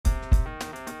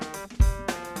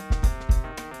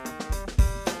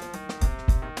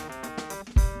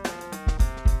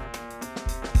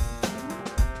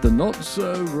Not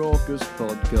So Raucous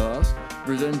podcast,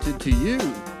 presented to you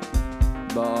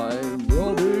by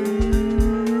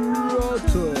Robbie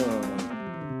Rutter.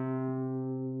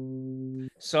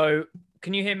 So,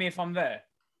 can you hear me if I'm there?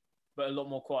 But a lot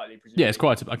more quietly, presumably. Yeah, it's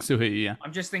quiet. I can still hear you, yeah.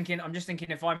 I'm just thinking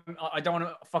if I don't want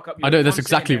to fuck up your... I know that's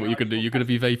exactly what you're going to do. You're going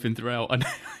to be vaping throughout.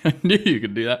 I knew you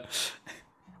could do that.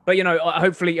 But, you know,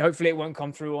 hopefully it won't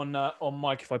come through on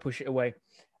mic if I push it away.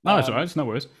 No, it's all right. It's no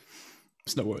worries.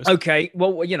 It's no worries. Okay,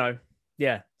 well, you know,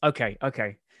 yeah, okay.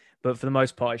 But for the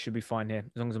most part, it should be fine here,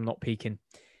 as long as I'm not peaking.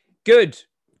 Good.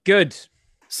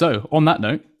 So, on that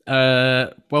note,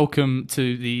 welcome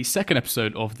to the second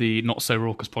episode of the Not So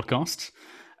Raucous podcast.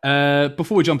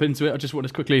 Before we jump into it, I just want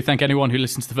to quickly thank anyone who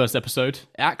listened to the first episode.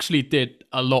 It actually did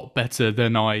a lot better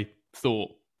than I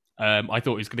thought. I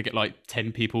thought it was going to get like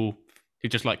 10 people who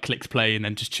just like clicked play and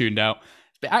then just tuned out.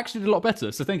 But it actually did a lot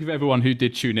better. So thank you for everyone who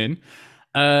did tune in.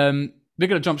 We're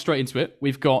going to jump straight into it.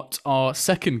 We've got our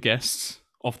second guest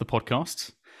of the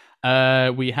podcast.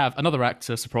 We have another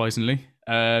actor, surprisingly.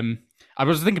 I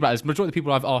was thinking about this. Majority of the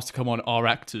people I've asked to come on are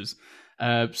actors.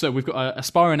 So we've got an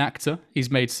aspiring actor.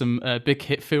 He's made some big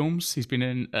hit films. He's been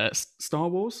in Star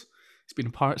Wars. He's been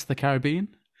in Pirates of the Caribbean.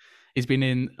 He's been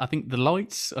in, I think, The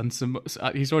Lights and some.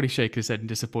 He's already shaken his head in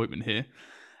disappointment here.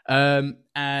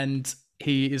 And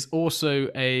he is also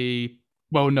a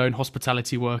well-known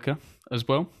hospitality worker as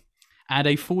well, and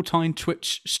a full-time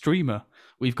Twitch streamer.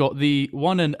 We've got the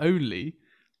one and only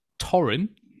Torrin.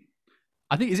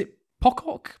 I think, is it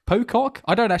Pocock?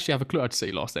 I don't actually have a clue how to say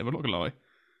your last name. I'm not gonna lie.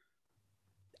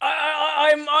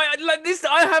 I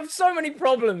have so many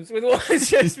problems with what has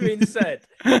just been said.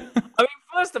 I mean,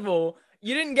 first of all,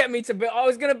 you didn't get me to. I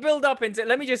was going to build up into.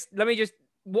 Let me just.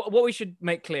 What we should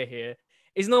make clear here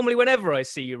is normally whenever I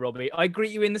see you, Robbie, I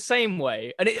greet you in the same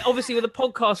way, and obviously with a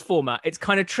podcast format, it's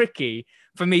kind of tricky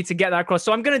for me to get that across.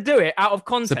 So I'm going to do it out of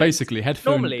context. So basically,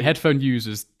 headphone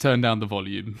users turn down the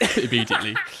volume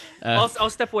immediately. I'll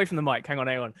step away from the mic. Hang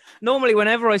on. Normally,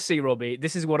 whenever I see Robbie,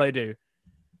 this is what I do.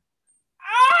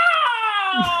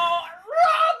 Oh,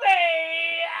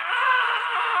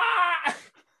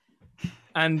 Robbie!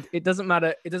 And it doesn't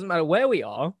matter. It doesn't matter where we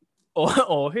are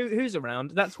or who's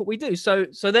around. That's what we do. So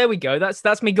there we go.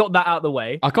 That's me. Got that out of the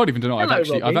way. I can't even deny.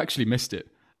 Hello, I've actually missed it.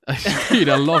 It's been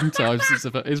a long time since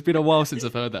it's been a while since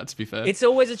I've heard that, to be fair. It's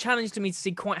always a challenge to me to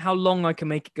see quite how long I can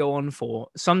make it go on for.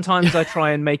 Sometimes I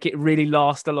try and make it really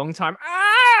last a long time.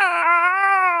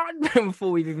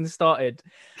 Before we've even started.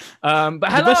 But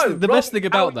hello. The best thing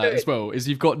about that as well is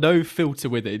you've got no filter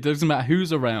with it. It doesn't matter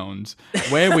who's around,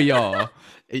 where we are,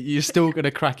 you're still going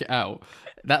to crack it out.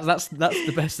 That's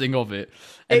the best thing of it.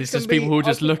 And it's just people who are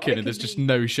just looking and there's just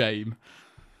no shame.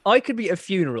 I could be at a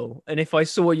funeral, and if I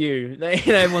saw you,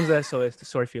 everyone's there.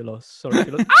 Sorry for your loss. Sorry for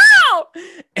your loss. Ow!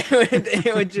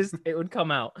 It would come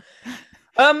out.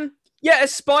 Yeah,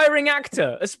 aspiring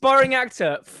actor.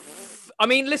 I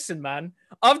mean, listen, man.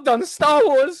 I've done Star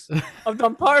Wars. I've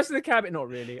done Pirates of the Caribbean. Not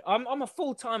really. I'm a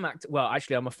full-time actor. Well,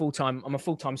 actually, I'm a full-time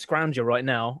scrounger right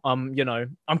now.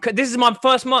 This is my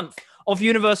first month of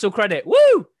Universal credit.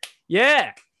 Woo!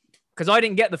 Yeah, because I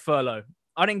didn't get the furlough.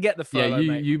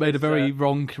 Yeah, you made a very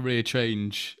wrong career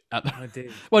change I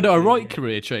did. Well, no, a right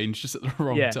career change, just at the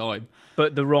wrong time.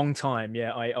 But the wrong time,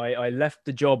 yeah. I left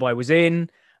the job I was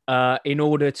in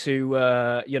order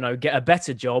to get a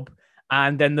better job,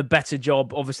 and then the better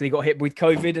job obviously got hit with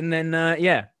COVID, and then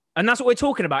and that's what we're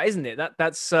talking about, isn't it?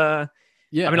 That's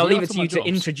yeah. I mean, I'll leave it to you to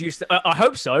introduce. I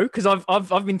hope so, because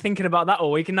I've been thinking about that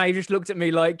all week, and now you just looked at me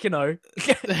like, no.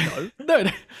 No.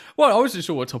 Well, I wasn't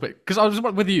sure what topic, because I was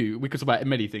with you. We could talk about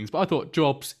many things, but I thought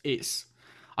jobs.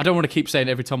 I don't want to keep saying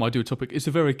every time I do a topic. It's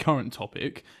a very current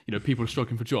topic. You know, people are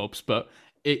struggling for jobs, but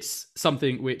it's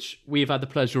something which we've had the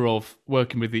pleasure of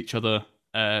working with each other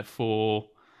for.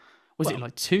 Was it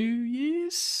like 2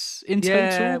 years in total?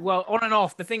 Yeah, well, on and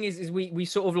off. The thing is we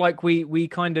sort of like we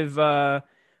kind of.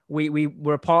 We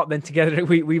were apart, then together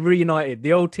we reunited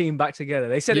the old team back together.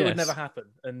 They said it would never happen,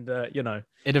 and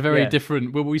in a very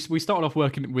different. Well, we started off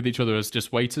working with each other as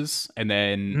just waiters, and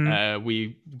then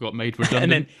we got made redundant.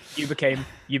 And then you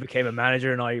became a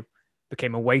manager, and I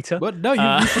became a waiter. Well, no,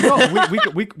 you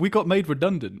forgot. we got made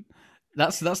redundant.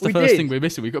 That's the first thing we're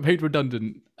missing. We got made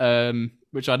redundant,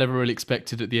 which I never really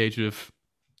expected at the age of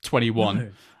 21.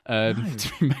 No.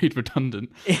 To be made redundant.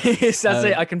 That's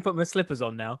it. I can put my slippers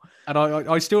on now. And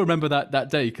I still remember that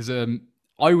day because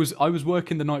I was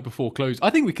working the night before close.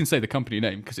 I think we can say the company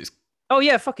name because it's. Oh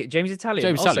yeah, fuck it, James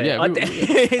Italian. Yeah.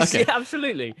 Okay. Yeah,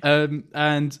 absolutely. And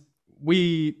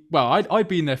I'd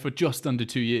been there for just under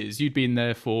 2 years. You'd been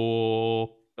there for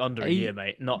under a year,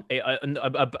 mate. Not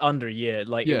under a year.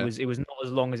 Like it was not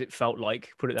as long as it felt like.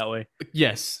 Put it that way.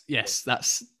 Yes,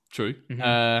 that's true.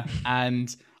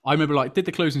 And I remember did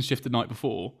the closing shift the night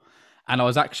before, and I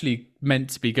was actually meant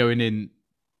to be going in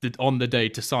on the day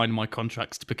to sign my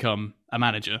contracts to become a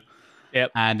manager.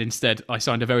 Yep. And instead, I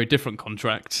signed a very different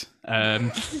contract.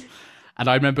 And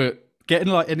I remember getting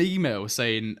an email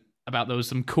saying about there was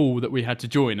some call that we had to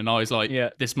join, and I was like,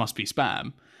 this must be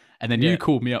spam. And then you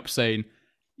called me up saying,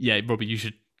 yeah, Robbie, you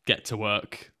should get to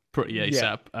work pretty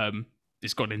ASAP.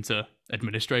 It's gone into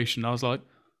administration. I was like,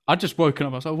 I'd just woken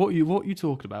up. I was like, what are you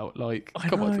talking about? Like,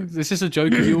 come on, is this a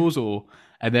joke of yours or?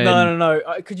 And then no.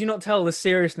 Could you not tell the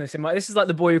seriousness in my? This is like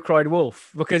the boy who cried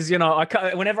wolf, because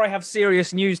whenever I have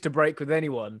serious news to break with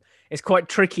anyone, it's quite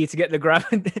tricky to get the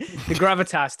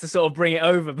gravitas to sort of bring it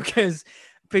over, because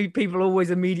people always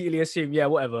immediately assume,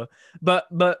 whatever. But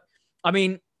I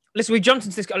mean, listen, we jumped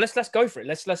into this. Let's go for it.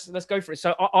 Let's go for it.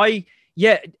 So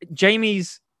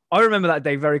Jamie's. I remember that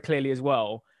day very clearly as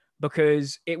well,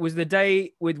 because it was the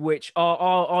day with which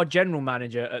our general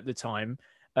manager at the time,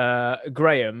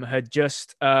 Graham, had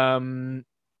just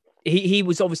he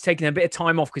was obviously taking a bit of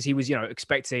time off because he was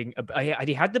expecting. Had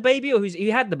he had the baby, or he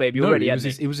had the baby already?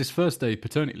 It was his first day of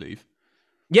paternity leave.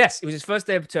 Yes, it was his first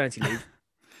day of paternity leave.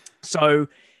 So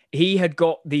he had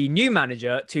got the new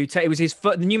manager to take. It was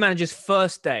the new manager's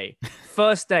first day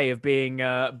of being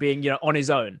on his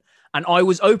own, and I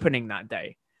was opening that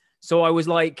day. So I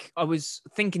was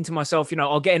thinking to myself,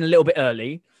 I'll get in a little bit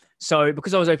early. So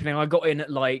because I was opening, I got in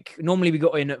at normally we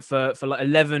got in at for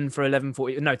 11 for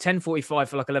 11:40. No, 10:45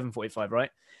 for 11:45, right?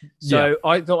 So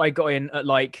I thought I got in at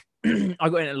I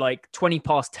got in at 20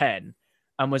 past 10,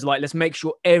 and was like, let's make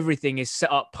sure everything is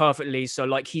set up perfectly.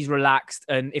 So he's relaxed,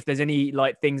 and if there's any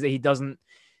things that he doesn't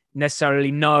necessarily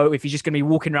know, if he's just going to be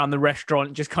walking around the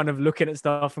restaurant, just kind of looking at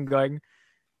stuff and going,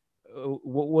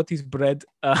 what is bread?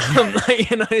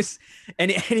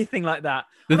 Anything like that.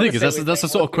 The thing is, that's the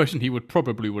sort of question he would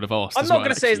have asked. I'm not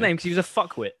going to say his name because he was a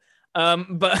fuckwit.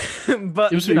 But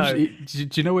do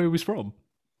you know where he was from?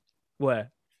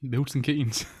 Where? Milton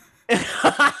Keynes.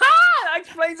 That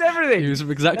explains everything. He was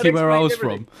from exactly where I was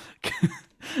from,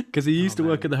 because he used to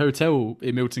work at the hotel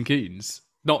in Milton Keynes,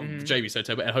 not Jamie's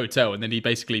hotel, but a hotel, and then he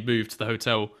basically moved to the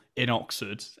hotel in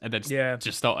Oxford, and then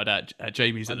just started at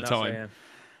Jamie's at the time.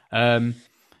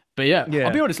 But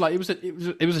I'll be honest,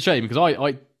 it was a shame, because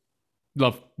I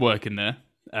love working there.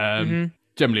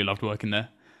 Generally loved working there.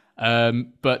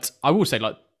 But I will say,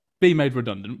 being made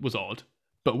redundant was odd,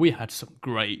 but we had some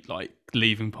great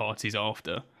leaving parties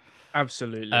after.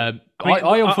 Absolutely. I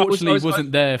unfortunately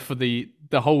wasn't there for the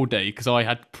whole day, because I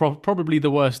had probably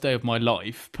the worst day of my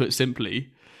life, put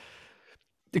simply.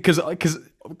 Because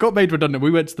got made redundant, we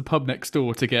went to the pub next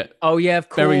door to get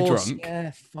very drunk.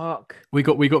 Yeah, fuck. We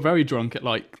got very drunk at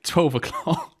 12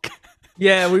 o'clock.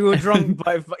 Yeah, we were drunk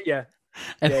by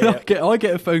And then I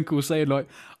get a phone call saying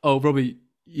 "Oh, Robbie,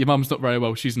 your mum's not very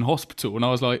well. She's in hospital." And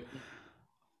I was like,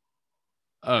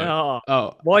 "Oh,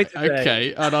 why today?"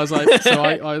 Okay." And I was like,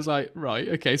 I was like, right,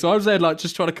 okay. So I was there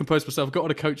just trying to compose myself. Got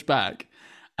on a coach back,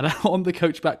 and on the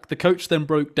coach back, the coach then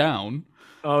broke down.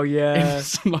 Oh yeah,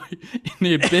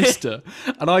 near Bicester,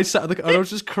 and I sat and I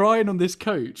was just crying on this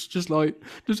coach, just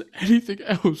does anything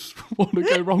else want to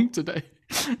go wrong today?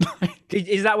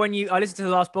 Is that when I listened to the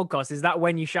last podcast? Is that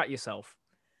when you shat yourself?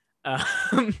 No,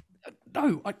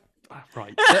 right.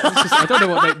 I don't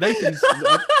know what Nathan's.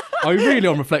 I really,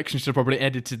 on reflection, should have probably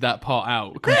edited that part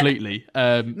out completely.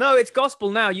 No, it's gospel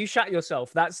now. You shat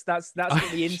yourself. That's what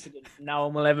the incident from now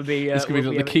on will ever be. It's going to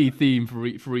be the key theme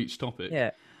for each topic. Yeah.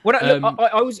 Well,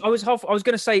 I was going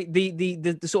to say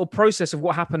the sort of process of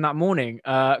what happened that morning,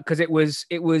 because it was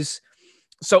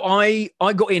so I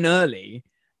got in early,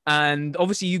 and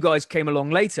obviously you guys came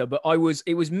along later, but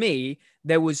it was me.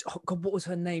 There was what was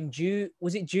her name?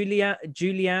 Was it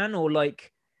Julianne, or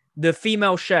the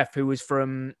female chef who was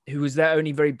there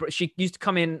only very. She used to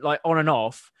come in on and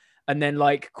off, and then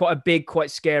quite a big, quite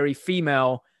scary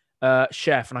female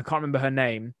chef, and I can't remember her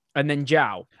name. And then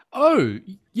Zhao. Oh,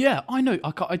 yeah, I know.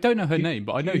 I don't know her name,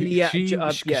 but I know she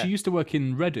used to work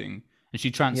in Reading, and she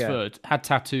transferred, had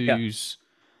tattoos.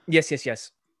 Yeah.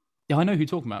 Yes. Yeah, I know who you're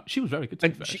talking about. She was very good to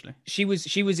me, actually. She was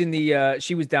she was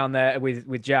down there with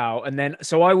Zhao, and then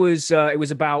so I was. It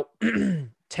was about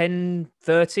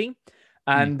 10:30,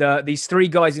 and these three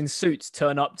guys in suits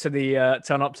turn up to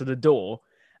the door,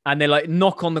 and they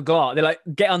knock on the glass. They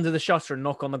get under the shutter and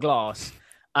knock on the glass.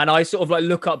 And I sort of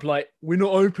look up we're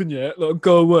not open yet,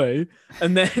 go away.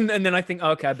 And then I think,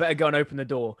 okay, I better go and open the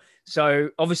door. So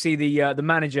obviously the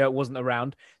manager wasn't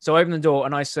around. So I open the door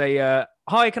and I say,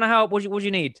 hi, can I help? What do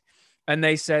you need? And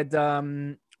they said, I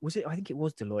think it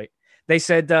was Deloitte. they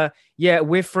said, "Yeah,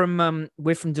 we're from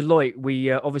Deloitte.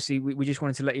 We obviously we just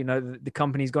wanted to let you know that the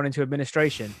company's gone into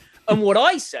administration." And what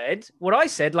I said,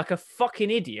 like a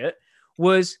fucking idiot,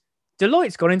 was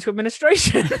Deloitte's gone into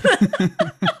administration.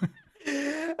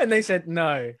 And they said,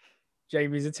 "No,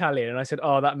 Jamie's Italian." And I said,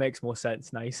 "Oh, that makes more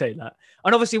sense now you say that."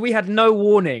 And obviously we had no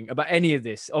warning about any of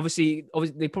this. Obviously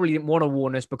they probably didn't want to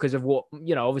warn us because of what,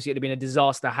 obviously it'd have been a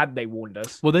disaster had they warned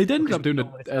us. Well, they ended up doing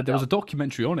there was a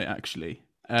documentary on it, actually.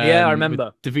 Yeah, I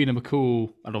remember. With Davina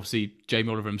McCall and obviously Jamie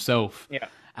Oliver himself. Yeah.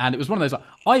 And it was one of those,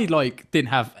 I didn't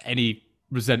have any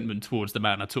resentment towards the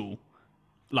man at all,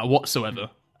 like whatsoever.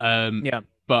 Yeah.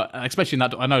 But especially in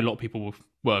that, I know a lot of people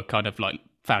were kind of like,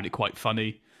 found it quite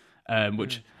funny.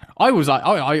 Which I was like,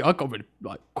 I got really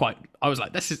I was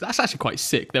like, that's actually quite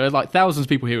sick. There are like thousands of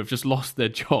people here who have just lost their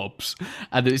jobs,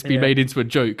 and it's been made into a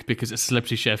joke because it's a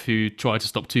celebrity chef who tried to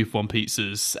stop 2-for-1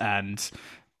 pizzas and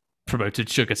promoted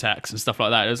sugar tax and stuff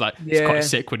like that. It was like, it's quite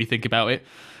sick when you think about it.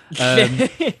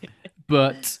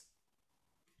 But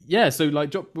yeah, so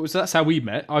like, so that's how we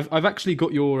met. I've actually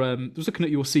got your, I was looking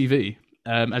at your CV,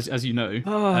 as you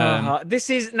know. This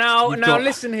is now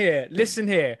listen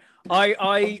here.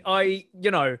 I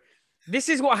this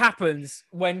is what happens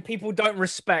when people don't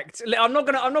respect. I'm not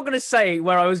gonna say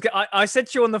where I was. I said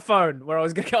to you on the phone where I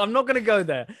was gonna. I'm not gonna go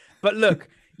there. But look,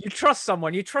 you trust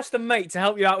someone. You trust a mate to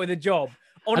help you out with a job.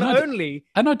 Or not only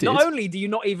do you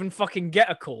not even fucking get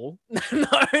a call.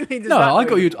 Not only does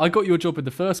I got your job in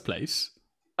the first place.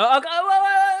 I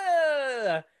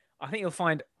think you'll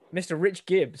find Mr. Rich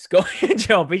Gibbs got a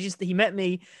job. He met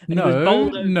me. And he was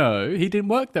bold. No, he didn't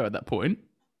work there at that point.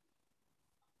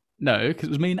 No, because it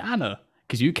was me and Anna.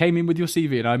 Because you came in with your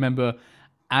CV, and I remember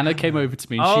Anna came over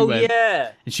to me and she went,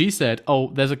 and she said,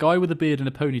 "Oh, there's a guy with a beard and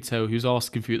a ponytail who's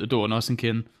asking for you at the door." And I was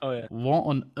thinking, what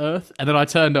on earth? And then I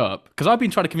turned up because I've been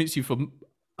trying to convince you for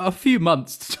a few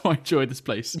months to try and join this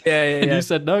place. And you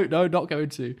said, no, not going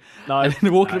to. No, and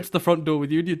then walking up to the front door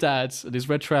with you and your dad and his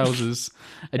red trousers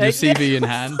and your CV in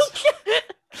hand.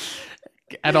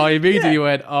 And I immediately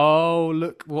went, "Oh,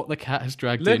 look what the cat has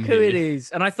dragged in." Look who it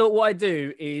is. And I thought what I'd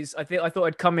do is I thought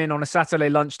I'd come in on a Saturday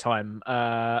lunchtime,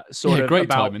 great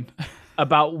timing.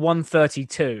 About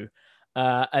 1:32.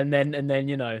 And then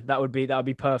that would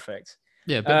be perfect.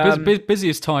 Yeah, but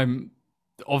busiest time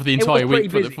of the entire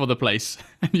week for the place.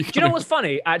 Do you know what's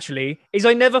funny, actually, is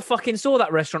I never fucking saw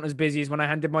that restaurant as busy as when I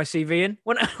handed my CV in.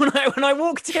 When I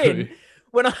walked in,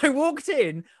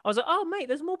 I was like, "Oh, mate,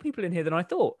 there's more people in here than I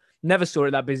thought." Never saw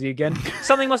it that busy again.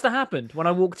 Something must have happened when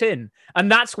I walked in.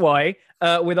 And that's why,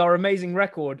 with our amazing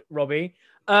record, Robbie,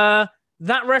 that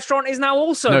restaurant is now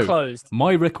also closed.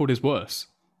 My record is worse.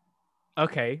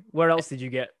 Okay, where else did you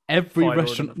get? Every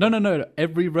restaurant... No.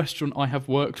 Every restaurant I have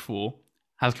worked for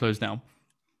has closed down.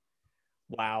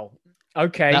 Wow.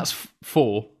 Okay. That's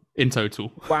 4 in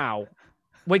total. Wow.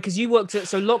 Wait, because you worked at...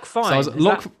 So Lock Fine...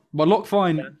 Lock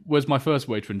Fine was my first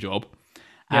waitering job.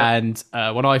 Yeah. And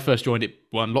when I first joined, it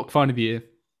won Lock Fine of the Year.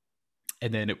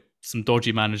 And then some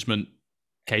dodgy management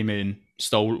came in,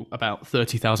 stole about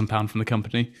 £30,000 from the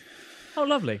company. Oh,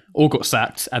 lovely. All got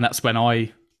sacked. And that's when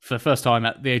I, for the first time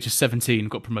at the age of 17,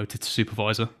 got promoted to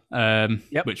supervisor,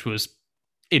 which was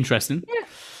interesting. Yeah,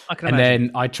 I can imagine. And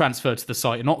then I transferred to the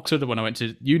site in Oxford when I went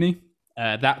to uni.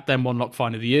 That then won Lock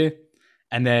Fine of the Year.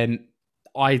 And then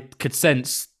I could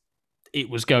sense it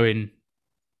was going...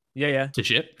 to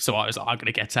shit. So I was like, I'm going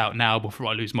to get out now before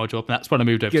I lose my job. And that's when I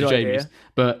moved over to Jamie's.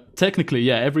 But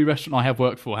technically, every restaurant I have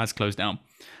worked for has closed down.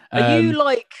 Are you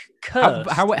like cursed?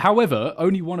 However,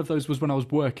 only one of those was when I was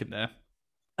working there.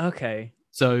 Okay.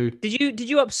 So did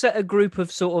you upset a group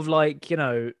of sort of like,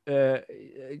 have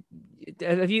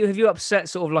you upset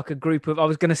sort of like a group of, I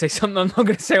was going to say something, I'm not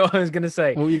going to say what I was going to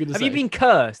say. What were you going to say? Have you been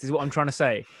cursed is what I'm trying to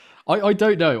say. I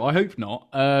don't know. I hope not.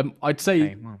 I'd say...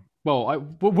 Okay, well, I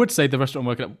would say the restaurant I'm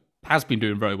working at has been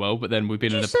doing very well, but then we've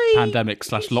been in a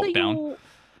pandemic/lockdown.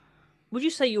 Would you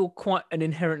say you're quite an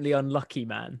inherently unlucky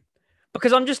man?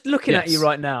 Because I'm just looking at you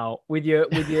right now with your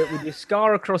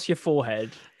scar across your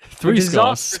forehead. 3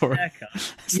 scars, sorry.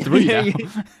 It's 3 now.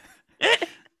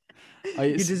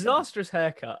 Your disastrous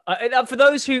haircut. For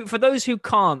those who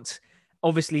can't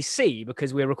obviously see,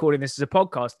 because we're recording this as a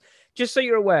podcast, just so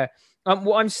you're aware,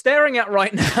 what I'm staring at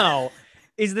right now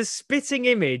is the spitting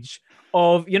image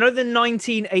of, the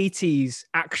 1980s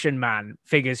Action Man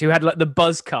figures who had like the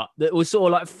buzz cut that was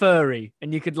sort of like furry,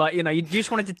 and you could like, you just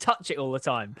wanted to touch it all the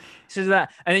time. So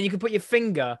that, and then you could put your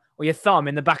finger or your thumb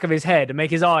in the back of his head and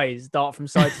make his eyes dart from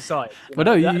side to side. Well,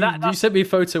 no, you sent me a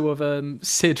photo of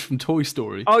Sid from Toy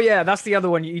Story. Oh yeah, that's the other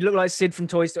one. You look like Sid from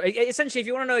Toy Story. Essentially, if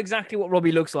you want to know exactly what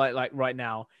Robbie looks like right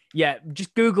now,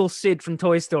 just Google Sid from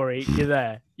Toy Story.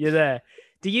 You're there.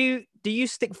 Do you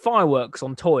stick fireworks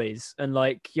on toys and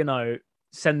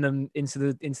send them into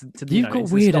the You've got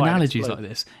weird analogies like like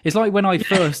this. It's like when I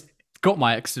first got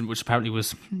my accident, which apparently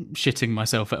was shitting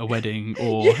myself at a wedding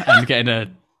and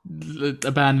getting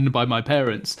abandoned by my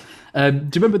parents. Do you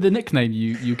remember the nickname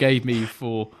you gave me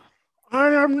for? I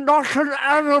am not an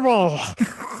animal.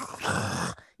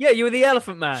 Yeah, you were the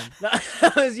Elephant Man.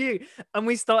 That was you. And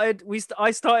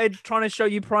I started trying to show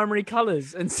you primary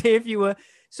colors and see if you were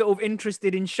sort of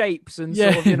interested in shapes and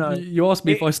sort of, You asked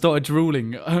me if I started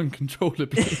drooling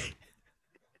uncontrollably.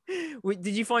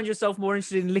 Did you find yourself more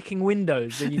interested in licking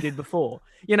windows than you did before?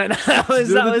 Thing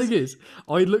is,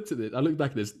 I looked back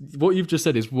at this. What you've just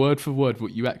said is word for word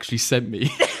what you actually sent me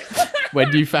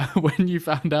when you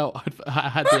found out I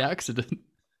had the accident.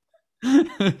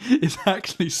 It's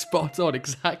actually spot on,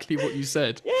 exactly what you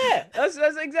said. Yeah, that's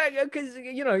exactly because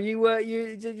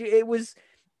it was.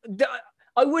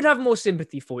 I would have more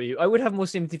sympathy for you.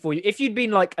 If you'd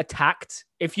been attacked,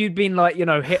 if you'd been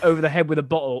hit over the head with a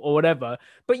bottle or whatever,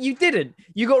 but you didn't.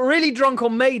 You got really drunk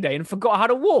on May Day and forgot how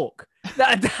to walk.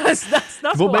 That's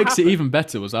what makes happened. it even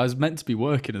better was I was meant to be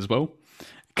working as well,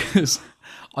 because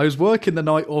I was working the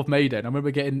night of May Day, and I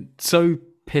remember getting so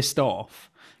pissed off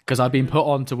because I'd been put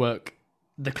on to work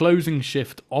the closing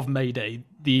shift of May Day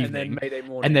the evening, and then May Day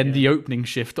morning, and then the opening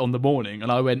shift on the morning,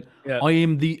 and I went, I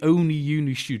am the only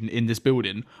uni student in this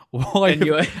building. Why? And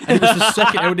it was the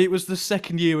second. It was the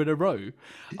second year in a row,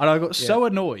 and I got so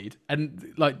annoyed.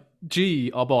 And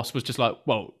our boss was just like,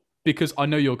 well, because I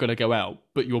know you're going to go out,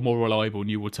 but you're more reliable and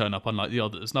you will turn up unlike the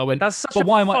others. And I went, that's such a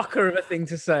fucker of a thing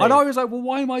to say. And I was like, well,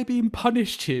 why am I being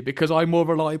punished here because I'm more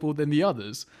reliable than the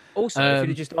others? Also, if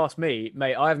you'd just asked me,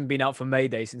 mate, I haven't been out for May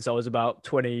Day since I was about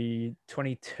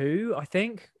 22, I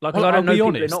think. Because I don't know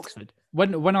people in Oxford.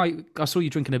 When I saw you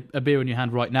drinking a beer in your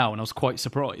hand right now, and I was quite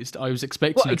surprised. I was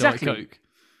expecting a Diet Coke.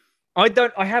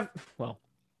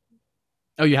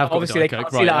 Oh, you have got obviously a Diet they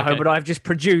Coke, can't see that at home, but I've just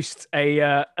produced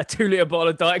a 2-litre bottle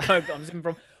of Diet Coke that I'm sipping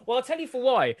from. Well, I'll tell you for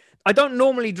why. I don't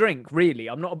normally drink, really.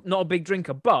 I'm not a big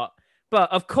drinker, but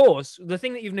of course, the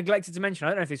thing that you've neglected to mention,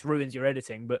 I don't know if this ruins your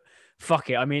editing, but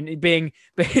fuck it. I mean, being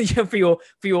for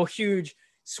your huge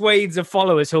swathes of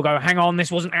followers who'll go, hang on,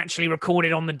 this wasn't actually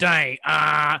recorded on the day.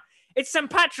 It's St.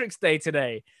 Patrick's Day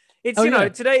today.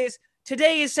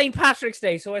 Today is St. Patrick's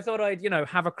Day, so I thought I'd,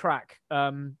 have a crack. I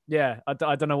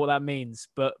don't know what that means,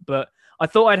 but I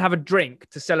thought I'd have a drink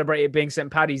to celebrate it being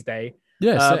St. Paddy's Day.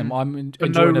 Yeah, same. I'm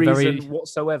enjoying no reason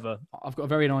whatsoever. I've got a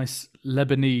very nice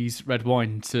Lebanese red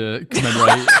wine to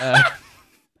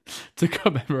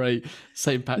commemorate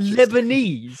St. Patrick's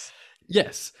Lebanese? Day.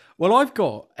 Yes. Well, I've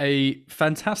got a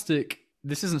fantastic.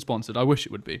 This isn't sponsored. I wish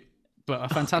it would be, but a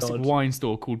fantastic wine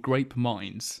store called Grape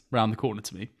Mines around the corner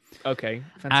to me. Okay,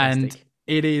 fantastic. And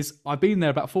it is. I've been there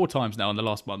about 4 times now in the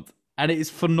last month, and it is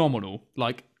phenomenal.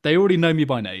 They already know me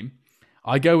by name.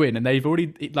 I go in and they've already,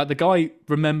 the guy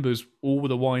remembers all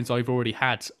the wines I've already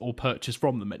had or purchased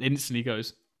from them and instantly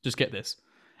goes, just get this.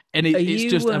 And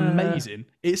it's just amazing.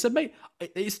 It's amazing.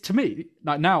 It's to me,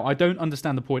 now I don't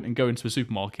understand the point in going to a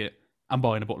supermarket and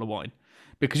buying a bottle of wine,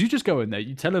 because you just go in there,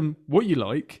 you tell them what you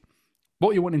like,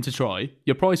 what you're wanting to try,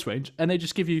 your price range, and they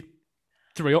just give you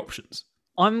 3 options.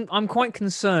 I'm quite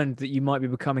concerned that you might be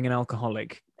becoming an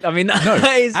alcoholic. I mean, no,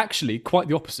 actually quite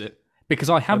the opposite, because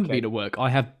I haven't been at work.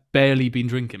 I have barely been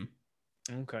drinking.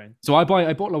 Okay. So I buy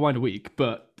a bottle of wine a week,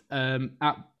 but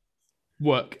at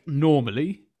work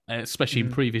normally, especially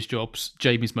in previous jobs,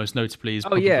 Jamie's most notably is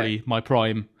probably my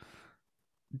prime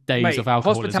days of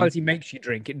alcoholism. Hospitality makes you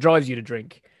drink. It drives you to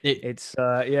drink. It's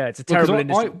a terrible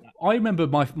industry. I remember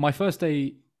my first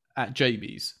day at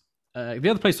Jamie's. The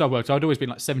other place I worked, I'd always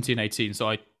been 17, 18, so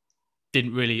I'd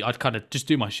kind of just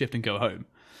do my shift and go home.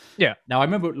 Yeah. Now I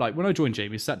remember when I joined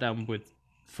Jamie's, sat down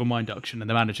for my induction, and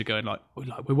the manager going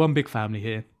we're one big family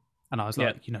here, and I was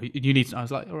like, you need to, I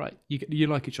was like, all right, you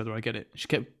like each other, I get it. She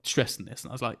kept stressing this,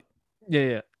 and I was like,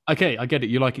 yeah, okay, I get it,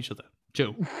 you like each other,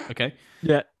 chill, okay.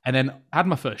 Yeah. And then I had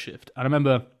my first shift, and I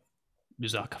remember it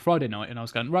was a Friday night, and I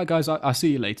was going, right guys, I'll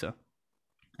see you later.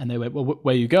 And they went, well,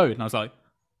 where you go? And I was like,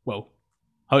 well,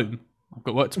 home, I've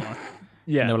got work tomorrow.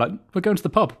 Yeah. And they were like, we're going to the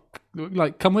pub.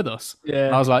 Come with us. Yeah.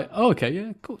 And I was like, oh, okay,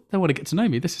 yeah, cool. They want to get to know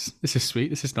me. This is sweet.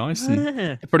 This is nice.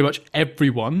 And pretty much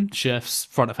everyone, chefs,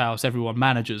 front of house, everyone,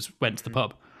 managers went to the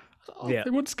pub. They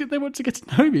want to get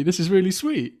to know me. This is really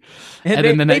sweet. And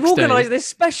then the next day, they've organised this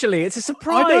specially. It's a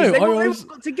surprise. I know. They've all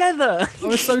got together. I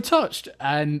was so touched.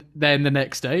 And then the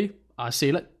next day, I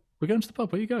see, we're going to the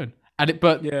pub. Where are you going?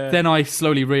 Then I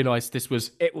slowly realised it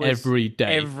was every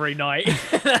day, every night.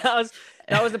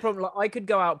 That was the problem. I could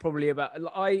go out probably about.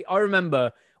 I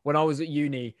remember when I was at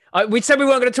uni. We said we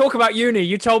weren't going to talk about uni.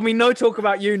 You told me no talk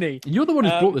about uni. You're the one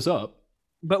who's brought this up.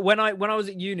 But when I was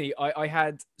at uni, I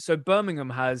had so Birmingham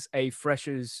has a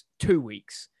freshers 2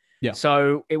 weeks. Yeah.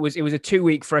 So it was a 2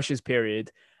 week freshers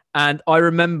period, and I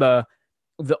remember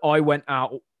that I went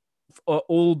out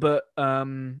all but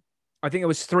I think it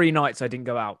was 3 nights I didn't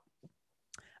go out,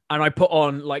 and I put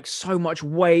on like so much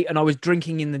weight, and I was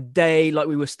drinking in the day, like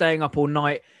we were staying up all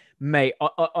night, mate.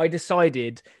 I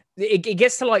decided. It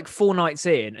gets to like 4 nights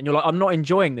in, and you're like, I'm not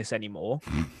enjoying this anymore.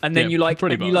 And then you're like,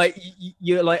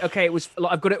 okay, it was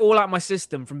like I've got it all out of my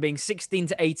system from being 16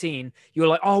 to 18. You're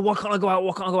like, oh, why can't I go out?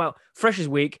 Why can't I go out? Freshers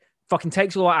week fucking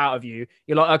takes all that out of you.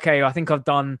 You're like, okay, I think I've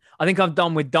done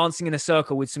with dancing in a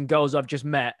circle with some girls I've just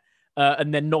met,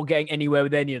 and then not getting anywhere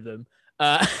with any of them.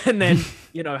 And then,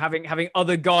 having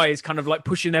other guys kind of like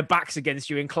pushing their backs against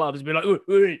you in clubs and be like,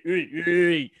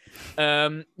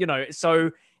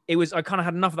 so it was, I kind of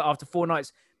had enough of that after 4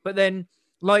 nights. But then,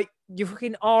 like, your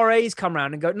fucking RAs come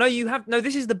around and go, no,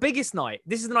 this is the biggest night.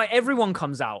 This is the night everyone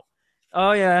comes out.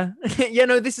 Oh, yeah. Yeah,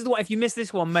 no, this is what, if you miss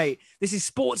this one, mate, this is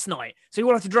sports night. So you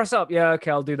all have to dress up. Yeah,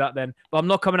 okay, I'll do that then. But I'm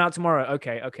not coming out tomorrow.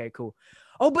 Okay, cool.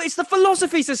 Oh, but it's the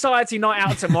Philosophy Society night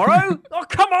out tomorrow. Oh,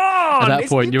 come on. At that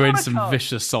point, you're in some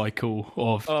vicious cycle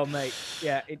of... Oh, mate.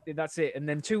 Yeah, that's it. And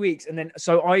then 2 weeks. And then,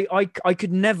 so I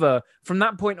could never, from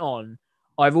that point on,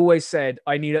 I've always said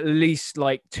I need at least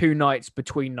like 2 nights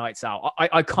between nights out.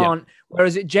 I can't. Yeah.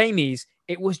 Whereas at Jamie's,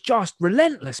 it was just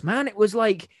relentless, man. It was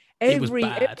like every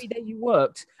day you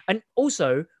worked. And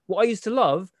also, what I used to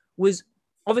love was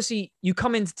obviously you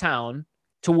come into town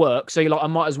to work. So you're like,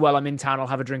 I'm in town. I'll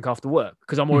have a drink after work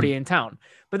because I'm already in town.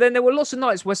 But then there were lots of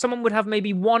nights where someone would have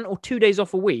maybe 1 or 2 days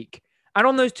off a week. And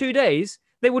on those 2 days,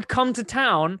 they would come to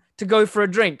town to go for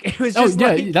a drink. It was just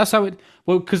that's how it...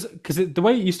 Well, because the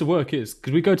way it used to work is,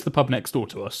 because we go to the pub next door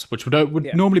to us, which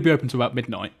would normally be open to about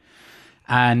midnight,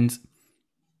 and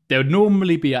there would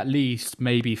normally be at least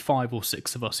maybe 5 or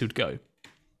 6 of us who'd go.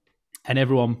 And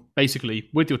everyone, basically,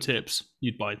 with your tips,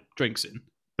 you'd buy drinks in.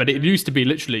 But it used to be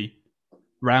literally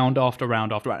round after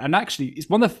round after round. And actually, it's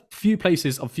one of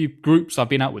the few groups I've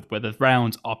been out with where the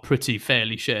rounds are pretty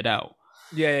fairly shared out.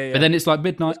 Yeah. But then it's like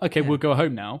midnight. Okay, we'll go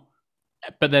home now.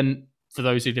 But then for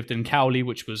those who lived in Cowley,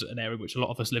 which was an area which a lot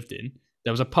of us lived in,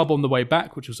 there was a pub on the way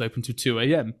back which was open till 2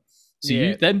 a.m. So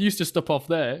you then used to stop off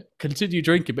there, continue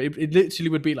drinking, but it literally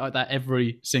would be like that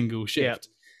every single shift.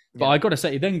 But I got to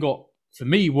say, it then got, for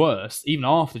me, worse, even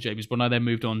after Jamie's, when I then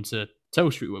moved on to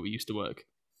Tell Street where we used to work.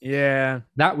 Yeah.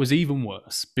 That was even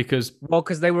worse because... Well,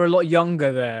 because they were a lot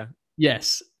younger there.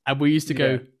 Yes. And we used to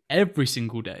go every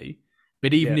single day.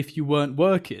 But even if you weren't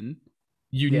working,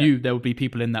 you knew there would be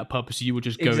people in that pub, so you would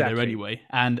just go there anyway.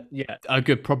 And a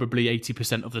good probably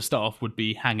 80% of the staff would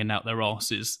be hanging out their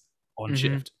asses on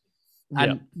shift.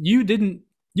 And you didn't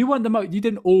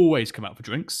always come out for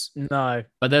drinks. No.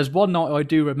 But there's one night I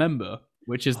do remember,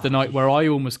 which is the night where I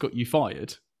almost got you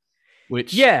fired.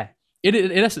 Which,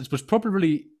 in essence, was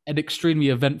probably an extremely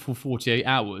eventful 48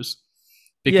 hours.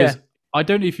 Because I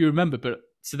don't know if you remember, but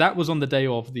so that was on the day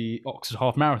of the Oxford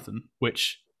Half Marathon,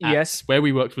 which where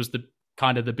we worked was the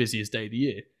kind of the busiest day of the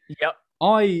year. Yep.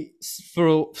 I,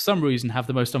 for some reason, have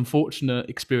the most unfortunate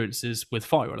experiences with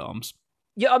fire alarms.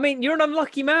 Yeah, I mean, you're an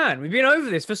unlucky man. We've been over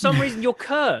this. For some reason, you're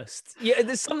cursed. Yeah,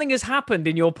 there's something has happened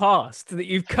in your past that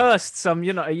you've cursed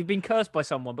you've been cursed by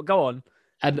someone, but go on.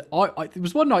 And it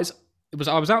was one night,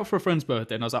 I was out for a friend's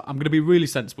birthday, and I was like, I'm going to be really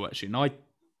sensible, actually. And I,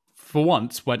 for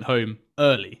once, went home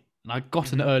early. And I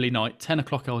got an early night, 10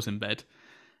 o'clock I was in bed.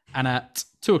 And at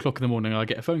 2 o'clock in the morning, I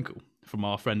get a phone call from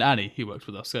our friend Annie, who works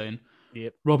with us, saying,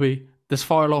 Robbie, there's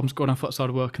fire alarms going off outside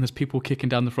of work and there's people kicking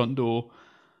down the front door.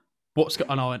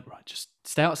 And I went, right, just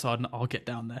stay outside and I'll get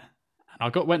down there.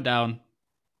 And I went down.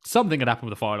 Something had happened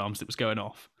with the fire alarms that was going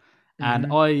off. And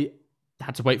I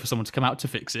had to wait for someone to come out to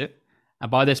fix it. And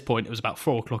by this point, it was about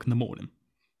 4 o'clock in the morning.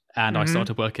 And I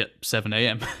started work at 7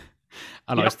 a.m.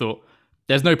 And I just thought,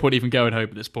 there's no point even going home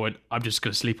at this point. I'm just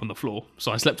going to sleep on the floor.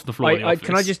 So I slept on the floor in the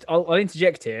office. I'll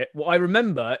interject here. What I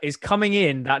remember is coming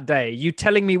in that day, you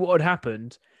telling me what had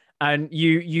happened. And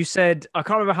you said, I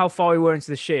can't remember how far we were into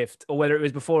the shift or whether it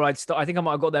was before I'd start. I think I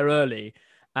might have got there early.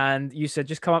 And you said,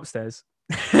 just come upstairs.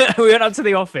 We went up to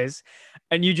the office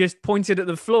and you just pointed at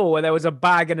the floor where there was a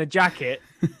bag and a jacket.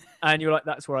 And you're like,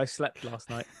 that's where I slept last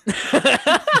night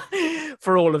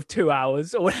for all of 2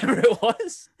 hours or whatever it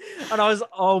was. And I was,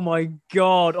 oh my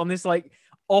God, on this like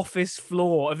office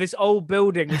floor of this old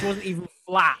building, which wasn't even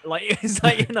flat. Like, it was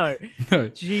like, No,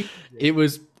 it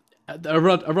was a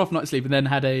rough night's sleep and then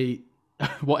had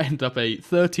what ended up a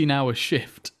 13-hour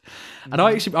shift. And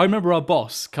I remember our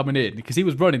boss coming in because he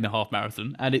was running the half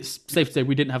marathon, and it's safe to say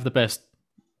we didn't have the best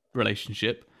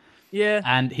relationship. Yeah.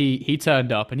 And he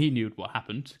turned up and he knew what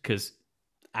happened because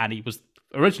Annie was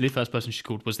originally the first person she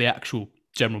called was the actual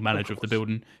general manager of the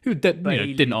building who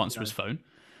didn't answer his phone.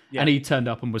 Yeah. And he turned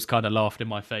up and was kind of laughing in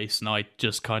my face, and I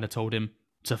just kind of told him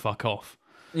to fuck off.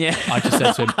 Yeah. I just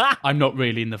said to him, I'm not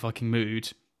really in the fucking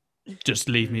mood. Just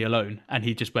leave me alone. And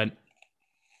he just went,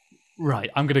 right,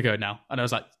 I'm going to go now. And I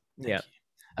was like, yeah.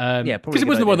 Because it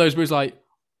wasn't one of those where it was like,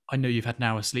 I know you've had an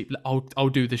hour's sleep. I'll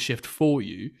do the shift for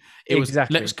you. It was,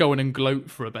 let's go in and gloat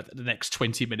for about the next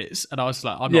 20 minutes. And I was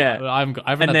like, I haven't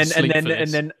had the sleep for this.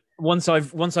 And then once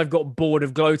I've got bored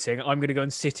of gloating, I'm going to go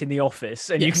and sit in the office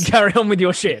and you can carry on with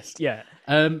your shift. Yeah.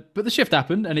 But the shift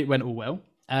happened and it went all well.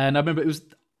 And I remember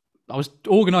I was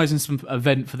organising some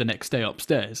event for the next day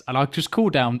upstairs, and I just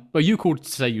called down. Well, you called to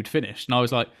say you'd finished, and I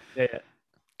was like, yeah.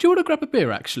 Do you want to grab a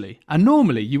beer, actually? And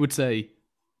normally you would say,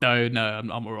 no,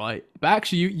 I'm all right. But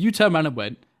actually, you turned around and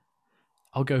went,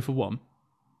 I'll go for one.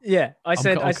 Yeah, I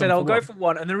said I'll go for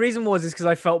one, and the reason was because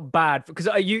I felt bad because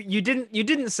you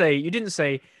didn't say do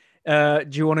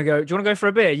you want to go for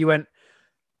a beer? You went,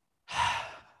 do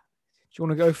you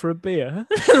want to go for a beer?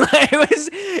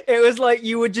 it was like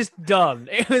you were just done.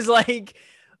 It was like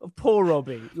poor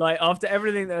Robbie. Like after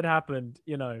everything that had happened,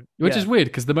 which is weird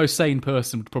because the most sane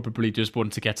person would probably just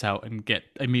want to get out and get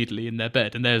immediately in their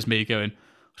bed, and there's me going,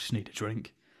 I just need a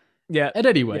drink. Yeah. And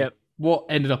anyway, what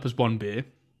ended up as one beer,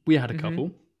 we had a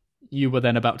couple. You were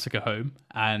then about to go home,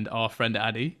 and our friend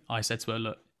Addie, I said to her,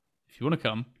 look, if you want to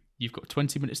come, you've got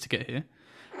 20 minutes to get here.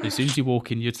 As soon as you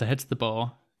walk in, you'd head to the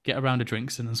bar, get a round of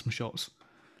drinks and then some shots,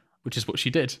 which is what she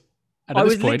did. And I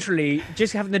was literally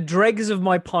just having the dregs of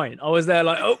my pint. I was there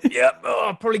like, I'll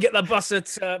probably get the bus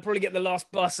probably get the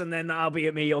last bus, and then that'll be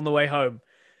at me on the way home.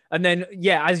 And then,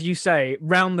 as you say,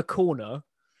 round the corner,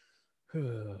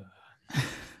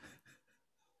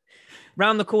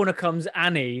 round the corner comes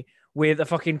Annie with a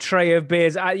fucking tray of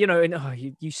beers.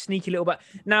 You sneaky little bit.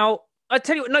 Now I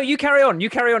tell you, no, you carry on. You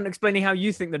carry on explaining how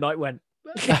you think the night went.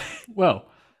 Well,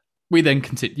 we then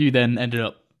continued. You then ended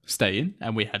up staying,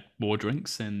 and we had more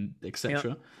drinks and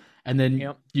etc. Yep. And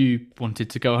then you wanted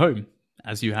to go home,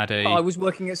 as you had a. I was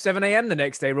working at 7 a.m. the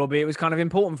next day, Robbie. It was kind of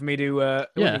important for me to. It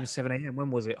wasn't even 7 a.m.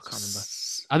 When was it? I can't remember.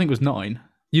 I think it was 9.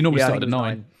 You normally started at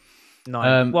 9.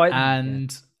 9.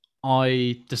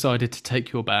 I decided to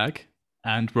take your bag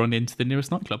and run into the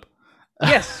nearest nightclub.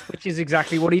 Yes, which is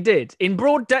exactly what he did in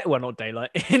broad day. Well, not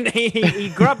daylight. he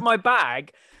grabbed my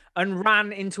bag and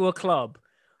ran into a club,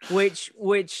 which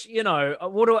because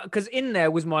in there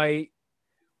was what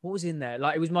was in there?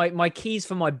 Like it was my keys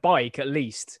for my bike at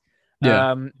least.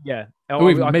 Yeah. Or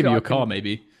even maybe your car,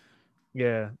 maybe.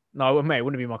 Yeah. No, it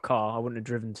wouldn't be my car. I wouldn't have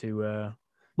driven to.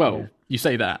 You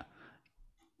say that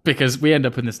because we end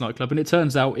up in this nightclub, and it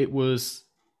turns out it was.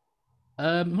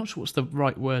 I'm not sure what's the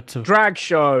right word to drag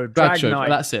show night.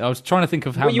 That's it. I was trying to think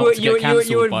of how not to get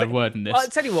cancelled by wording this. I'll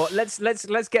tell you what. Let's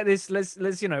get this. Let's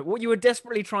what you were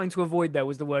desperately trying to avoid there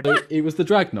was the word. It was the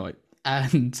drag night,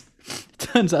 and it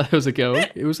turns out there was a girl.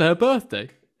 It was her birthday.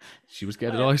 She was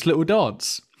getting a nice little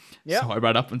dance. Yeah. So I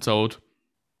ran up and told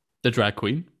the drag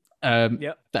queen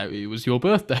that it was your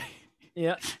birthday.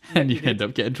 Yeah. And you end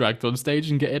up getting dragged on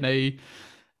stage and getting a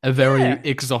very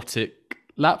exotic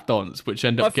lap dance, which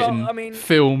ended up getting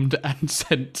filmed and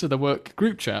sent to the work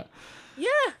group chat. Yeah.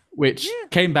 Which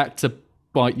came back to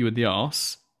bite you in the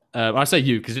arse. I say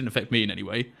you because it didn't affect me in any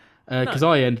way. Because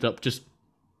I ended up just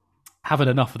having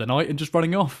enough of the night and just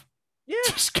running off. Yeah.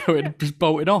 Just going, just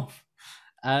bolting off.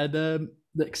 And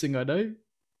next thing I know,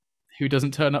 who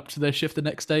doesn't turn up to their shift the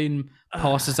next day and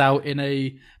passes out in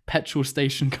a petrol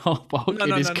station car park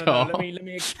in his car? No. Let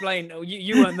me explain.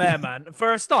 You weren't there, man.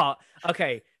 For a start,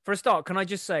 can I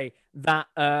just say that?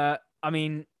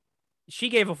 She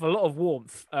gave off a lot of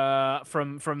warmth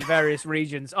from various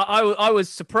regions. I was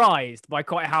surprised by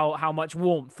quite how much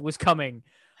warmth was coming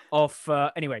off.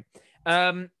 Anyway,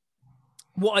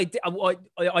 what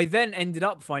I then ended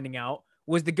up finding out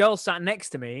was the girl sat next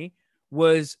to me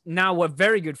was now a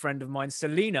very good friend of mine,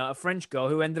 Selena, a French girl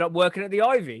who ended up working at the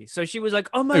Ivy. So she was like,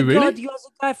 "Oh my God, you're the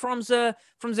guy from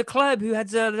the club who had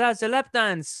the lap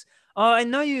dance. Oh, I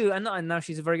know you." And now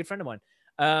she's a very good friend of mine.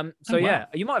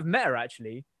 You might have met her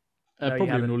actually. Probably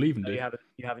in Norleven. No,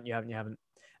 you haven't.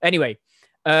 Anyway,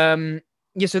 so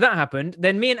that happened.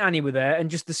 Then me and Annie were there,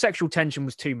 and just the sexual tension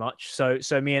was too much. So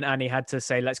me and Annie had to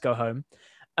say, "Let's go home."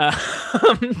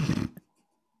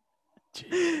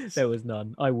 There was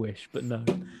none. I wish, but no.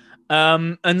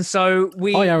 And so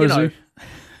we. Hi, Arazu.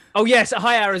 Oh yes,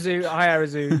 hi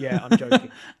Arazu. Yeah, I'm joking.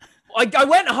 I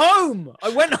went home.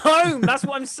 That's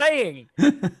what I'm saying.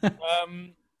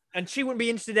 And she wouldn't be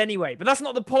interested anyway. But that's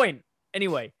not the point.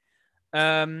 Anyway,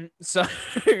 So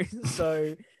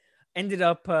so ended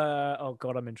up. Oh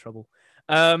God, I'm in trouble.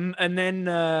 And then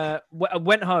I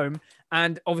went home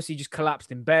and obviously just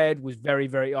collapsed in bed. Was very,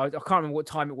 very. I can't remember what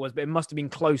time it was, but it must have been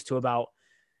close to about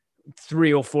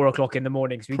 3 or 4 o'clock in the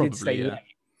morning. Because we did stay late.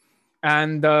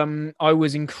 And I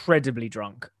was incredibly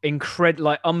drunk,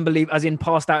 like unbelievable, as in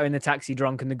passed out in the taxi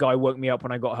drunk, and the guy woke me up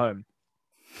when I got home.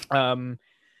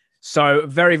 So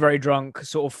very, very drunk,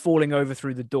 sort of falling over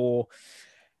through the door,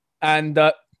 and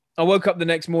I woke up the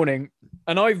next morning,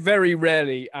 and I very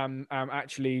rarely am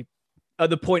actually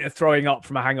at the point of throwing up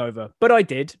from a hangover, but I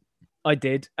did,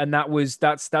 and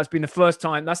that's been the first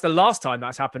time. That's the last time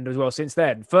that's happened as well. Since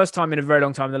then, first time in a very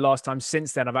long time. The last time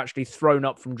since then I've actually thrown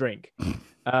up from drink.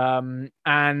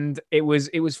 And it was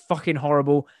fucking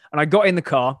horrible. And I got in the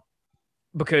car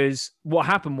because what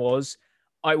happened was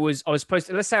I was supposed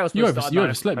to, let's say I was supposed to. You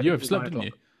overslept, didn't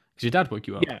you? Because your dad woke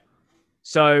you up. Yeah.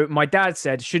 So my dad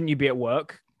said, "Shouldn't you be at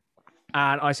work?"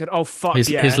 And I said, "Oh fuck his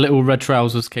little red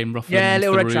trousers came ruffling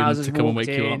into the room to come and wake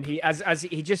you up." He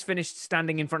just finished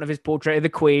standing in front of his portrait of the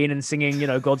Queen and singing,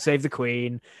 "God Save the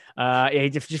Queen." He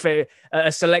just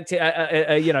selected,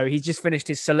 he just finished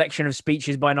his selection of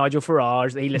speeches by Nigel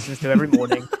Farage that he listens to every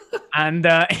morning, and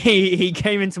he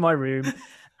came into my room,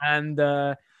 and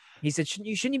he said,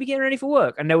 "Shouldn't you be getting ready for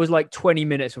work?" And there was like 20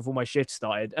 minutes before my shift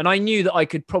started, and I knew that I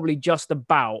could probably just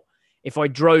about, if I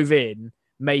drove in,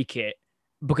 make it.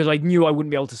 Because I knew I wouldn't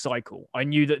be able to cycle. I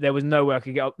knew that there was no way I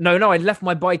could get up. No, I left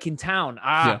my bike in town.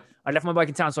 I left my bike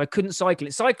in town, so I couldn't cycle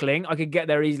it. Cycling, I could get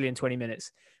there easily in 20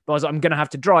 minutes. But I was like, I'm going to have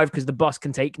to drive because the bus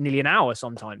can take nearly an hour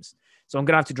sometimes. So I'm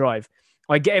going to have to drive.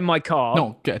 I get in my car.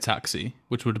 Not get a taxi,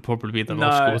 which would probably be the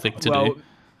logical thing to do.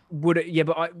 Would it? Yeah,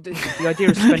 but the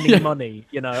idea of spending money,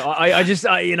 I should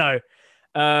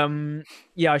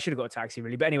have got a taxi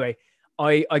really. But anyway,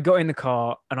 I got in the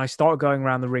car and I started going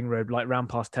around the ring road, like round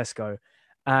past Tesco.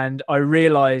 And I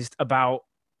realized about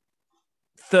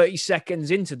 30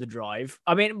 seconds into the drive,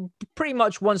 I mean, pretty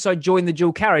much once I joined the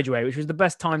dual carriageway, which was the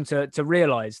best time to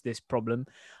realize this problem,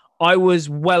 I was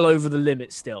well over the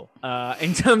limit still.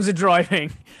 In terms of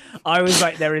driving, I was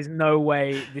like, there is no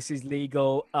way this is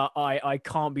legal. I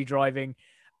can't be driving.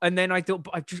 And then I thought,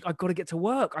 I've got to get to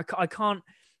work. I can't,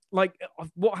 like,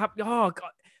 what happened? Oh,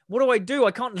 God, what do I do?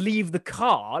 I can't leave the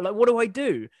car. Like, what do I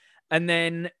do? And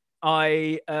then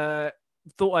I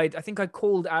think I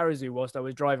called Arazu whilst I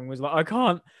was driving. Was like,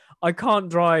 I can't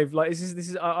drive. Like,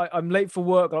 I'm late for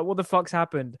work. Like, what the fuck's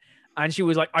happened? And she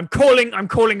was like, I'm calling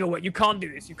your work. You can't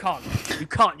do this. You can't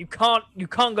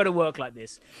go to work like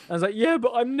this. And I was like, yeah,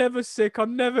 but I'm never sick.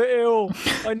 I'm never ill.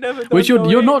 I never. Which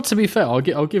you're not, to be fair. I'll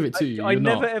give it to you. I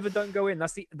never ever don't go in.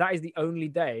 That is the only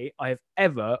day I have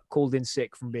ever called in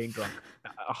sick from being drunk.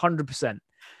 100%.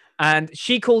 And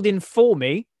she called in for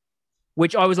me,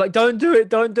 which I was like, don't do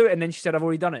it. And then she said, I've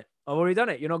already done it.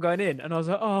 You're not going in. And I was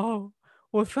like, oh,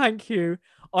 well, thank you.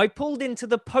 I pulled into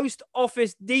the post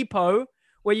office depot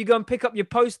where you go and pick up your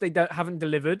post they haven't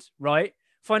delivered, right?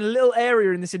 Find a little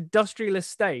area in this industrial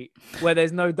estate where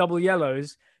there's no double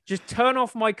yellows. Just turn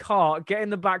off my car, get in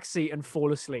the back seat and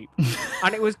fall asleep.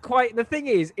 And it was the thing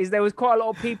is there was quite a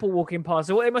lot of people walking past.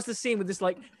 So what they must have seen with this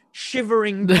like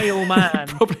shivering pale man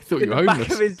probably thought you were homeless.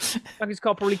 Back of his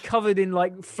car, probably covered in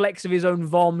like flecks of his own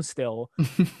vom still.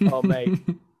 Oh mate.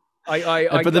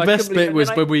 But the best bit was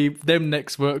when we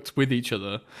next worked with each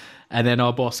other, and then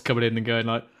our boss coming in and going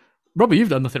like, Robbie, you've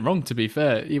done nothing wrong, to be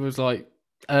fair. He was like,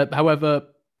 however,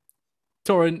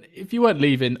 Torrin, if you weren't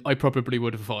leaving, I probably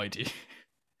would have fired you.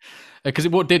 Because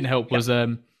what didn't help was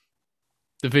the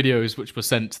videos which were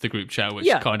sent to the group chat, which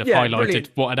kind of highlighted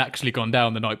brilliant. What had actually gone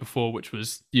down the night before, which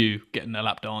was you getting a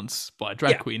lap dance by a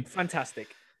drag queen. Fantastic.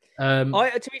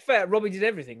 To be fair, Robbie did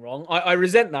everything wrong. I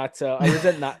resent that.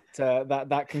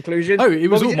 That conclusion. Oh, it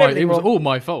was all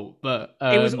my fault. But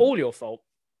it was all your fault.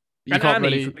 You and can't Annie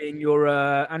really... for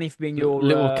being your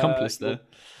little accomplice there,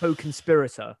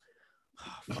 co-conspirator.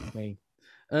 Oh, fuck me.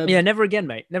 Yeah, never again,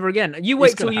 mate. Never again. You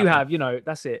wait till you have.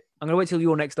 That's it. I'm gonna wait till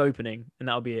your next opening, and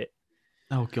that'll be it.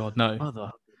 Oh God,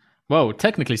 no. Well,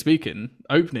 technically speaking,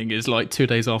 opening is like 2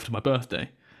 days after my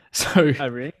birthday. So. Oh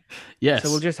really? Yes.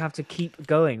 So we'll just have to keep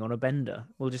going on a bender.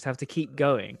 We'll just have to keep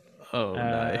going. Oh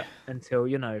no. Until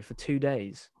for 2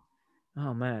 days.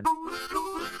 Oh man.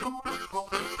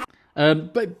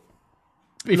 But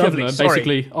if you haven't learned,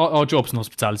 basically, our jobs in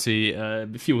hospitality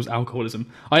fuels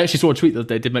alcoholism. I actually saw a tweet that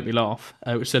they did make me laugh,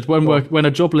 which said, when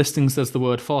a job listing says the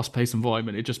word fast-paced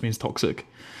environment, it just means toxic.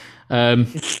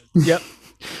 Yep.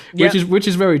 Which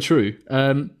is very true.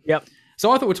 Yep.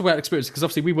 So I thought we'd talk about experience, because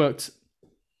obviously we worked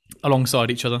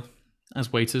alongside each other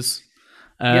as waiters.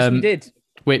 Yes, we did.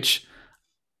 Which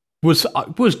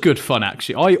was good fun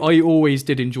actually. I always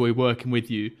did enjoy working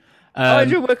with you. I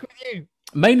enjoy working with you.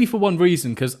 Mainly for one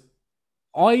reason, because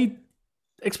I,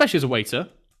 especially as a waiter,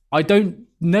 I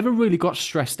never really got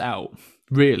stressed out.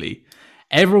 Really,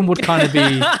 everyone would kind of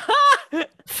be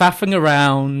faffing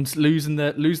around, losing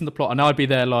the plot, and I'd be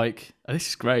there like, oh, this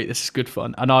is great, this is good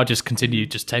fun, and I'd just continue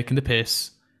just taking the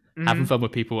piss, having fun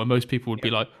with people, and most people would be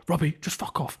like, Robbie, just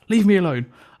fuck off, leave me alone,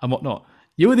 and whatnot.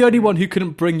 You were the only one who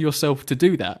couldn't bring yourself to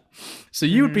do that, so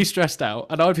you would be stressed out,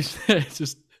 and I'd be there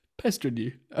just pestering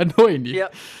you, annoying you,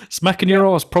 smacking your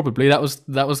ass. Probably that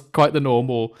was quite the norm,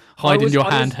 or hiding your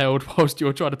handheld whilst you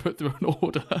were trying to put through an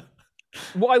order.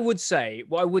 What I would say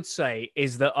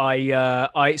is that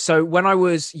so when I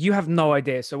was, you have no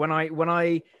idea. So when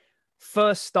I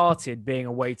first started being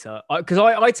a waiter, because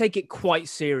I take it quite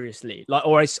seriously, like,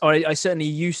 or I certainly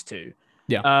used to.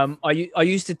 Yeah. I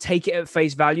used to take it at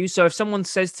face value. So if someone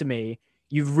says to me,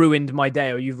 "You've ruined my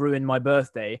day," or "You've ruined my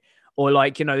birthday," or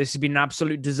like, this has been an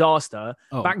absolute disaster.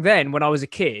 Oh. Back then, when I was a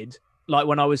kid, like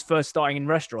when I was first starting in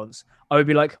restaurants, I would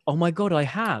be like, "Oh my God, I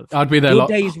have." I'd be there Your like,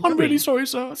 day is I'm really ruined." sorry,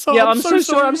 sir. Yeah, I'm so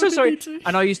sorry. I'm so I sorry. need to.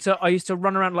 And I used to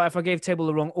run around, like, if I gave table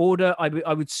the wrong order,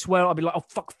 I would swear. I'd be like, "Oh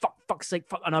fuck's sake,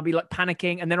 fuck," and I'd be like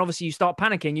panicking. And then obviously you start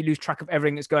panicking, you lose track of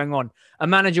everything that's going on. A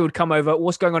manager would come over.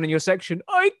 "What's going on in your section?"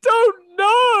 "I don't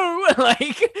know."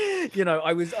 Like,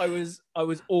 I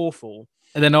was awful.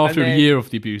 And then after a year of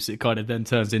the abuse, it kind of then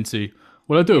turns into,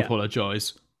 well, I do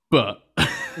apologise, but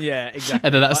yeah, exactly.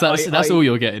 And then that's all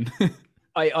you're getting.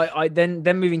 I then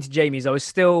moving to Jamie's, I was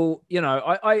still,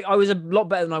 I was a lot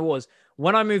better than I was.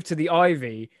 When I moved to the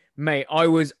Ivy, mate, I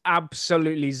was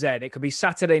absolutely zen. It could be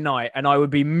Saturday night and I would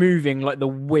be moving like the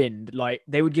wind. Like,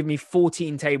 they would give me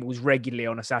 14 tables regularly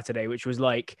on a Saturday, which was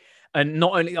like, and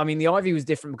not only, I mean, the Ivy was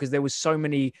different because there was so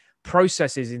many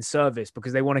processes in service,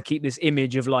 because they want to keep this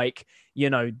image of like,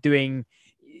 doing,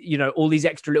 all these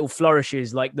extra little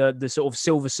flourishes, like the sort of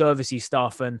silver servicey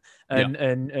stuff and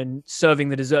serving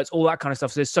the desserts, all that kind of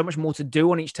stuff. So there's so much more to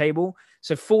do on each table.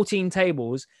 So 14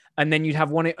 tables, and then you'd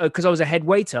have one, because I was a head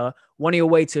waiter, one of your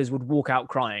waiters would walk out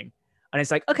crying. And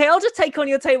it's like, "Okay, I'll just take on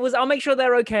your tables. I'll make sure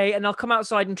they're okay. And I'll come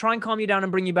outside and try and calm you down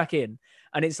and bring you back in."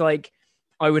 And it's like,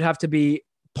 I would have to be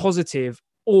positive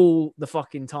all the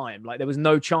fucking time. Like, there was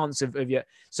no chance of you.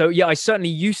 So yeah, I certainly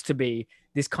used to be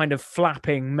this kind of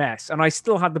flapping mess, and I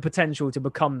still had the potential to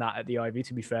become that at the Ivy,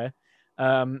 to be fair.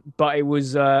 But it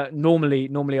was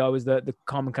normally I was the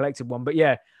calm and collected one. But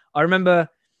yeah, I remember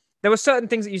there were certain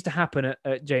things that used to happen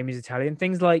at Jamie's Italian.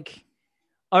 Things like,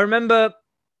 I remember,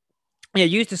 you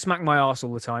used to smack my ass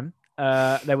all the time.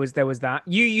 There was that.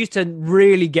 You used to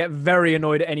really get very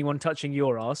annoyed at anyone touching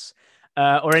your ass,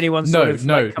 or anyone. No,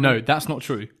 that's not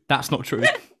true. That's not true.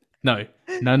 No.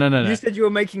 You said you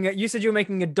were making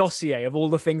a dossier of all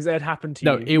the things that had happened to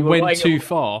you. No, it went too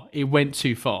far. It went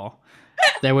too far.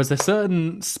 There was a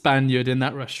certain Spaniard in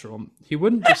that restaurant. He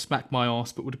wouldn't just smack my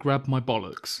ass, but would grab my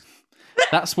bollocks.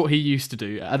 That's what he used to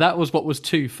do. And that was what was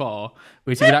too far,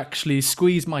 which he would actually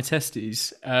squeeze my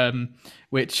testes,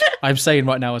 which I'm saying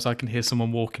right now as I can hear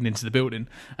someone walking into the building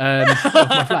of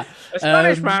my flat. A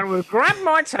Spanish man would grab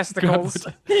my testicles.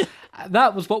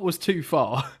 That was what was too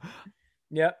far.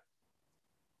 Yeah.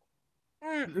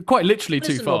 Quite literally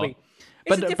too far. Robbie,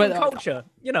 it's a different culture,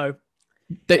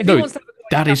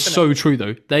 That is so true,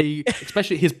 though.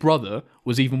 Especially his brother,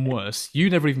 was even worse. You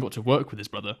never even got to work with his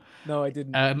brother. No, I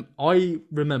didn't. I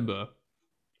remember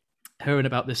hearing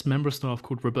about this member of staff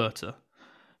called Roberta.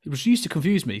 It was used to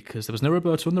confuse me because there was no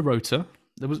Roberta on the rota.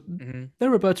 There was no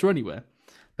Roberta anywhere.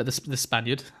 But the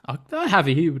Spaniard,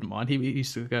 he wouldn't mind. He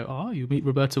used to go, "Oh, you'll meet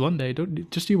Roberta one day.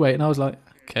 Just you wait." And I was like,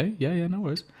 "Okay, yeah, no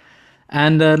worries."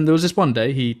 And there was this one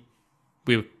day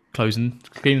we were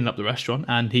cleaning up the restaurant,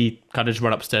 and he kind of just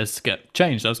ran upstairs to get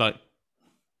changed. I was like,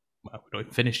 "Well, we're not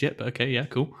even finished yet, but okay, yeah,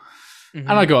 cool." And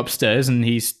I go upstairs, and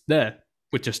he's there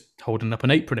with just holding up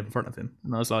an apron in front of him,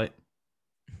 and I was like,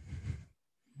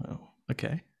 "Well,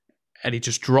 okay." And he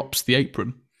just drops the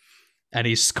apron, and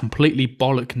he's completely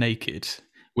bollock naked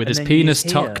with his penis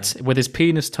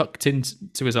tucked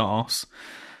into his arse.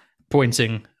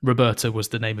 Pointing, Roberta was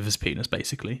the name of his penis,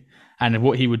 basically. And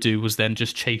what he would do was then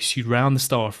just chase you round the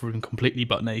staff room completely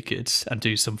butt naked and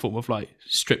do some form of like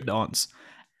strip dance.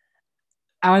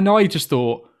 And I just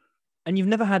thought... And you've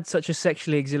never had such a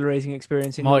sexually exhilarating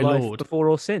experience in your life before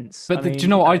or since. But do you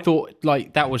know what? I thought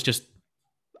like that was just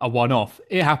a one-off.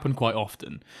 It happened quite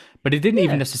often. But it didn't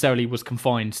even necessarily was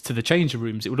confined to the changing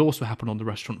rooms. It would also happen on the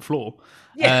restaurant floor.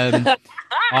 Yeah.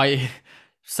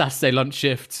 Saturday lunch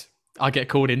shift... I get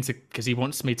called into because he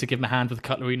wants me to give him a hand with the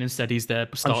cutlery, and instead he's there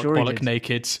stark bollock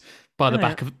naked by the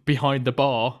back of behind the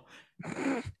bar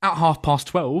at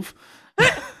 12:30.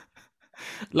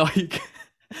 Like,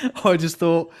 I just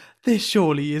thought this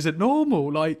surely isn't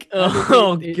normal. Like,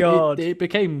 God. it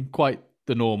became quite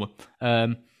the norm.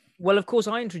 Well, of course,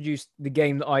 I introduced the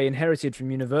game that I inherited from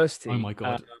university. Oh my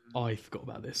god, I forgot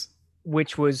about this.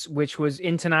 Which was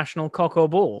International Cock or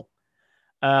Ball,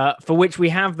 for which we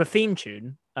have the theme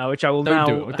tune, which I will Don't now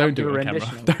do it. Don't do it on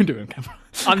camera. Don't do it on camera.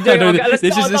 I'm doing. Okay, let's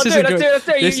this This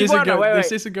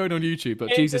isn't going on YouTube.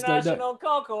 But Jesus, no. International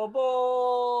Cock or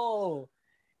Ball.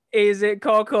 Is it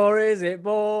cock or is it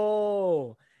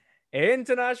ball?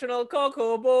 International Cock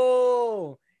or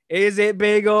Ball. Is it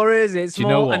big or is it small? Do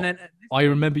you know what? And then, I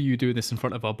remember you doing this in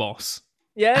front of our boss.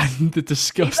 Yes. And the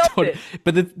disgust on it.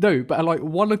 But at like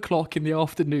 1 o'clock in the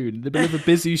afternoon, in the middle of a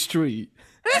busy street,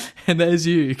 and there's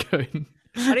you going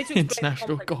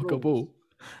International Cock or Ball.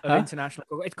 International.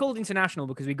 It's called international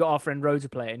because we got our friend Ro to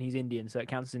play it, and he's Indian, so it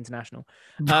counts as international.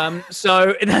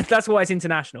 So that's why it's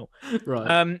international.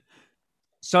 Right.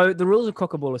 So the rules of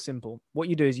cock or ball are simple. What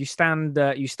you do is you stand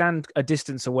a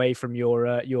distance away from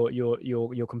your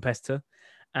competitor,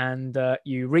 and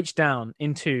you reach down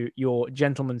into your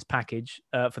gentleman's package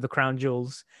for the crown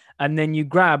jewels, and then you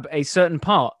grab a certain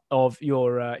part of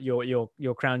your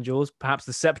crown jewels, perhaps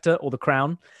the scepter or the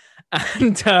crown,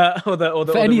 and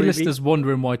for any listeners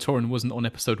wondering why Torrin wasn't on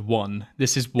episode 1,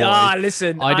 this is why.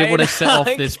 Listen, I didn't want to set off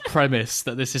this premise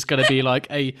that this is going to be like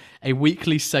a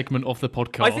weekly segment of the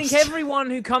podcast. I think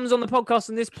everyone who comes on the podcast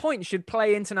at this point should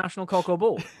play International Cock or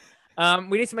Ball.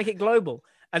 We need to make it global.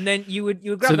 And then you would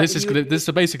grab. So this is going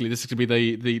to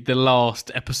be the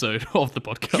last episode of the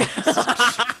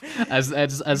podcast,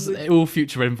 as all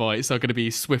future invites are going to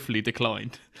be swiftly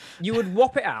declined. You would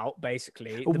whop it out,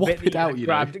 basically. Whop it out,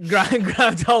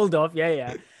 grabbed hold of,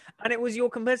 yeah. And it was your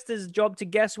competitor's job to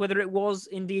guess whether it was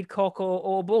indeed cock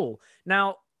or ball.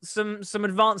 Now, some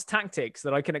advanced tactics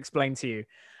that I can explain to you.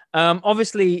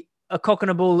 Obviously, a cock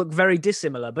and a ball look very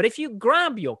dissimilar, but if you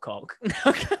grab your cock.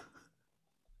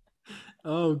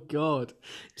 Oh God!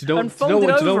 Do you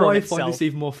know why I find this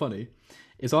even more funny?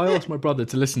 Is I asked my brother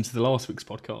to listen to the last week's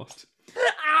podcast,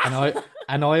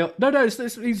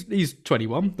 he's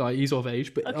 21, like he's of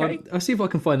age, but okay. I'll see if I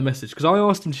can find the message because I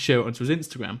asked him to share it onto his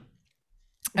Instagram,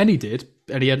 and he did,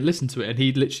 and he had listened to it, and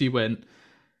he literally went,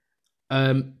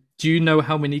 "Do you know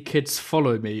how many kids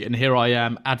follow me? And here I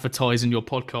am advertising your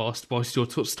podcast whilst you're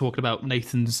talking about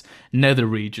Nathan's nether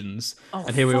regions,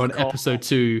 and here we're on episode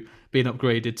 2 being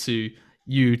upgraded to."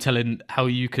 You telling how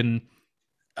you can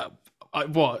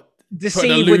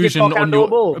deceive with your cock and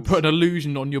balls. Put an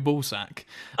illusion on your ball sack.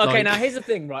 Okay, now here's the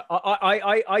thing, right?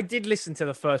 I did listen to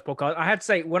the first podcast. I had to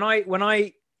say when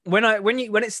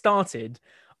it started,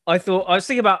 I was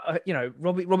thinking about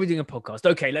Robbie doing a podcast.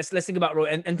 Okay, let's think about Robbie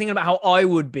and thinking about how I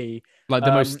would be like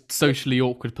the most socially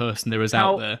awkward person there is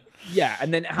out there. Yeah,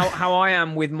 and then how I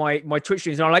am with my Twitch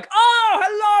streams. And I'm like, oh,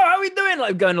 hello, how are we doing?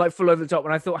 Like going like full over the top.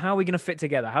 And I thought, how are we going to fit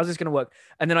together? How's this going to work?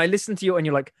 And then I listened to you, and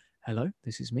you're like, hello,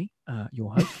 this is me,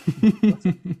 your host,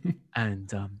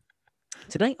 and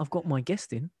today I've got my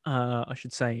guest in. I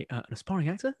should say an aspiring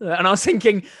actor. And I was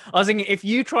thinking, if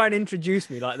you try and introduce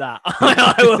me like that,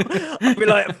 I'll be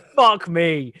like, fuck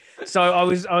me. So I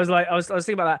was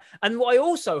thinking about that. And what I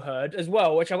also heard as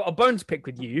well, which I got a bone to pick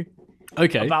with you.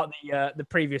 Okay. About the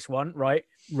previous one, right?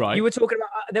 Right. You were talking about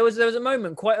there was a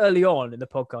moment quite early on in the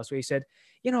podcast where you said,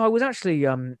 I was actually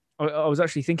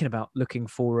thinking about looking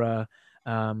for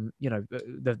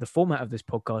the format of this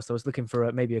podcast. I was looking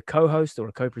for maybe a co-host or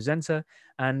a co-presenter,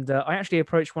 and I actually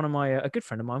approached a good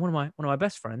friend of mine, one of my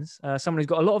best friends, someone who's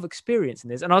got a lot of experience in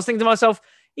this. And I was thinking to myself,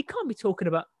 he can't be talking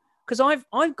about, because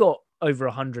I've got over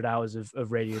 100 hours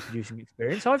of radio producing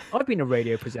experience. I've been a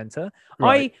radio presenter.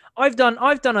 Right. I've done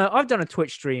a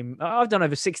Twitch stream. I've done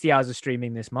over 60 hours of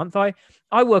streaming this month. I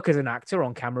work as an actor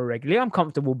on camera regularly. I'm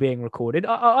comfortable being recorded. So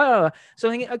I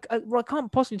think I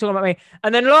can't possibly talk about me.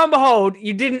 And then lo and behold,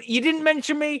 you didn't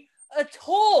mention me at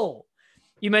all.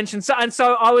 You mentioned so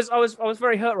I was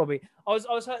very hurt, Robbie. I was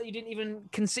hurt that you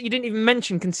didn't even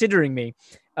mention considering me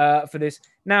for this.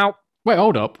 Now, wait,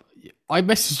 hold up. I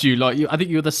messaged you I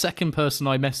think you're the second person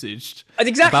I messaged.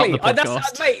 Exactly. About the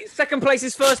podcast. Mate, second place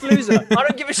is first loser. I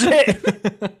don't give a shit.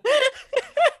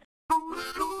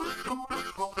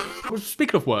 Well,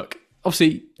 speaking of work,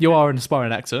 obviously you are an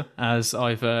aspiring actor, as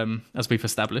we've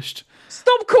established.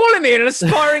 Stop calling me an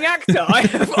aspiring actor. I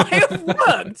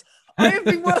have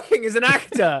been working as an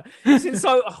actor since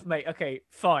mate, okay,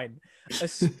 fine.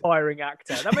 Aspiring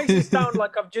actor. That makes it sound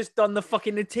like I've just done the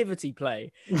fucking nativity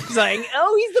play. Saying,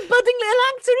 oh, he's the budding little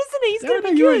actor, isn't he? He's gonna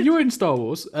be good. You were in Star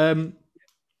Wars.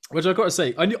 Which I've got to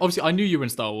say, I knew you were in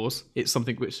Star Wars. It's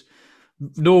something which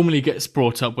normally gets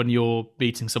brought up when you're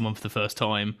meeting someone for the first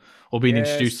time or being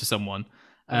introduced to someone.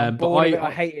 I'm But bored of it.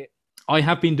 I hate it. I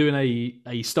have been doing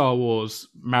a Star Wars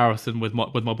marathon with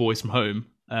my boys from home,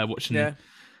 watching. Yeah.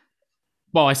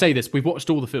 Well, I say this: we've watched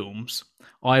all the films.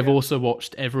 I've Yeah. also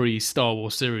watched every Star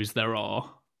Wars series there are,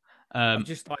 I've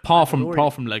just like apart from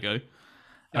Mandalorian. Lego.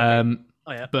 Okay.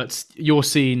 Oh yeah. But your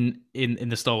scene in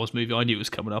the Star Wars movie, I knew it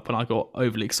was coming up, and I got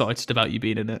overly excited about you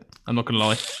being in it. I'm not gonna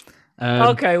lie.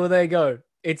 Okay, well there you go.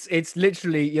 It's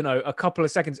literally, you know, a couple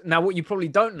of seconds. Now, what you probably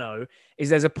don't know is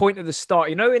there's a point at the start.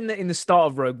 You know, in the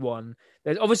start of Rogue One,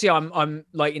 there's obviously I'm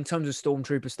like in terms of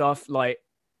stormtrooper stuff, like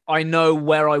I know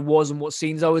where I was and what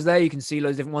scenes I was there. You can see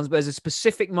loads of different ones, but there's a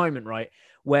specific moment, right,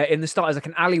 where in the start there's like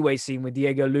an alleyway scene with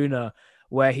Diego Luna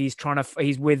where he's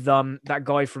he's with that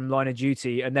guy from Line of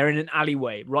Duty, and they're in an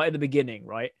alleyway right at the beginning,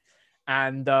 right?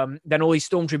 And then all these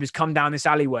stormtroopers come down this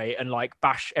alleyway and like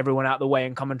bash everyone out of the way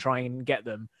and come and try and get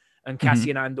them. And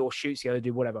Cassian Andor shoots the other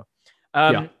dude, whatever.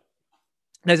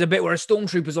 There's a bit where a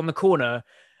stormtrooper's on the corner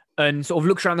and sort of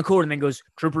looks around the corner and then goes,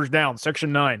 "Troopers down,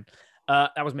 section 9."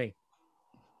 That was me.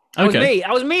 That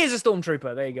was me as a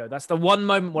stormtrooper. There you go. That's the one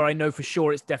moment where I know for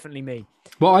sure it's definitely me.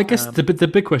 Well, I guess the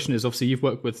big question is, obviously you've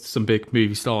worked with some big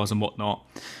movie stars and whatnot,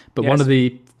 but one of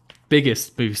the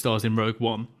biggest movie stars in Rogue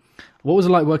One, what was it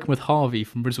like working with Harvey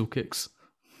from Rizzle Kicks?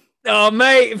 Oh,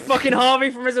 mate, fucking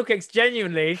Harvey from Rizzle Kicks.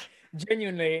 Genuinely.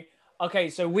 Okay,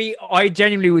 so I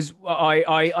genuinely was,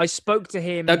 I spoke to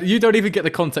him. You don't even get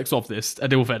the context of this,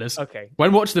 at all fairness. Okay.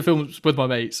 When watching the films with my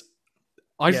mates,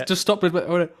 I just stopped with,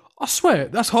 I swear,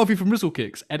 that's Harvey from Rizzle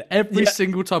Kicks. And every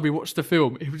single time we watched the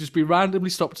film, it would just be randomly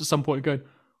stopped at some point and going,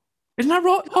 "Isn't that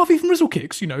right? Harvey from Rizzle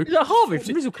Kicks, you know." Is that Harvey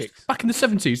from Rizzle Kicks? Back in the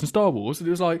 70s in Star Wars. And it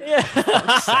was like, for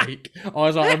fuck's sake. I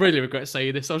was like, I really regret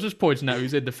saying this. I was just pointing out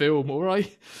who's in the film, all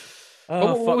right?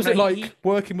 What was it like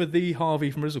working with the Harvey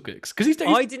from Rizzle Kicks? Because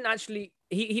I didn't actually.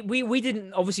 We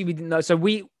didn't. Obviously, we didn't know. So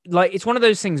it's one of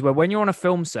those things where when you're on a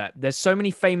film set, there's so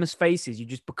many famous faces, you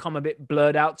just become a bit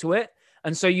blurred out to it.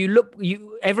 And so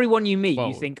everyone you meet,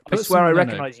 you think, I swear I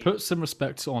recognize you. Put some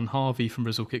respect on Harvey from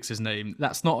Rizzle Kicks' name.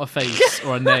 That's not a face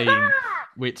or a name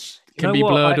which can be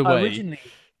blurred away.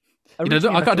 I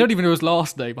don't even know his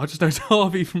last name. I just know it's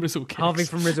Harvey from Rizzle Kicks. Harvey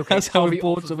from Rizzle Kicks. That's how Harvey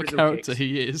important of a character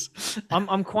he is.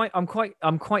 I'm quite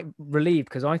relieved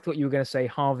because I thought you were going to say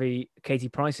Harvey, Katie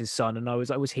Price's son, and I was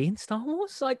like, was he in Star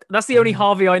Wars? Like, that's the only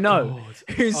Harvey I know.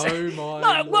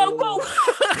 Whoa!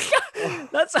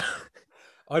 That's.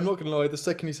 I'm not going to lie, the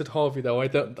second you said Harvey, though, I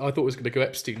thought it was going to go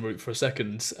Epstein route for a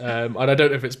second. And I don't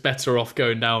know if it's better off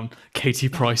going down Katie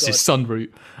Price's son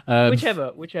route.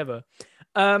 Whichever.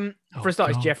 For a start,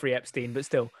 it's Jeffrey Epstein, but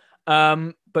still.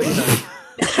 But, you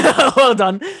know, well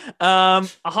done.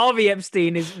 Harvey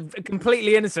Epstein is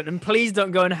completely innocent, and please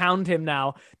don't go and hound him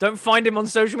now. Don't find him on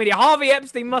social media. Harvey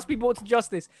Epstein must be brought to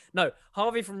justice. No,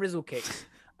 Harvey from Rizzle Kicks.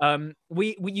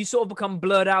 You sort of become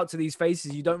blurred out to these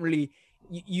faces. You don't really...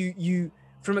 You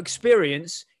from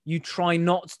experience, you try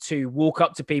not to walk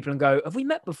up to people and go, "Have we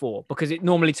met before?" Because it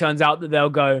normally turns out that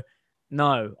they'll go,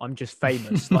 "No, I'm just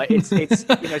famous." Like it's you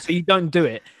know, so you don't do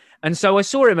it. And so I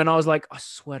saw him and I was like, I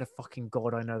swear to fucking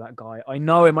God, I know that guy. I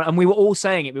know him. And we were all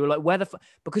saying it. We were like, where the fuck?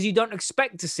 Because you don't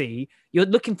expect to see, you're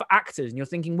looking for actors and you're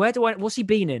thinking, what's he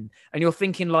been in? And you're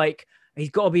thinking like,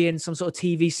 he's got to be in some sort of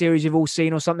TV series you've all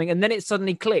seen or something. And then it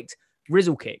suddenly clicked,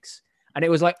 Rizzle Kicks. And it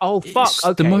was like, oh, fuck. It's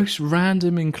okay. the most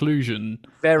random inclusion.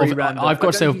 Very random. I've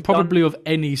got to say, probably of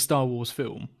any Star Wars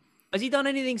film. Has he done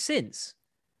anything since?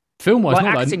 Film-wise, like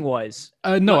not acting-wise?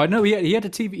 No, I know he had a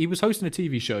TV. He was hosting a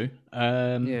TV show.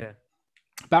 Yeah.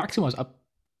 But acting-wise,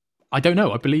 I don't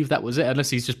know. I believe that was it, unless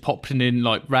he's just popping in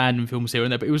like random films here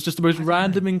and there. But it was just the most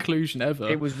random inclusion ever.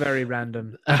 It was very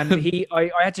random, and I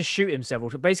had to shoot him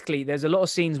several. Basically, there's a lot of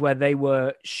scenes where they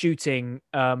were shooting,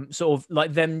 sort of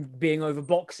like them being over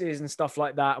boxes and stuff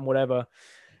like that, and whatever.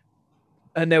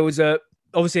 And there was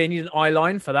obviously they need an eye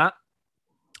line for that.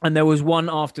 And there was one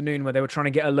afternoon where they were trying to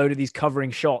get a load of these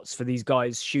covering shots for these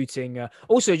guys shooting.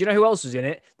 Also, do you know who else was in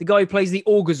it? The guy who plays the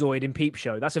Orgazoid in Peep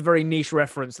Show. That's a very niche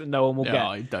reference that no one will get.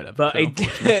 I don't have. But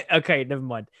okay, never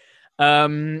mind.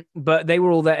 But they were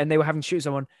all there and they were having to shoot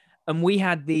someone. And we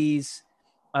had these.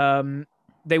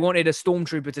 They wanted a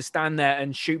stormtrooper to stand there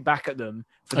and shoot back at them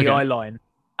for the eye line.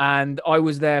 And I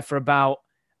was there for about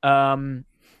an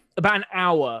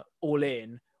hour all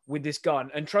in with this gun.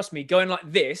 And trust me, going like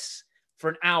this for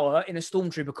an hour in a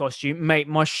stormtrooper costume, mate,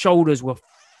 my shoulders were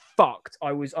fucked.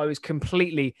 I was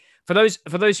completely, for those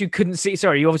who couldn't see,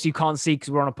 sorry, you obviously can't see because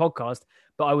we're on a podcast,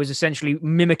 but I was essentially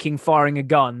mimicking firing a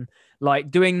gun, like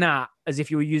doing that as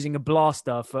if you were using a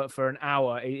blaster for an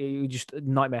hour. It was just a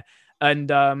nightmare.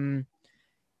 And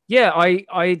yeah,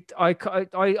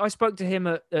 I spoke to him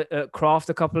at Craft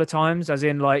a couple of times, as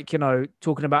in like,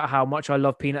 talking about how much I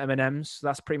love peanut M&Ms.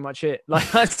 That's pretty much it. Like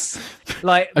that's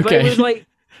like, but it Okay. was like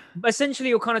essentially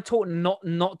you're kind of taught not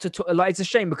to talk. Like it's a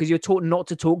shame because you're taught not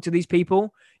to talk to these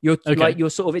people. You're Okay. like you're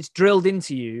sort of it's drilled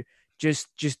into you. Just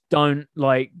don't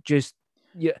like just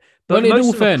yeah. But Well, in most all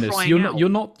of them are fairness, crying out.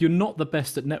 you're not the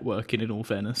best at networking. In all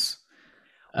fairness,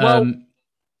 Well,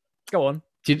 go on.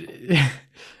 did,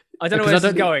 I don't know where this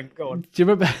is going. Go on. Do you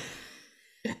remember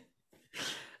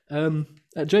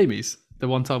at Jamie's the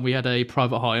one time we had a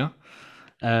private hire?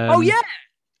 Oh yeah,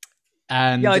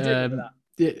 and yeah, I do remember that.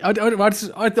 yeah,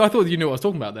 I thought you knew what I was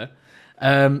talking about there.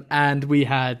 And we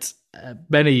had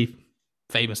many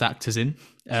famous actors in,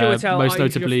 Chiwetel most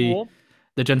notably Ejiofor.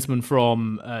 the gentleman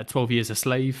from 12 Years a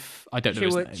Slave. I don't know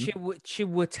his name.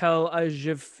 Chiwetel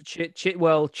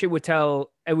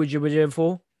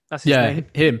Ejiofor. That's his Yeah, name.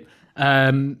 him.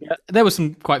 Yeah. There were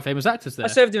some quite famous actors there. I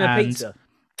served him a and pizza.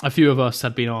 A few of us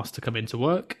had been asked to come into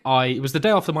work. It was the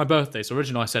day after my birthday, so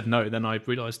originally I said no. Then I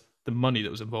realised the money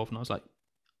that was involved, and I was like,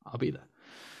 I'll be there.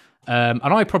 And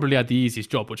I probably had the easiest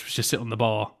job, which was just sit on the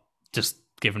bar, just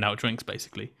giving out drinks,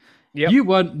 basically. Yep. You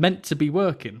weren't meant to be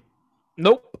working.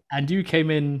 Nope. And you came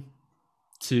in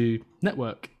to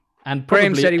network. And probably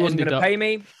Graham said he wasn't going to pay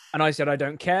me, and I said I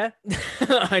don't care.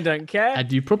 I don't care.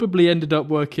 And you probably ended up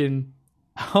working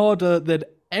harder than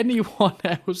anyone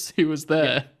else who was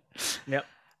there. Yep.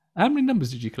 How many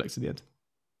numbers did you collect in the end?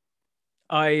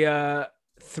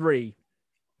 Three.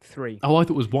 Oh, I thought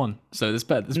it was one. So there's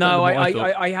better. No, I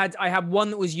thought. I had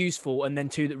one that was useful, and then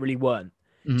two that really weren't.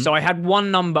 Mhm. So I had one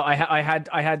number.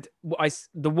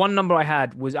 The one number I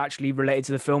had was actually related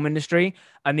to the film industry,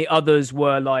 and the others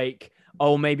were like,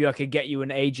 oh, maybe I could get you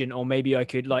an agent, or maybe I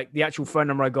could like the actual phone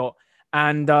number I got,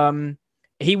 and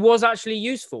he was actually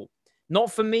useful. Not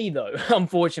for me though,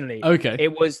 unfortunately. Okay.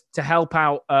 It was to help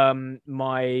out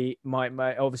my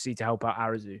obviously to help out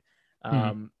Arazu,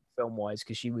 film wise,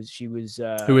 because she was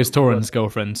Who is Torin's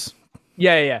girlfriend?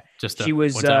 Yeah. Just she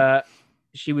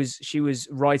was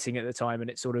writing at the time, and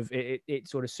it sort of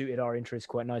suited our interests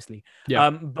quite nicely.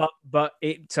 Yeah. But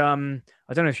it I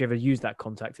don't know if she ever used that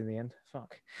contact in the end.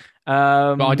 Fuck.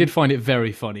 But I did find it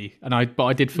very funny, and I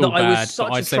did feel bad. I was such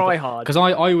a tryhard because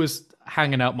I was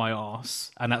hanging out my arse,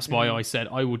 and that's why I said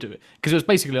I will do it, because it was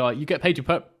basically like you get paid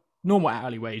your normal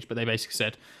hourly wage, but they basically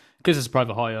said because it's a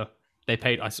private hire, they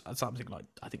paid something like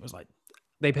I think it was like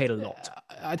they paid a lot.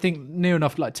 I think near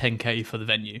enough like 10k for the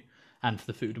venue and for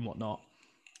the food and whatnot,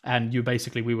 and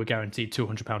we were guaranteed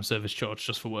 £200 service charge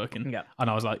just for working. Yeah, and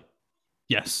I was like,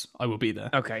 yes, I will be there.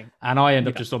 Okay. And I end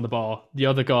up just on the bar. The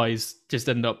other guys just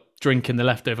end up drinking the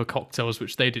leftover cocktails,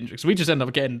 which they didn't drink. So we just end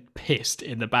up getting pissed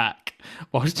in the back.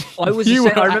 Whilst you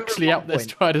were actually out there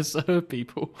trying to serve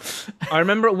people. I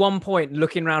remember at one point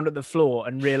looking around at the floor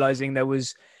and realizing there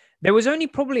was only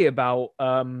probably about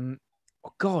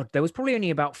there was probably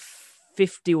only about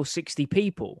 50 or 60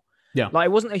 people. Yeah. Like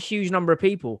it wasn't a huge number of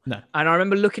people. No. And I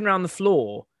remember looking around the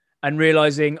floor and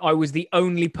realizing I was the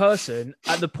only person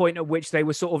at the point at which they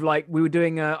were sort of like, we were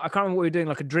doing I can't remember what we were doing,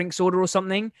 like a drinks order or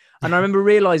something. And I remember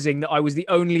realizing that I was the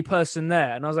only person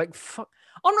there. And I was like, fuck,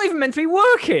 I'm not even meant to be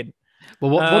working. Well,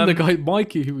 one of the guy,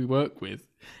 Mikey, who we work with,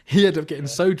 he ended up getting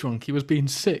so drunk, he was being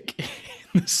sick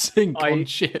in the sink on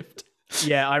shift.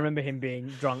 Yeah, I remember him being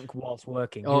drunk whilst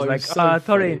working. He Oh, was like, so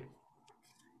sorry,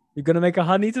 you're going to make a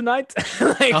honey tonight?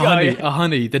 Like, a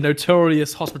honey, the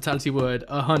notorious hospitality word,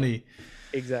 a honey.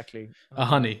 Exactly. A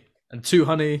honey. And two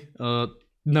honey,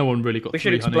 no one really got We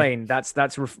should explain. That's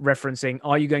referencing,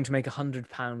 are you going to make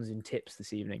 £100 in tips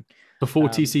this evening? Before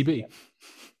TCB. Yeah.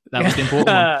 That was the important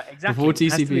one. Exactly. Before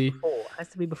TCB. It has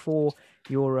to be before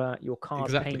your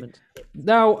card payment.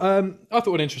 Now, I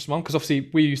thought an interesting one, because obviously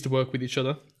we used to work with each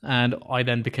other, and I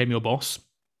then became your boss.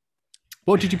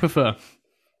 What did you prefer?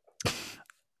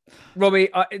 Robbie,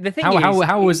 the thing is...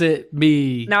 How was it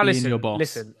me being your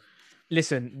boss?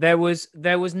 Listen, there was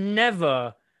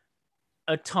never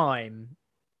a time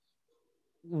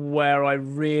where I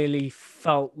really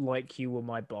felt like you were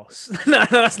my boss. No,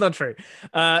 that's not true.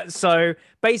 So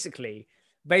basically,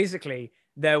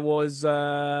 there was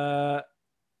like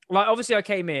obviously I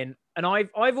came in, and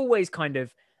I've always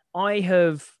I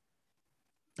have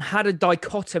had a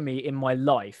dichotomy in my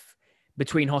life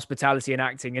between hospitality and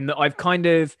acting, in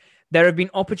that there have been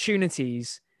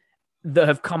opportunities that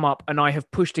have come up and I have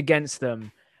pushed against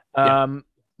them.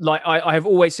 Like I have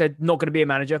always said, not going to be a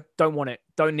manager. Don't want it.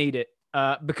 Don't need it.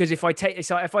 Because if I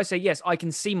say yes, I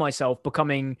can see myself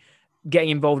getting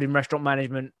involved in restaurant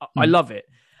management. I love it.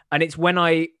 And it's when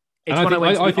I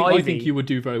think you would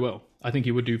do very well. I think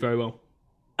you would do very well.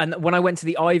 And when I went to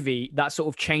the Ivy, that sort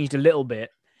of changed a little bit.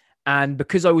 And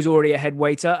because I was already a head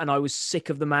waiter and I was sick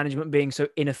of the management being so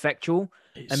ineffectual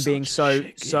and being so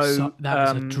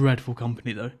that is a dreadful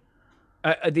company though.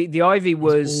 The Ivy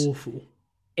was awful.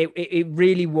 It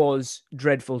really was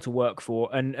dreadful to work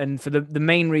for, and for the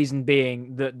main reason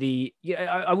being that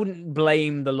I wouldn't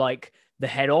blame the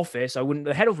head office.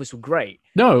 The head office were great.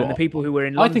 No, and the people who were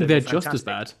in I London think they're were just as fantastic.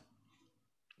 bad.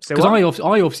 So Because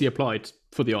I obviously applied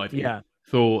for the Ivy Yeah.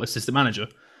 for assistant manager,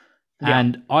 Yeah.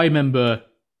 and I remember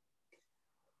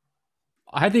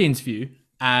I had the interview,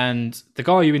 and the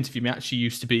guy who interviewed me actually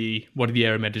used to be one of the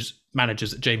area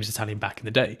managers at James Italian back in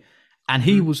the day, and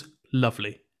he was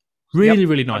lovely,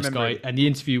 really nice guy, him. and the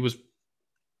interview was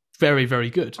very, very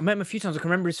good. I met him a few times. I can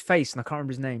remember his face, and I can't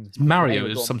remember his name. Mario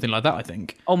is something like that, I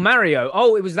think. Oh, Mario.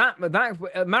 Oh, it was that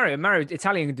Mario,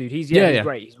 Italian dude. He's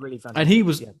great. He's really fantastic. And he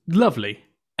was lovely.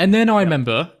 And then I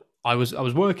remember I was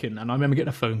working, and I remember getting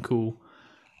a phone call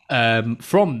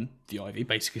from the Ivy,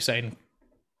 basically saying,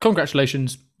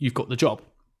 "Congratulations, you've got the job."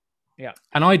 Yeah.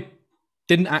 And I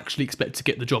didn't actually expect to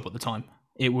get the job at the time.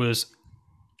 It was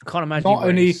I can't imagine you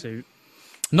wearing a suit.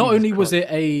 Not only was it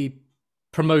a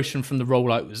promotion from the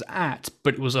role I was at,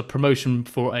 but it was a promotion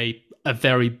for a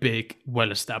very big,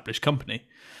 well-established company.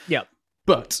 Yeah.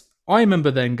 But I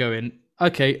remember then going,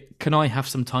 "Okay, can I have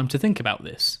some time to think about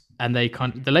this?" And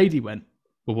the lady went,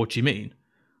 "Well, what do you mean?"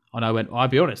 And I went, "Well, I'll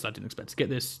be honest, I didn't expect to get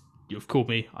this. You've called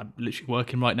me. I'm literally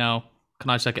working right now. Can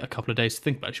I just get a couple of days to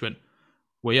think about it?" She went,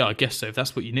 "Well, yeah, I guess so, if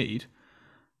that's what you need."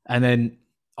 And then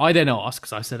I asked,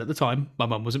 because I said at the time, my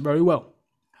mum wasn't very well.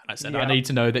 And I said, "I need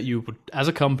to know that you would, as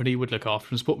a company, would look after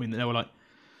and support me." And they were like,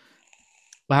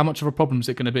 "Well, how much of a problem is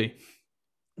it going to be?"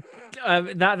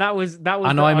 That was.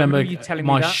 And I remember you telling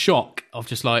my me that. shock of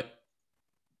just like,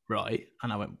 right.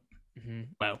 And I went,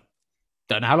 well,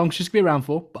 don't know how long she's going to be around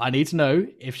for, but I need to know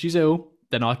if she's ill,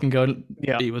 then I can go and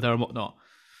be with her and whatnot.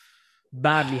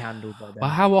 Badly handled by them. But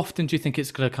how often do you think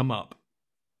it's going to come up?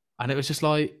 And it was just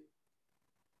like,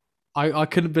 I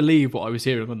couldn't believe what I was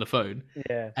hearing on the phone.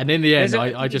 Yeah. And in the end,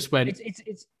 I just went...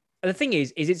 It's the thing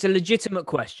is it's a legitimate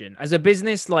question. As a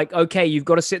business, like, okay, you've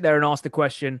got to sit there and ask the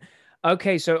question,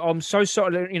 okay, so I'm so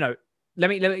sorry, let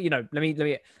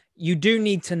me, you do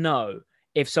need to know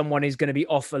if someone is going to be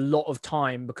off a lot of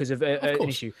time because of an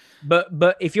issue.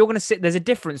 But if you're going to sit, there's a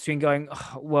difference between going,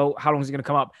 oh, well, how long is it going to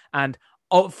come up? And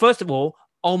first of all,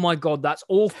 oh my God, that's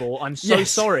awful. I'm so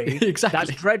sorry. Exactly.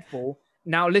 That's dreadful.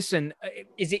 Now, listen,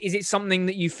 is it something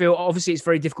that you feel, obviously it's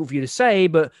very difficult for you to say,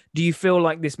 but do you feel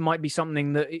like this might be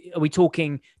something that, are we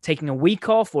talking taking a week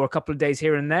off or a couple of days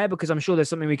here and there? Because I'm sure there's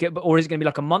something we could, or is it going to be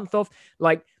like a month off?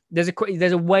 Like there's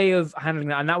a way of handling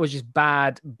that. And that was just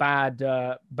bad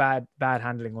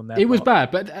handling on there. It was bad,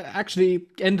 but actually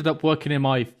ended up working in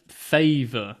my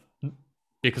favor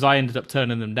because I ended up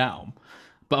turning them down.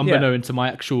 But unbeknown to my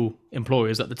actual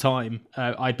employers at the time,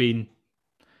 I'd been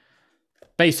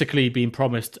basically being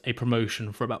promised a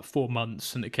promotion for about 4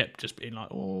 months, and it kept just being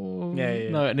like,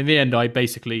 no. And in the end, I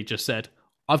basically just said,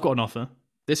 "I've got an offer.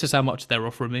 This is how much they're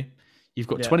offering me. You've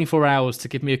got 24 hours to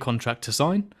give me a contract to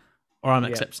sign, or I'm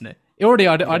accepting it."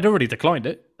 I'd already declined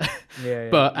it.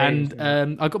 But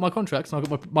I got my contracts, and I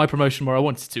got my promotion where I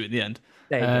wanted to in the end,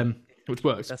 which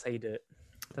works. That's how you do it.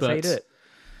 That's how you do it.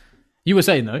 You were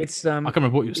saying though, I it's can't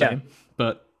remember what you were saying,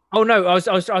 but. Oh no, I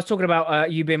was talking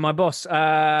about you being my boss.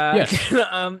 Yes.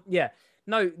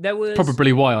 No, there was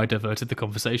probably why I diverted the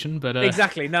conversation, but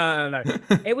exactly. No.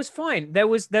 It was fine. There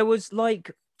was like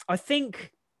I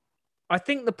think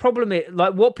the problem is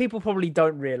like what people probably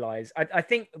don't realize. I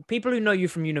think people who know you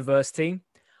from university,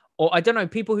 or I don't know,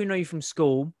 people who know you from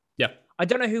school. Yeah. I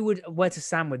don't know where to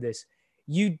stand with this.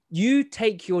 You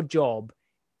take your job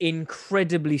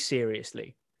incredibly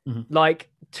seriously, like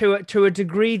to a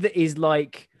degree that is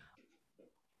like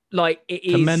it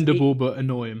is commendable but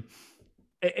annoying.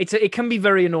 It can be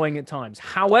very annoying at times.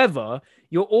 However,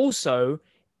 you're also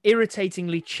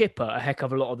irritatingly chipper a heck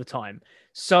of a lot of the time.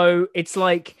 So it's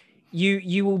like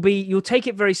you'll take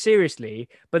it very seriously,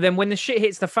 but then when the shit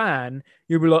hits the fan,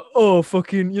 you'll be like, "Oh,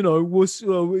 fucking,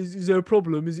 is there a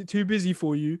problem? Is it too busy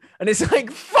for you?" And it's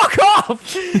like, "Fuck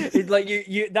off!" It's like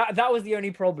that was the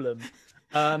only problem.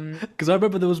 Because I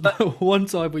remember there was one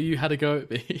time where you had a go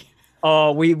at me.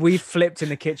 Oh, we flipped in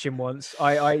the kitchen once.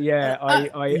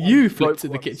 You flipped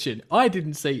in the kitchen. I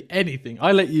didn't say anything.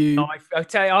 I let you. No, I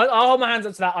tell you, I'll hold my hands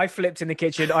up to that. I flipped in the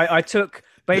kitchen. I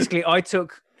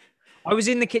was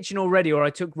in the kitchen already, or I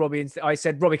took Robbie and I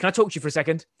said, "Robbie, can I talk to you for a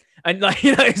second?" And like,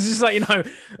 it's just like, I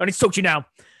need to talk to you now,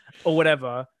 or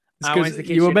whatever. Because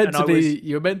you were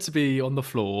meant to be on the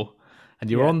floor, and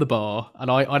you were on the bar,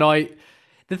 and I.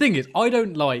 The thing is, I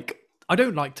don't like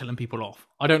telling people off.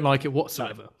 I don't like it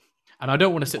whatsoever. And I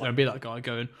don't want to sit there and be that guy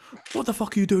going, what the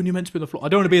fuck are you doing? You're meant to be on the floor. I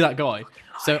don't want to be that guy.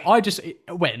 So I just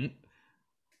went,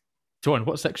 John,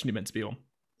 what section are you meant to be on?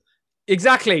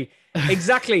 Exactly.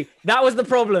 That was the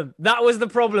problem. That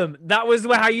was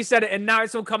how you said it. And now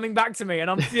it's all coming back to me. And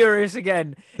I'm furious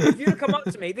again. If you come up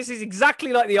to me, this is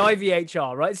exactly like the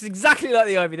IVHR, right? It's exactly like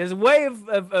the IV. There's a way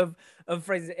of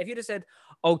phrasing it. If you'd have said,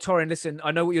 oh, Torin, listen,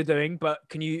 I know what you're doing, but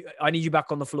I need you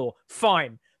back on the floor.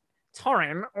 Fine.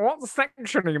 Torin, what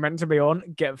section are you meant to be on?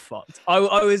 Get fucked. I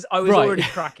was right. Already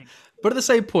cracking. But at the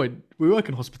same point, we work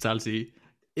in hospitality.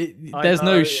 There's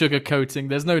no sugarcoating.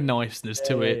 There's no niceness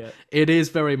to it. Yeah. It is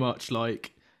very much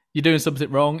like you're doing something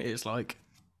wrong. It's like,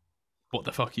 what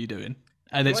the fuck are you doing?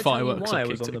 And it's fireworks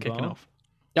kicking off.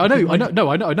 Yeah, I know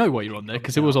why you're on there,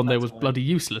 because it was on there was bloody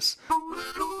useless.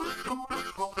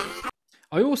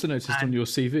 I also noticed on your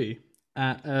CV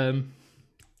at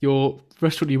your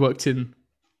restaurant you worked in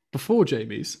before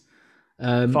Jamie's.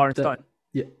 Fire and Stone.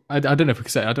 Yeah, I don't know if we can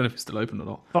say it. I don't know if it's still open or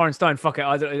not. Fire and Stone, fuck it.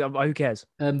 Who cares?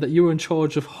 That you were in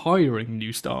charge of hiring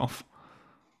new staff.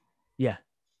 Yeah.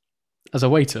 As a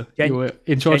waiter, you were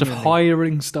in charge of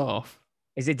hiring staff.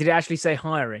 Did it actually say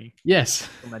hiring? Yes.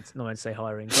 Not meant to say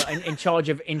hiring, but in charge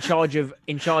of. It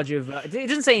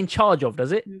doesn't say in charge of,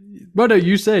 does it? Well, no,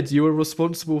 you said you were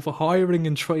responsible for hiring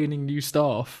and training new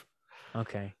staff.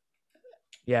 Okay.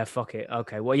 Yeah, fuck it.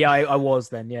 Okay. Well, yeah, I was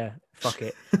then. Yeah, fuck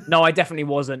it. No, I definitely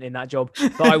wasn't in that job,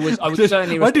 but I was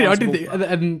certainly responsible. I did,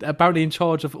 and apparently in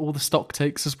charge of all the stock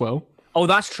takes as well. Oh,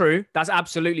 that's true. That's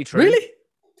absolutely true. Really?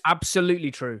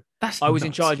 Absolutely true. I was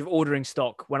in charge of ordering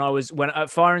stock when at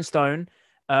Fire and Stone.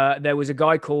 There was a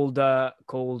guy called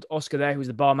Oscar there, who was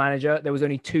the bar manager. There was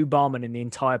only 2 barmen in the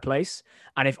entire place,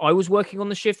 and if I was working on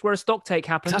the shift where a stock take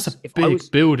happens, that's a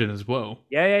big building as well.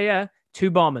 Yeah.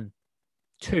 2 barmen,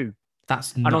 2.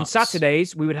 That's nuts. And on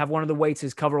Saturdays, we would have one of the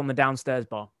waiters cover on the downstairs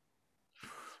bar.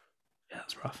 Yeah,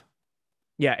 that's rough.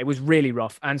 Yeah, it was really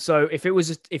rough. And so if it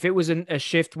was a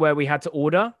shift where we had to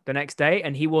order the next day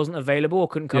and he wasn't available or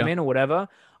couldn't come in or whatever,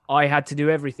 I had to do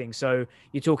everything. So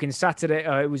you're talking Saturday.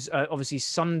 It was obviously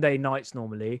Sunday nights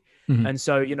normally. Mm-hmm. And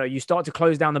so, you start to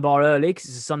close down the bar early because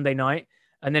it's a Sunday night.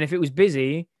 And then if it was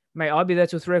busy, mate, I'd be there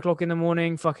till 3 o'clock in the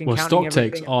morning, fucking counting stock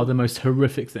everything. Takes are the most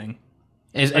horrific thing.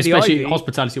 Especially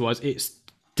hospitality-wise, it's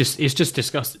just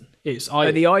disgusting.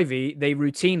 At the Ivy, they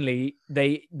routinely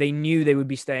they knew they would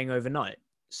be staying overnight,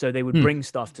 so they would bring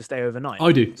stuff to stay overnight.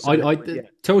 I do. So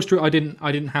tell us true. I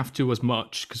didn't have to as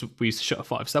much because we used to shut at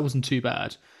 5, so that wasn't too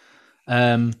bad.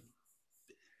 Where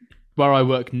I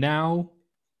work now,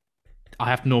 I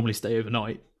have to normally stay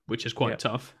overnight, which is quite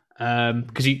tough.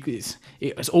 Because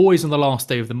it's always on the last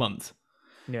day of the month.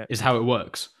 Yeah, is how it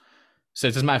works. So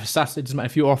it doesn't matter if it's Saturday, it doesn't matter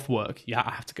if you're off work,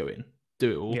 I have to go in,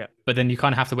 do it all. Yeah. But then you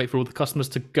kind of have to wait for all the customers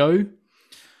to go. So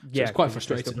it's quite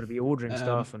frustrating. You're still going to be ordering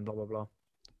stuff and blah, blah, blah.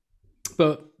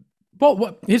 But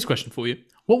what? Here's a question for you.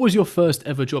 What was your first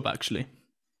ever job, actually?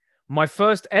 My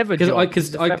first ever job? I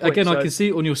can see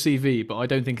it on your CV, but I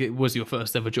don't think it was your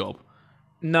first ever job.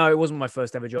 No, it wasn't my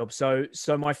first ever job. So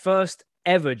my first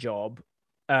ever job,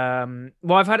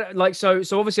 I've had so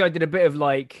obviously I did a bit of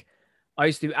I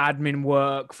used to do admin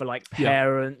work for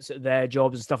parents at their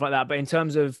jobs and stuff like that. But in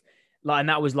terms of and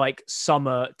that was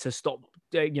summer to stop,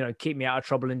 keep me out of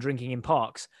trouble and drinking in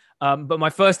parks. But my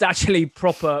first actually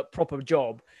proper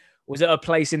job was at a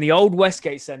place in the old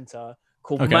Westgate Centre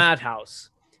called Madhouse,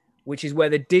 which is where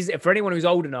the Disney, for anyone who's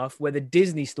old enough, where the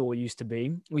Disney store used to be.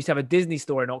 We used to have a Disney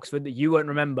store in Oxford that you won't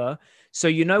remember. So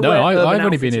I've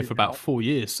only been here for about 4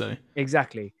 years. So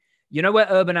exactly, where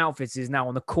Urban Outfitters is now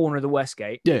on the corner of the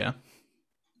Westgate. Yeah.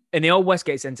 In the old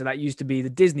Westgate Centre, that used to be the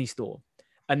Disney store.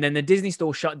 And then the Disney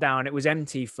store shut down. It was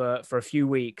empty for a few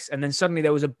weeks. And then suddenly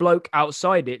there was a bloke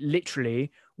outside it,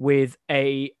 literally with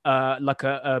just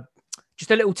a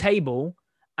little table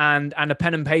and a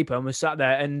pen and paper, and was sat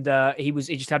there. And he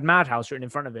just had Madhouse written in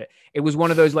front of it. It was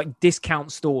one of those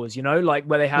discount stores, where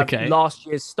they have last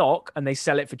year's stock and they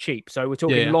sell it for cheap. So we're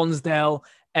talking Lonsdale,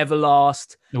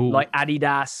 Everlast,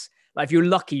 Adidas. If you're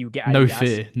lucky, you get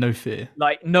Adidas. No fear.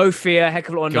 No fear, heck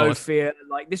of a lot of no fear.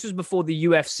 This was before the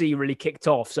UFC really kicked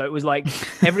off. So it was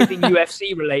everything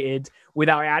UFC related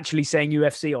without actually saying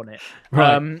UFC on it.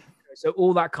 Right. So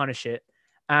all that kind of shit.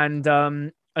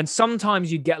 And sometimes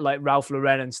you'd get Ralph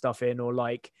Lauren and stuff in, or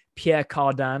Pierre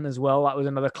Cardin as well. That was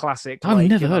another classic. I've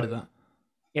never heard of that.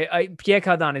 Yeah, Pierre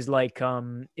Cardin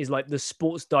is the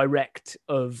Sports Direct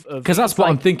of because that's what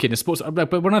I'm thinking. Is sports,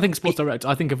 but when I think Sports Direct,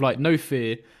 I think of No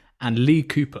Fear and Lee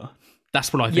Cooper.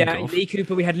 That's what I think of. Lee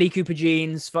Cooper. We had Lee Cooper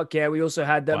jeans. Fuck yeah. We also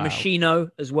had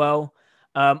Machino as well.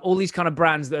 All these kind of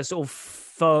brands that are sort of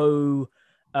faux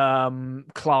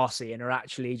classy and are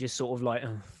actually just sort of like,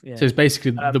 yeah. So it's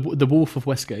basically the Wolf of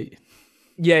Westgate.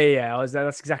 Yeah.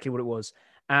 That's exactly what it was.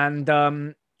 And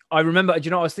I remember, do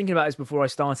you know, I was thinking about this before I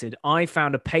started. I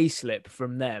found a pay slip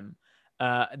from them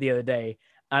the other day,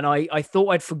 and I thought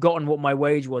I'd forgotten what my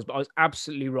wage was, but I was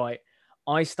absolutely right.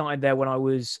 I started there when I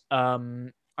was,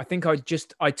 I think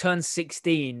I turned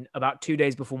 16 about 2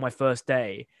 days before my first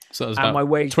day. So it was and about my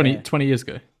wage 20 years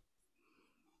ago.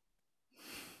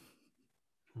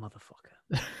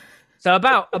 Motherfucker. So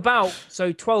about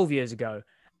 12 years ago,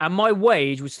 and my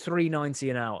wage was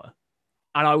 $3.90 an hour,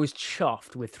 and I was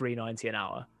chuffed with $3.90 an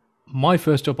hour. My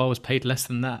first job, I was paid less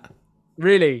than that.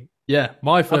 Really? Yeah,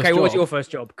 my first job. Okay, what was your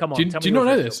first job? Come on, do you not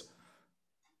know this? Job.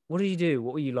 What did you do?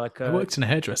 What were you like? I worked in a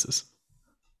hairdresser's.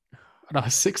 When I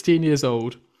was 16 years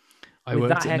old, I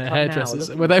worked in a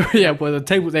hairdresser's. Well, the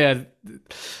table they had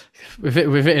with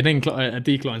it a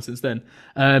decline since then.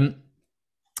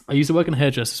 I used to work in a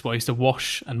hairdresser's where I used to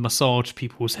wash and massage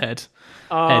people's heads.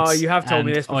 Oh, you have told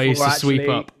me this before. I used to sweep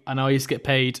up, and I used to get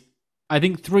paid. I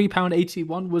think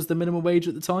 £3.81 was the minimum wage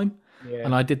at the time,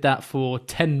 and I did that for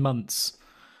 10 months.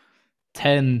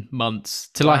 10 months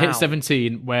till I hit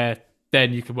 17, where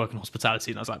then you could work in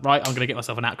hospitality. And I was like, right, I'm going to get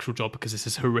myself an actual job because this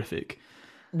is horrific.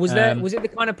 Was it the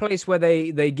kind of place where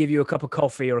they give you a cup of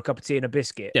coffee or a cup of tea and a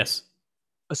biscuit? Yes.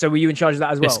 So were you in charge of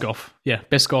that as well? Biscoff. Yeah,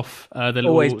 Biscoff. The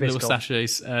little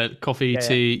sachets, coffee,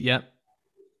 tea. Yeah.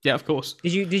 Yeah, of course.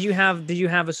 Did you have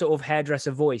a sort of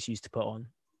hairdresser voice you used to put on?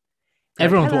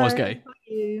 Everyone thought I was gay.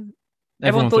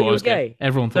 Everyone thought you was gay.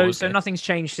 Everyone thought I was gay. So nothing's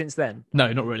changed since then?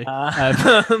 No, not really.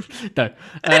 No.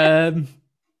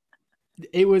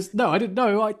 It was... No, I didn't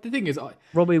know. The thing is...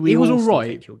 Robbie, it was all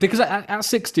right. Because at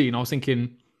 16, I was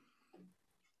thinking...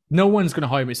 No one's going to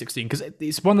hire me at 16. Because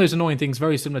it's one of those annoying things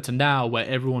very similar to now where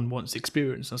everyone wants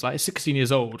experience. I was like, 16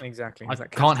 years old. Exactly. I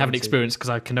can't have an experience because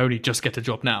I can only just get a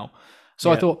job now.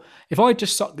 So I thought, if I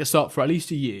just suck this up for at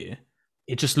least a year,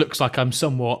 it just looks like I'm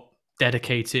somewhat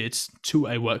dedicated to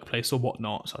a workplace or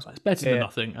whatnot. So I was like, it's better than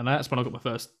nothing. And that's when I got my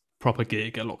first proper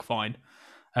gig at Lock Fine.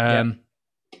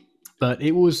 But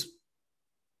it was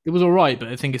all right. But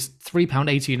I think it's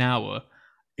 £3.80 an hour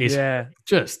is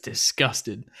just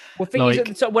disgusting. Well, thing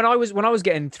is, so when I was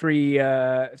getting three,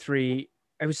 it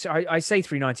was I say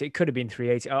 £3.90. It could have been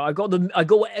 £3.80. I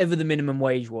got whatever the minimum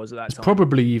wage was at that time.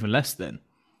 Probably even less then.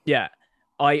 Yeah,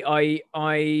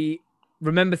 I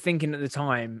remember thinking at the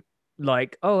time,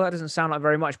 like, oh, that doesn't sound like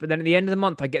very much. But then at the end of the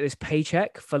month, I get this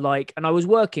paycheck for and I was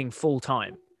working full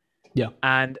time. Yeah.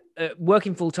 And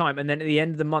working full time. And then at the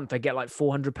end of the month, I get like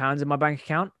 £400 in my bank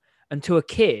account. And to a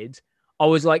kid, I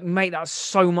was like, mate, that's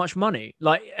so much money.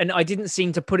 And I didn't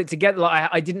seem to put it together. Like,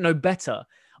 I didn't know better.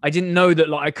 I didn't know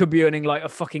that I could be earning like a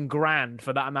fucking grand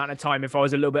for that amount of time if I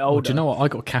was a little bit older. Well, do you know what? I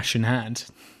got cash in hand.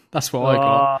 That's what I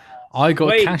got. I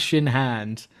got cash in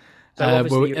hand. So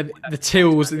the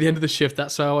tills at the end of the shift,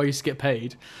 that's how I used to get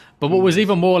paid. But what was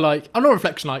even more on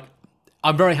reflection,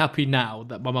 I'm very happy now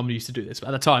that my mum used to do this. But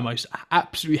at the time, I used to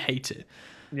absolutely hate it.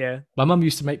 Yeah. My mum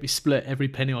used to make me split every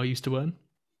penny I used to earn.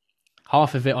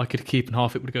 Half of it I could keep and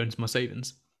half it would go into my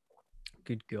savings.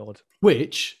 Good God.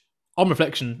 Which, on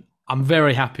reflection, I'm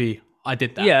very happy I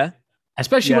did that. Yeah.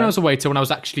 Especially when I was a waiter, when I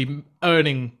was actually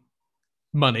earning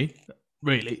money,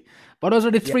 really. But I was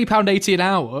only £3.80 an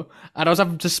hour, and I was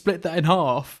having to split that in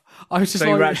half. I was just so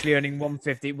you were actually earning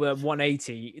 150,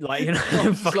 180,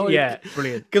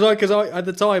 brilliant. Because I at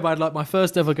the time I had my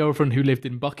first ever girlfriend who lived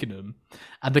in Buckingham,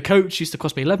 and the coach used to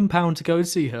cost me £11 to go and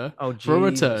see her for a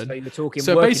return. So you were talking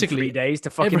working 3 days to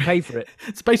fucking pay for it.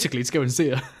 It's basically to go and see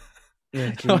her.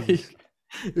 Yeah,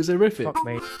 it was horrific. Fuck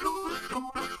me.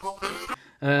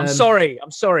 I'm sorry.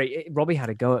 Robbie had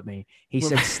a go at me. He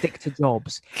said, stick to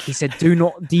jobs. He said, do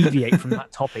not deviate from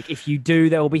that topic. If you do,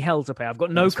 there will be hell to pay. I've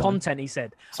got no content, he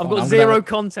said. I've got zero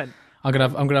content. I'm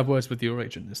gonna have words with your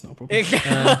agent. It's not a problem.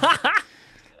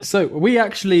 So we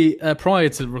actually, prior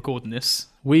to recording this,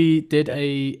 we did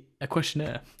a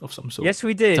questionnaire of some sort. Yes,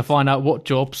 we did. To find out what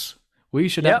jobs we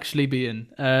should actually be in.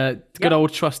 Good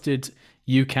old trusted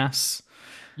UCAS.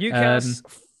 UCAS,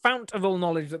 fount of all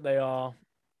knowledge that they are.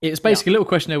 It's basically a little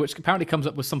questionnaire which apparently comes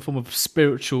up with some form of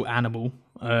spiritual animal.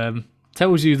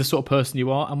 Tells you the sort of person you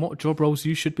are and what job roles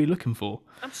you should be looking for.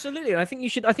 Absolutely, I think you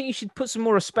should put some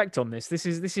more respect on this. This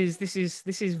is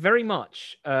very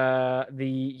much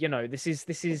this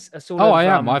is a sort of. Oh, I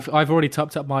am. I've already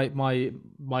typed up my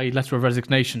letter of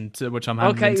resignation, which I'm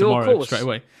handing in tomorrow straight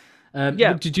away.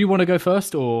 Did you want to go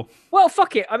first or? Well,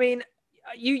 fuck it. I mean,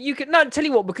 you could tell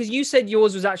you what, because you said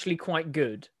yours was actually quite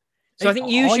good. So I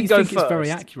think you should go first. It's very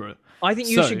accurate. I think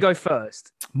you should go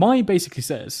first. Mine basically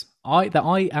says that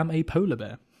I am a polar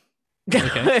bear.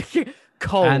 Okay.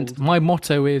 Cold. And my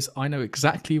motto is, I know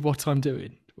exactly what I'm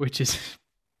doing, which is,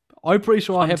 I'm pretty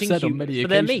sure I have Hunting said on humans many for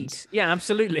their occasions. meat. Yeah,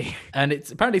 absolutely. And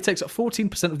it apparently takes up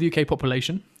 14% of the UK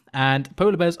population. And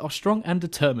polar bears are strong and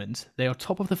determined. They are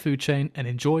top of the food chain and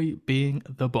enjoy being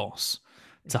the boss.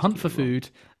 To hunt for food,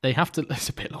 they have to. It's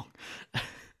a bit long.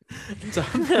 To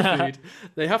hunt for food,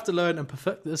 they have to learn and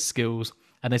perfect their skills,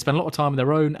 and they spend a lot of time on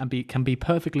their own and can be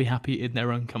perfectly happy in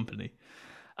their own company.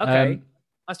 Okay,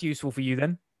 that's useful for you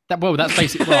then. That's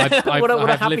basically. Well, what a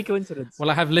I have happy lived, coincidence. Well,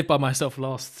 I have lived by myself the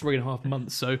last 3.5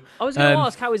 months, so I was going to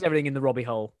ask, how is everything in the Robbie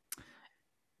hole?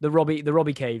 The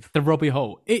Robbie cave. the Robbie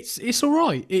hole. It's all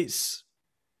right.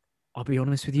 I'll be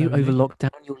honest with you. Really? Over lockdown,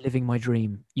 you're living my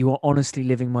dream. You are honestly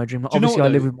living my dream. you know Obviously, what, I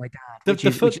live though? with my dad.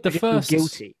 The first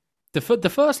guilty. The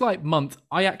first like month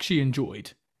I actually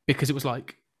enjoyed because it was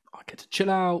like I get to chill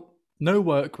out, no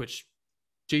work, which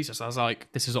Jesus, I was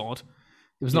like, this is odd.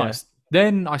 It was nice.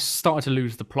 Then I started to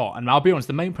lose the plot, and I'll be honest,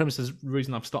 the main premise is the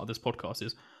reason I've started this podcast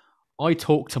is I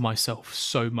talk to myself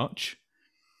so much.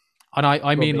 And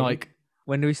I mean like,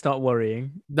 when do we start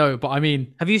worrying? no, but I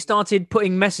mean, Have you started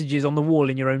putting messages on the wall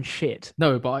in your own shit?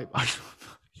 no, but I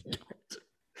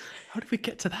how did we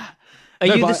get to that? Are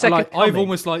No, you but the second? I've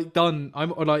almost like done.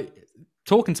 I'm like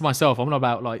talking to myself. I'm on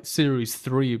about like series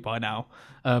 3 by now,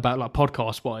 about like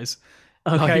podcast wise.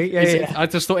 Okay, Like, I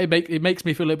just thought it makes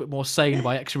me feel a little bit more sane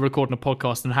by actually recording a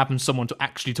podcast and having someone to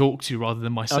actually talk to rather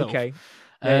than myself. Okay.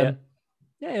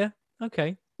 Yeah.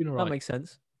 Okay. Been all That right. makes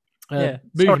sense.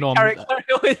 Moving on. Carry on.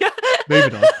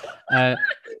 Moving on.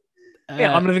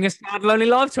 Yeah, I'm living a sad, lonely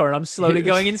life, Tor, and I'm slowly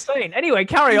going insane. Anyway,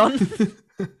 carry on.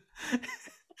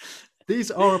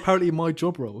 These are apparently my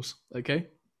job roles. Okay.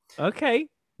 Okay.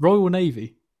 Royal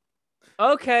Navy.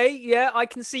 Okay, yeah, I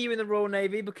can see you in the Royal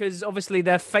Navy because obviously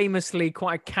they're famously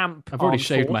quite a camp. I've already armed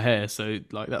shaved force. my hair, so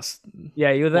like that's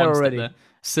Yeah, you're there one step already. there.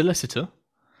 Solicitor.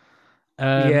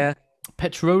 Yeah.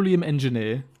 Petroleum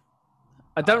engineer.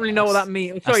 I don't really know what that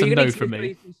means. that's Sorry, a you're gonna no need to for be me.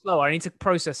 really slower. I need to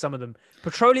process some of them.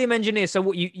 Petroleum engineer. So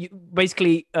what you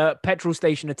basically petrol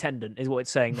station attendant is what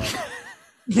it's saying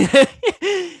there.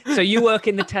 So you work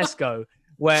in the Tesco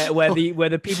where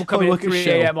the people come in at work at 3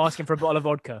 Shell. a.m. asking for a bottle of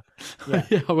vodka. Yeah.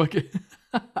 Yeah, I work it.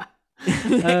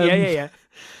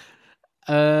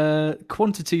 Yeah.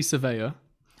 Quantity surveyor.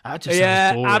 That just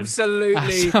sounds boring.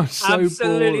 Absolutely. That sounds so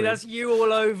Absolutely. boring. That's you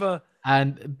all over.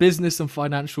 And business and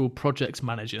financial projects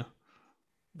manager.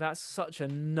 That's such a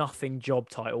nothing job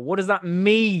title. What does that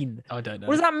mean? I don't know.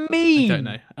 What does that mean? I don't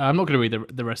know. I'm not going to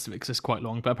read the rest of it because it's quite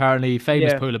long. But apparently,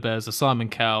 famous Yeah. polar bears are Simon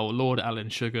Cowell, Lord Alan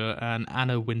Sugar, and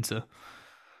Anna Winter.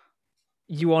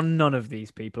 You are none of these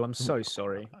people. I'm so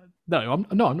sorry. No,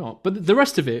 I'm not. But the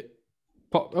rest of it,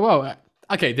 well,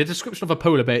 okay. The description of a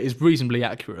polar bear is reasonably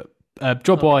accurate.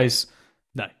 Job wise,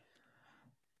 no.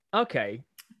 Okay.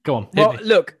 Go on. hit Well, me.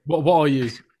 look, What are you?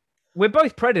 we're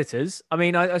both predators. I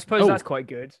mean, I suppose Oh. that's quite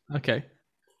good. Okay.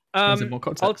 Depends on more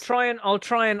context. I'll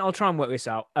try and work this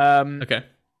out. Okay.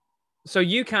 So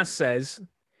UCAS says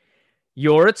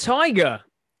you're a tiger.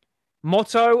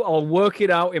 Motto: I'll work it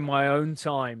out in my own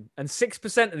time. And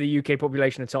 6% of the UK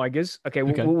population are tigers. Okay,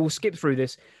 we'll skip through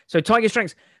this. So tiger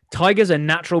strengths. Tigers are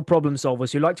natural problem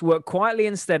solvers who like to work quietly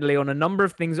and steadily on a number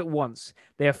of things at once.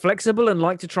 They are flexible and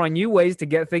like to try new ways to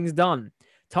get things done.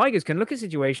 Tigers can look at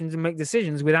situations and make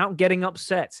decisions without getting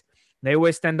upset. They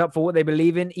always stand up for what they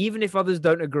believe in, even if others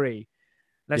don't agree.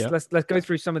 Let's go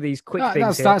through some of these quick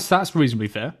things here. That's reasonably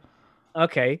fair.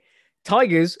 Okay.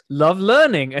 Tigers love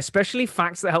learning, especially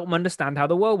facts that help them understand how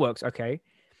the world works. Okay.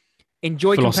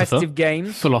 Enjoy competitive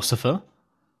games. Philosopher.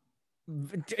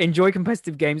 Enjoy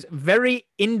competitive games. Very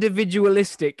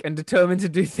individualistic and determined to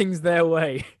do things their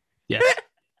way. Yes.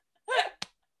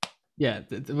 Yeah,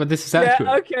 but this is accurate.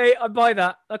 Yeah, okay, I buy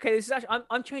that. Okay, this is actually,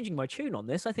 I'm changing my tune on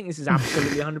this. I think this is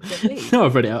absolutely 100% me. No,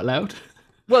 I've read it out loud.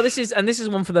 Well, this is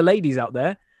one for the ladies out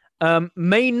there.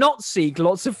 May not seek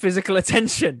lots of physical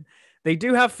attention. They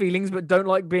do have feelings, but don't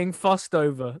like being fussed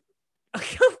over.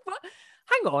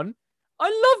 Hang on,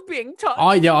 I love being touched.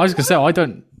 I was gonna say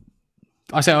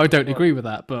I don't agree with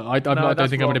that, but I don't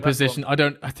think I'm in a position.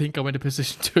 I think I'm in a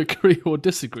position to agree or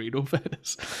disagree. In all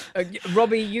fairness,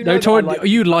 Robbie, you know. No, Todd,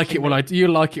 you like it when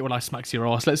I smacks your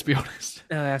ass. Let's be honest.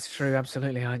 No, that's true.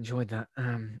 Absolutely, I enjoyed that.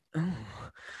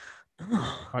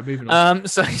 Right, moving on.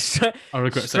 So I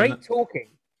regret saying straight that. talking.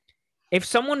 If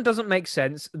someone doesn't make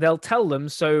sense, they'll tell them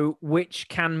so, which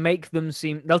can make them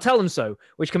seem. They'll tell them so,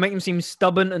 which can make them seem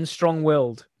stubborn and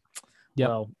strong-willed. Yep.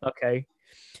 Well, okay.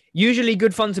 Usually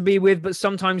good fun to be with, but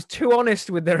sometimes too honest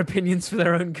with their opinions for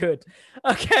their own good.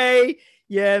 Okay,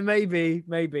 yeah, maybe.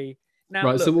 Now,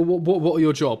 Right. look, So, what are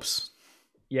your jobs?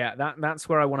 yeah, that's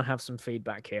where I want to have some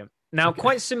feedback here. Now,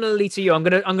 quite similarly to you, I'm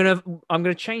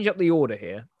gonna change up the order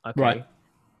here. Okay. Right.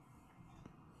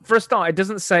 For a start, it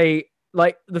doesn't say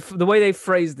like the way they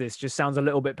phrase this just sounds a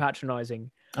little bit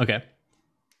patronizing. Okay.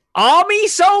 Army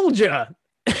soldier.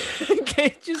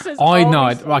 It just says I know.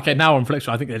 army soldier. Okay, now on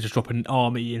reflection, I think they're just dropping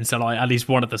army into like at least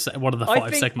one of the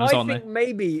five segments, aren't I think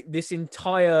maybe this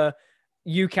entire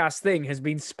UCAS thing has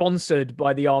been sponsored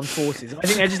by the armed forces. I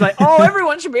think they're just like, oh,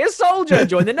 everyone should be a soldier.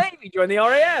 Join the Navy. Join the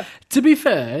RAF. To be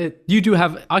fair, you do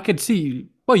have. I could see.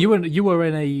 Well, you were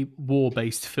in a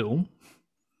war-based film.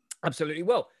 Absolutely.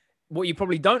 Well, what you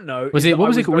probably don't know Was is it? What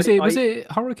was it called? Was very-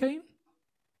 it Hurricane?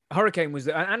 Hurricane was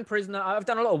and Prisoner. I've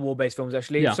done a lot of war-based films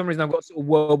actually. Yeah. For some reason, I've got sort of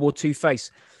World War II face.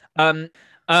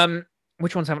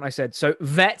 Which ones haven't I said? So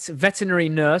veterinary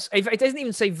nurse. It doesn't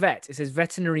even say vet. It says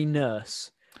veterinary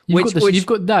nurse. You've got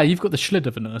the schlid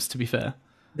of a nurse. To be fair,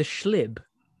 the schlib.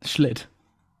 Schlid.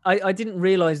 I didn't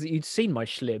realize that you'd seen my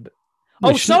schlib. No,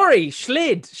 Oh, sorry,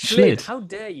 schlid. Schlid. How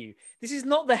dare you? This is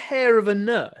not the hair of a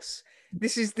nurse.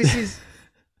 This is just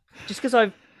because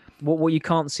I've. What you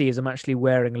can't see is I'm actually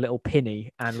wearing a little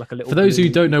pinny and like a little. For those blue...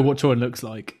 who don't know what Jordan looks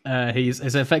like, he's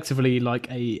effectively like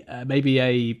maybe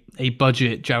a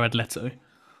budget Jared Leto.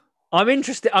 I'm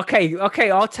interested.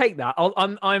 Okay, I'll take that.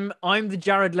 I'm the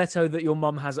Jared Leto that your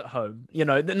mum has at home. You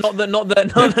know, not the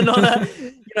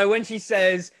you know, when she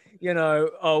says, you know,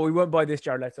 oh, we won't buy this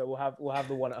Jared Leto. We'll have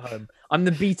the one at home. I'm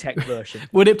the B-Tech version.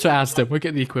 We'll nip to Asda. We'll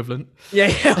get the equivalent.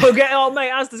 Yeah, we'll get. Oh,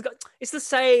 mate, Asda's got. It's the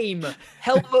same.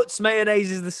 Helmut's mayonnaise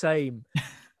is the same.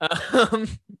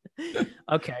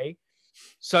 Okay,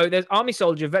 so there's army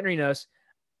soldier, veterinary nurse.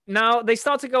 Now they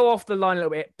start to go off the line a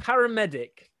little bit. Paramedic.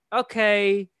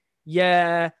 Okay,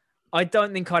 yeah. I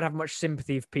don't think I'd have much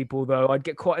sympathy for people though. I'd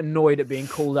get quite annoyed at being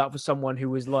called out for someone who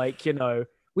was like, you know.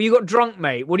 Well, you got drunk,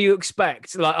 mate. What do you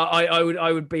expect? Like,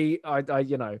 I would be,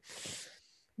 you know.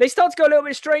 They start to go a little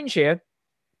bit strange here.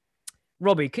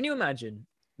 Robbie, can you imagine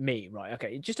me? Right,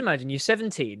 okay. Just imagine you're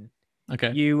 17.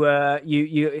 Okay.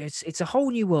 It's a whole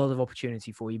new world of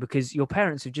opportunity for you because your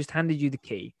parents have just handed you the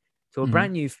key to a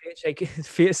brand new Fiat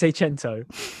Seicento.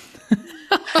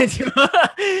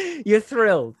 You're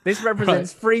thrilled. This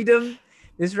represents freedom.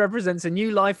 This represents a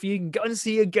new life. You can go and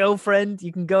see your girlfriend.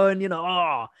 You can go and, you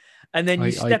know, and then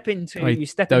you step into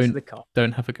the car.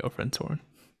 Don't have a girlfriend, Torin.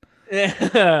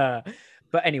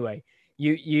 But anyway,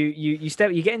 you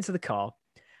get into the car,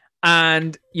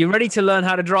 and you're ready to learn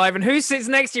how to drive. And who sits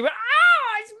next to you?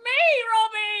 It's me,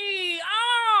 Robbie.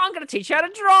 I'm going to teach you how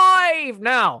to drive.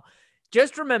 Now,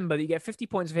 just remember that you get 50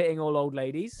 points for hitting all old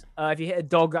ladies. If you hit a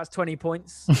dog, that's 20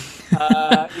 points.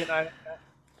 You know,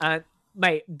 and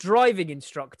mate, driving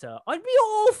instructor, I'd be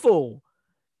awful.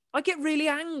 I get really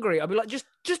angry. I'd be like, just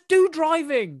do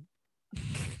driving.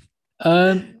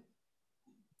 I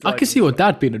can see your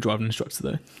dad being a driving instructor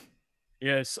though.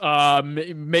 Yes.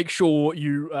 Make sure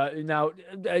you now.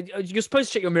 You're supposed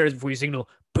to check your mirrors before you signal,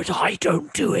 but I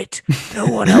don't do it. No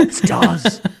one else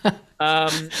does.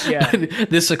 Yeah.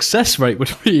 The success rate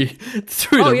would be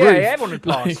through the roof. Yeah, everyone would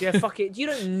pass. Yeah, fuck it. You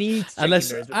don't need to check unless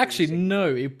your mirrors actually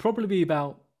no, it'd probably be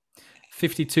about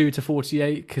 52 to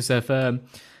 48 because of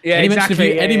any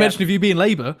mention of you being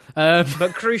Labour.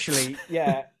 But crucially,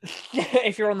 yeah,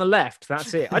 if you're on the left,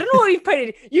 that's it. I don't know what you've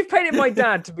painted. You've painted my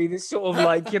dad to be this sort of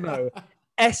like, you know,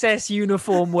 SS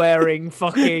uniform wearing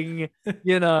fucking,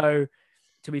 you know.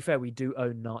 To be fair, we do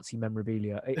own Nazi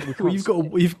memorabilia.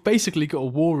 You've basically got a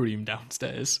war room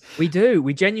downstairs. We do.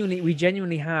 We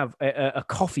genuinely have a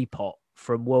coffee pot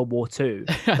from World War II.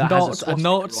 A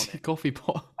Nazi coffee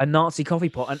pot. A Nazi coffee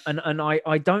pot. And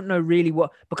I don't know really what,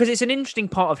 because it's an interesting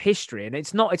part of history and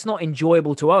it's not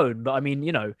enjoyable to own, but I mean,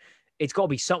 you know, it's got to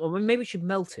be something. I mean, maybe we should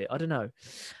melt it. I don't know.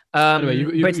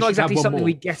 Anyway, but it's not exactly something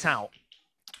we get out.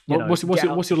 What's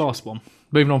your last one?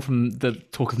 Moving on from the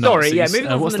talk of Nazis. Sorry, yeah, moving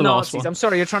on from the Nazis. I'm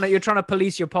sorry, you're trying to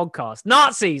police your podcast.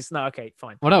 Nazis. No, okay,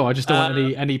 fine. Well, no, I just don't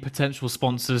want any potential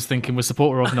sponsors thinking we're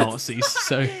supporter of Nazis.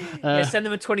 So yeah, send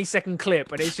them a 20-second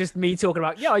clip, and it's just me talking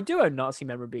about. Yeah, I do own Nazi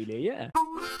memorabilia. Yeah.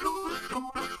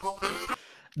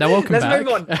 Now, welcome back. Let's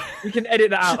move on. We can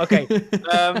edit that out. Okay.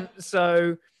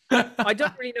 So I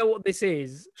don't really know what this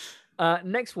is.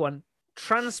 Next one,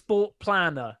 transport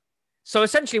planner. So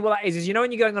essentially, what that is you know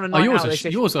when you're going on a night out,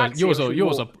 yours are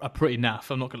pretty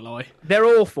naff. I'm not gonna lie. They're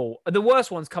awful. The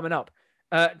worst one's coming up.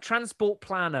 Transport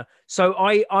planner. So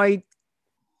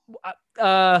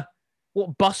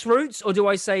what bus routes, or do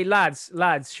I say lads?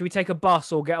 Should we take a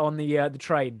bus or get on the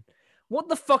train? What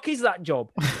the fuck is that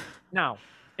job? Now,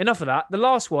 enough of that. The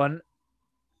last one,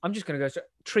 I'm just gonna go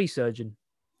tree surgeon.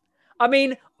 I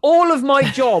mean, all of my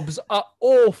jobs are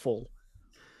awful.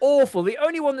 Awful. The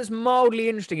only one that's mildly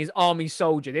interesting is army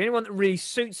soldier. The only one that really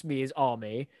suits me is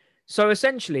army. So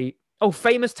essentially,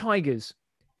 famous tigers.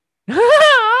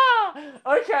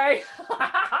 Okay.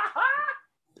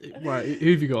 Right,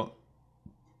 who have you got?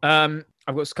 I've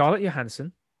got Scarlett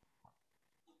Johansson,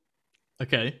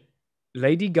 Okay.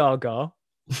 Lady Gaga,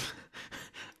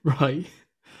 Right.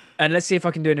 and let's see if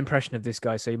I can do an impression of this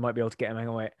guy, so you might be able to get him. Hang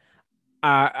on, wait.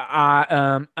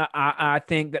 I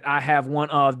think that I have one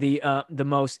of the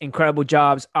most incredible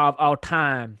jobs of our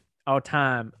time. Our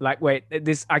time. Like, wait,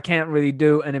 this I can't really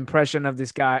do an impression of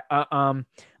this guy. I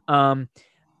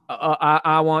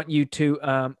want you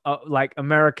to like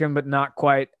American, but not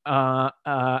quite.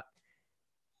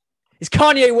 It's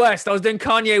Kanye West. I was doing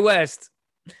Kanye West.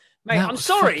 Mate, That I'm was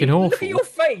sorry. fucking Look awful. at your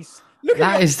face. Look at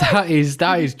That your is face.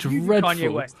 that is You do dreadful.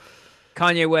 Kanye West.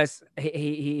 Kanye West,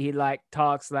 he like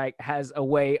talks like has a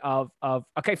way of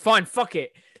okay, fine, fuck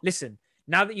it. Listen,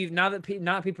 now that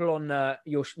people on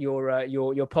your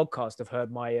podcast have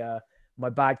heard my my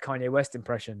bad Kanye West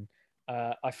impression,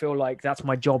 I feel like that's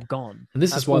my job gone. And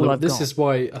this That's is why all I've this got. is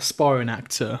why aspiring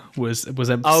actor was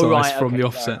emphasized Oh, right, from okay, the fair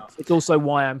offset. enough. It's also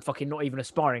why I'm fucking not even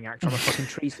aspiring actor. I'm a fucking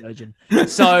tree surgeon.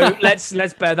 So let's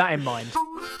bear that in mind.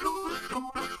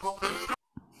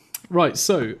 Right,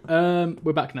 so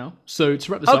we're back now. So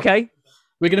to wrap this up, Okay.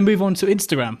 we're going to move on to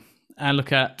Instagram and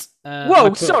look at.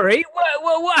 Whoa, sorry.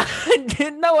 What?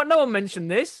 No one mentioned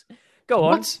this. Go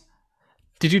on. What?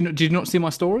 Did you not see my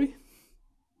story?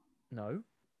 No.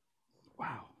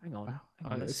 Wow. Hang on.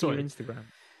 Wow. Let's see Sorry. your Instagram.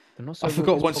 I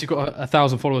forgot once you've got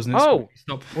 1,000 followers on Instagram. Oh,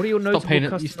 stop. what are your Stop notable paying it- you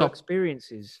customer stop-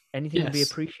 experiences? Anything to be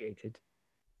Yes. appreciated.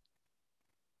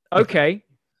 Okay.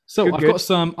 So Good, I've good. got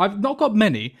some. I've not got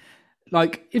many.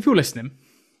 Like, if you're listening,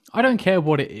 I don't care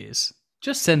what it is.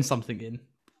 Just send something in,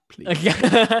 please.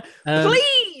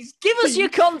 Please give us your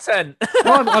content.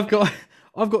 Well,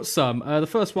 I've got some. The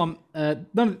first one.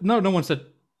 No one said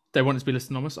they wanted to be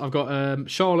listed anonymous. I've got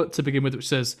Charlotte to begin with, which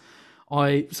says,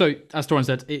 So as Doran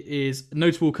said, it is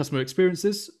notable customer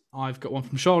experiences. I've got one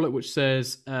from Charlotte, which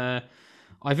says, I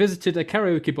visited a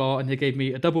karaoke bar and they gave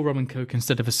me a double rum and coke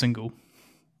instead of a single.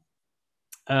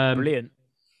 Brilliant.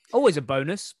 Always a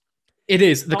bonus. It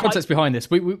is. The Oh, context behind this.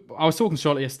 I was talking to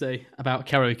Charlotte yesterday about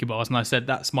karaoke bars, and I said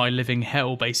that's my living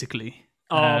hell, basically.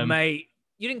 Oh, mate,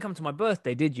 you didn't come to my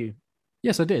birthday, did you?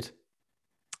 Yes, I did.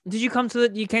 Did you come to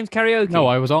you came to karaoke?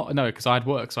 No, because I had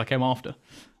work, so I came after.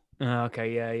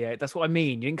 Okay, yeah. That's what I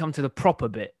mean. You didn't come to the proper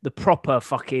bit, the proper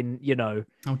fucking,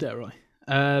 How dare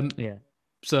I? Yeah.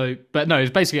 So, but no,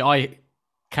 it's basically I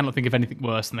cannot think of anything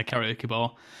worse than a karaoke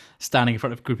bar, standing in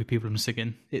front of a group of people and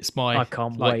singing. It's my. I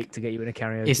can't wait to get you in a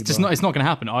karaoke. It's just bar. not. It's not going to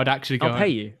happen. I'd actually go. I'll pay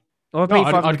home. you. I'll pay No,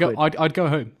 you I'd go. £500. I'd go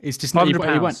home. It's just not. £500. It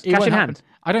Cash won't in happen. hand.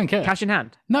 I don't care. Cash in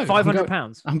hand. No,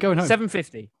 £500. I'm going home.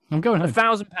 £750. I'm going home.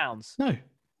 £1,000. No.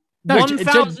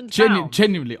 £1,000.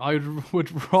 Genuinely, I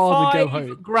would rather go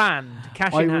home. £5,000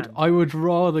 cash in hand. I would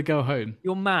rather go home.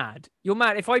 You're mad. You're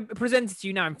mad. If I presented to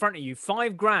you now in front of you,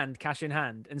 £5,000 cash in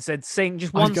hand, and said sing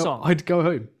just one song, I'd go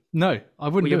home. No, I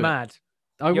wouldn't. you're do it. mad.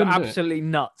 I You're wouldn't do it. absolutely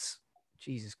nuts.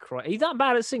 Jesus Christ. Are you that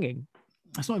bad at singing?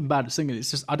 It's not even bad at singing.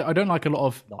 It's just I don't like a lot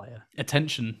of Liar.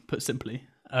 attention. Put simply.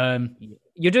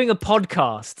 You're doing a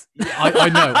podcast. I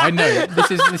know.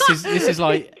 This is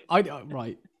like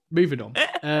right. Moving on.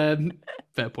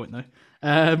 Fair point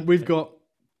though. We've got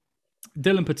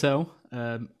Dylan Patel.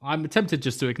 I'm tempted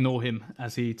just to ignore him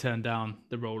as he turned down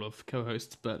the role of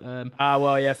co-host, but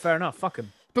Well, yeah, fair enough. Fuck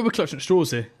him. but we're clutching at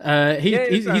straws here.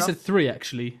 He fair said 3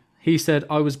 actually. He said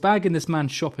I was bagging this man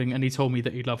shopping, and he told me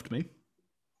that he loved me.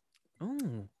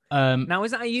 Oh. Um, Now,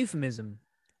 is that a euphemism?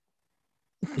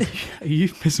 a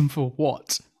euphemism for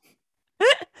what?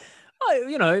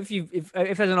 Oh,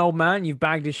 if there's an old man, you've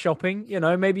bagged his shopping.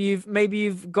 Maybe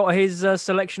you've got his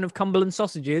selection of Cumberland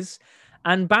sausages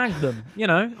and bagged them.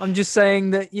 I'm just saying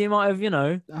that you might have,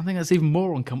 I think that's even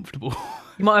more uncomfortable.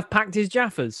 you might have packed his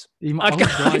Jaffas. He might-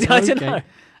 I don't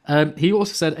know. He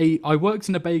also said, I worked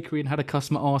in a bakery and had a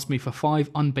customer ask me for 5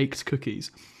 unbaked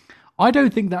cookies. I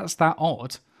don't think that's that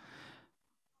odd.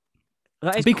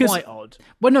 That is Because- quite odd.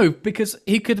 Well, no, because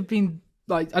he could have been,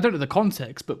 like, I don't know the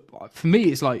context, but for me,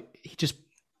 it's like he just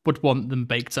would want them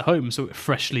baked at home, so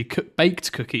freshly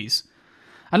baked cookies.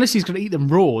 Unless he's going to eat them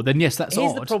raw, then yes, that's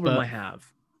Here's odd. the problem but- I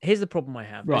have. There's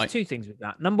Right. 2 things with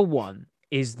that. Number one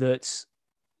is that,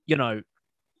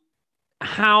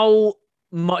 how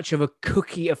much of a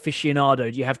cookie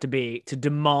aficionado do you have to be to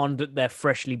demand that they're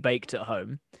freshly baked at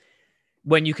home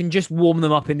when you can just warm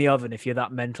them up in the oven if you're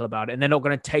that mental about it and they're not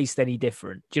going to taste any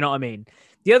different? Do you know what I mean?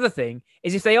 The other thing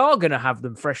is if they are going to have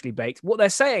them freshly baked, what they're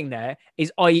saying there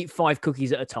is I eat 5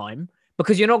 cookies at a time,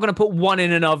 because you're not going to put one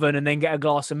in an oven and then get a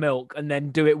glass of milk and then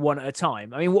do it one at a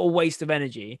time. I mean, what a waste of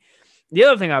energy. The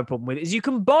other thing I have a problem with is you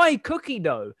can buy cookie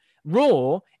dough.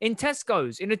 raw in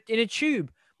Tesco's in a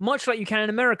tube, much like you can in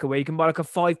America, where you can buy like a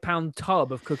 £5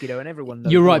 tub of cookie dough, and everyone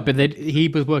knows. You're right, but he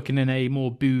was working in a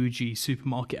more bougie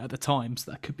supermarket at the time,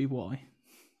 so that could be why.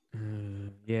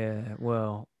 Yeah,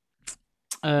 well,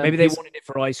 maybe they wanted it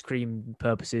for ice cream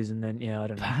purposes, and then I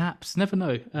don't know. Perhaps, never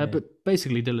know. But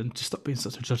basically, Dylan, just stop being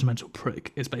such a judgmental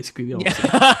prick. Is basically the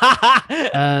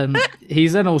answer.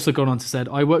 He's then also gone on to said,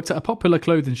 I worked at a popular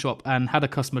clothing shop and had a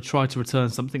customer try to return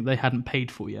something they hadn't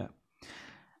paid for yet.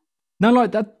 Now,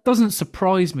 like, that doesn't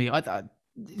surprise me. I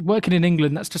working in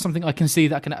England, that's just something I can see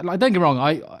that can. Like, don't get me wrong,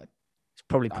 it's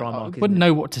probably Primark. I wouldn't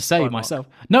know what to say myself.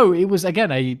 No, it was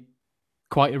again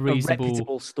quite a reasonable,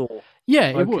 reputable store. Yeah,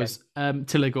 it was.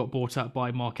 Till it got bought out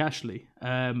by Mark Ashley.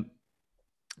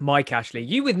 Mike Ashley.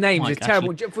 You with names Mike is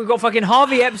terrible. We've got fucking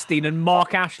Harvey Epstein and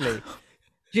Mark Ashley.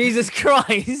 Jesus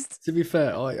Christ. To be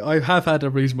fair, I have had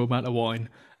a reasonable amount of wine.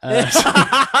 That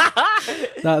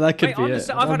could be it.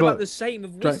 I've had about the same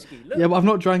of whiskey. Look, yeah, but I've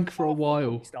not drank for a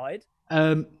while.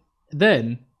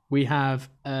 Then we have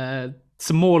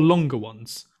some more longer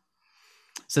ones.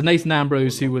 So Nathan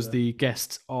Ambrose, who was the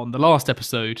guest on the last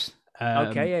episode. He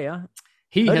has said,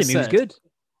 he was good.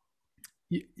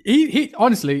 He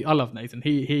honestly, I love Nathan.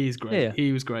 He is great. Yeah.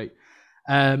 He was great.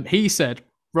 He said,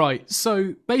 right,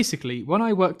 so basically, when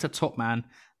I worked at Top Man,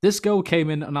 this girl came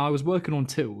in and I was working on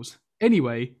tills.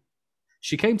 Anyway,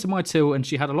 she came to my till and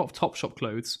she had a lot of Topshop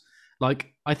clothes.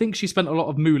 Like, I think she spent a lot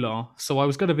of moolah, so it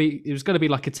was going to be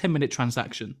like a 10-minute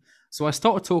transaction. So I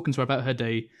started talking to her about her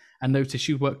day and noticed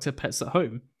she worked at Pets at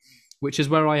Home, which is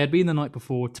where I had been the night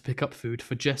before to pick up food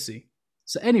for Jessie.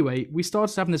 So anyway, we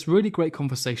started having this really great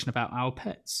conversation about our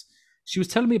pets. She was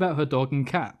telling me about her dog and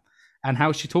cat and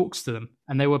how she talks to them,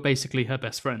 and they were basically her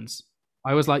best friends.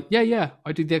 I was like, yeah,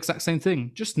 I do the exact same thing.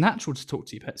 Just natural to talk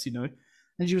to your pets,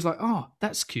 And she was like, oh,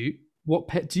 that's cute. What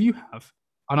pet do you have?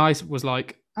 And I was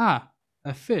like, a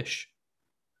fish.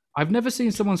 I've never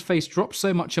seen someone's face drop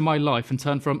so much in my life and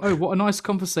turn from, oh, what a nice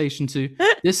conversation to,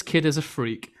 this kid is a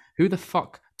freak. Who the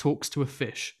fuck talks to a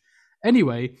fish?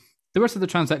 Anyway, the rest of the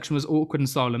transaction was awkward and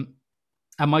silent,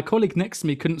 and my colleague next to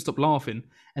me couldn't stop laughing.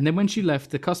 And then when she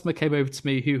left, the customer came over to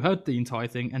me who heard the entire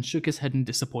thing and shook his head in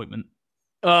disappointment.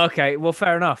 Okay, well,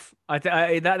 fair enough.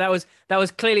 That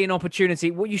was clearly an opportunity.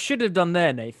 What you should have done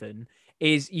there, Nathan,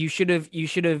 is you should have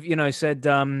said,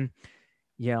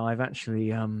 yeah, I've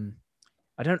actually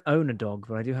I don't own a dog,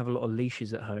 but I do have a lot of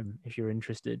leashes at home if you're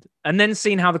interested. And then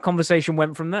seen how the conversation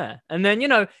went from there. And then,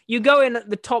 you go in at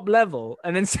the top level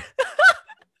and then...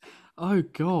 Oh,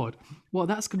 God. Well,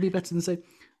 that's going to be better than saying...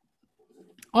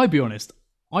 I'll be honest.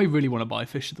 I really want to buy a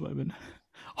fish at the moment.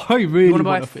 I really want to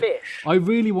buy a fish. I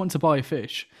really want to buy a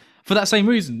fish. For that same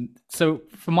reason. So,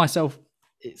 for myself,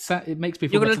 it makes me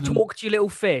feel... You're going to talk to your little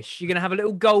fish. You're going to have a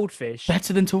little goldfish.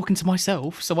 Better than talking to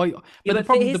myself. So But the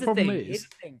problem is...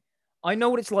 I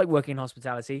know what it's like working in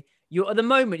hospitality. At the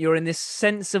moment, you're in this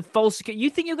sense of false security.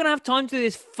 You think you're going to have time to do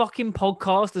this fucking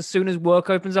podcast as soon as work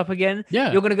opens up again?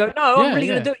 Yeah. You're going to go, no, I'm really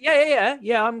going to do it. Yeah,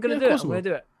 I'm going to do it. I'm going to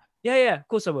do it. Yeah, of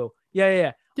course I will.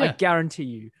 Yeah. I guarantee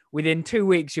you, within 2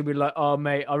 weeks, you'll be like, oh,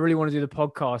 mate, I really want to do the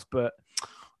podcast, but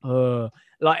it's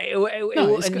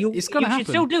going to happen. You should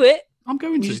still do it. I'm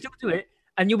going to. You should still do it.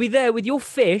 And you'll be there with your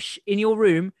fish in your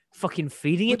room, fucking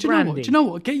feeding it brandy. Do you know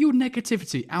what? Get your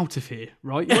negativity out of here,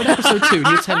 right? You're on episode 2 and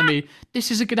you're telling me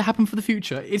this isn't going to happen for the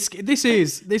future. This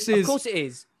is. Of course it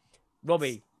is.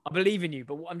 Robbie, I believe in you,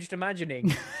 but what I'm just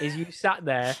imagining is you sat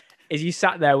there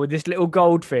with this little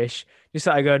goldfish, just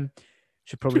like going,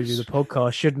 should probably do the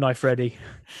podcast, shouldn't I, Freddie?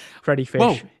 Freddie Fish.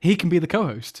 Well, he can be the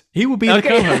co-host. He will be the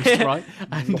co-host, right?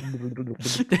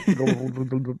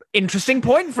 Interesting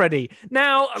point, Freddie.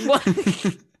 Now,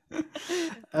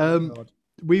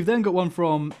 we've then got one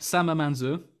from Sama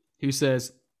Manzur, who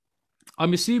says,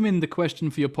 I'm assuming the question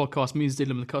for your podcast means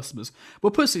dealing with the customers. Well,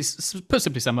 put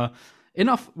simply, Sama,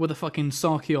 enough with a fucking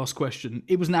sarky-ass question.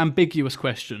 It was an ambiguous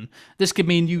question. This could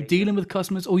mean you dealing with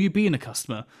customers or you being a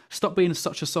customer. Stop being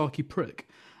such a sarky prick.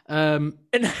 And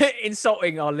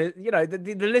insulting our,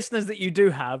 the listeners that you do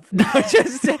have.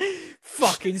 Just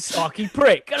fucking sarky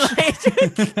prick.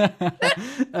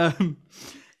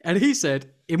 And he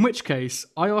said, in which case,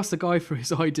 I asked the guy for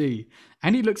his ID,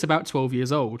 and he looked about 12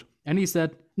 years old. And he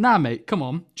said, nah, mate, come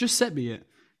on, just set me it.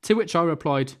 To which I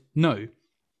replied, no.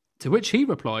 To which he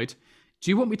replied, do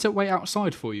you want me to wait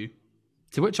outside for you?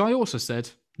 To which I also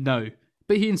said, no.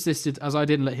 But he insisted as I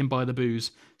didn't let him buy the booze,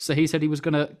 so he said he was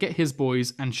going to get his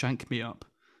boys and shank me up.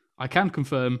 I can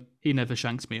confirm he never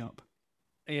shanked me up.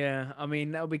 Yeah, I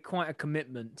mean, that would be quite a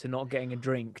commitment to not getting a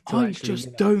drink. I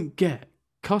just don't get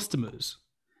customers.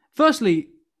 Firstly,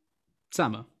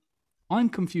 Sama, I'm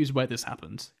confused where this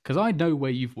happened, because I know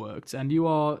where you've worked, and you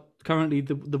are currently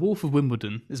the Wolf of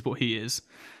Wimbledon is what he is.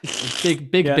 A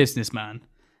big Yeah. businessman.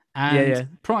 And Yeah.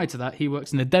 prior to that, he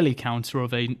worked in the deli counter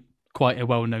of quite a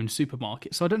well-known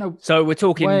supermarket. So I don't know. So we're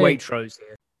talking Waitrose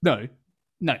here. No.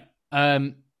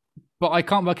 But I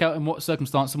can't work out in what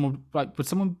circumstance would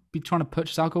someone be trying to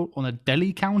purchase alcohol on a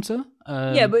deli counter?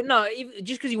 Yeah, but no,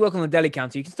 just because you work on the deli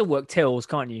counter, you can still work tills,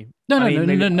 can't you? No.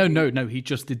 He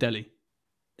just did deli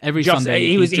every Sunday.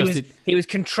 He was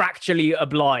contractually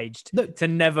obliged to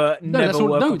never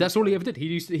work. That's all he ever did. He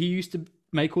used to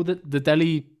make all the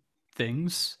deli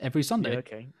things every Sunday. Yeah,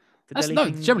 okay.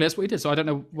 Generally that's what he did. So I don't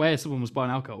know where someone was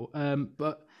buying alcohol.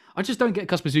 But I just don't get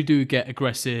customers who do get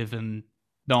aggressive and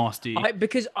nasty.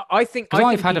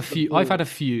 I've had a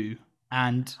few.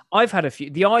 And I've had a few.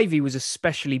 The Ivy was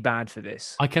especially bad for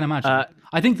this. I can imagine.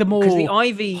 I think the more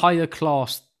higher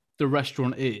class the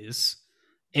restaurant is,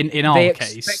 in our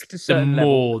case, the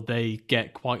more they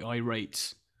get quite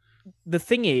irate. The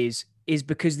thing is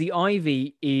because the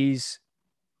Ivy is,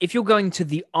 if you're going to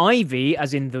the Ivy,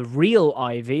 as in the real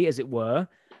Ivy, as it were,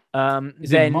 then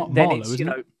it's,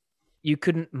 you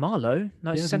couldn't. Marlow?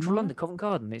 No, it's Central London, Covent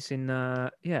Garden. It's in,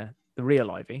 the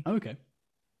real Ivy. Okay.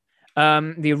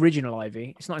 The original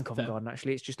Ivy. It's not in Covent Garden,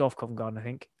 actually. It's just off Covent Garden, I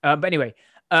think. But anyway,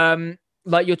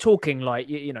 like you're talking like,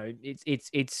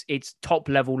 it's top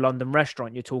level London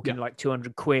restaurant. You're talking like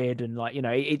 200 quid and like,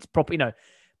 it's proper,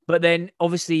 but then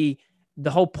obviously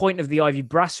the whole point of the Ivy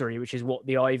Brasserie, which is what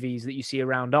the Ivies that you see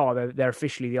around are, they're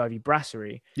officially the Ivy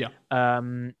Brasserie. Yeah.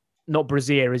 Not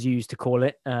Brazier as you used to call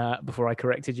it, before I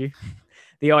corrected you.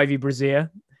 The Ivy Brazier.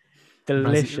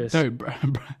 Delicious.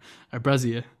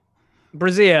 Brazier.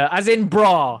 Brazier, as in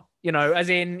bra, as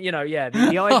in, the Ivy,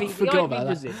 the Ivy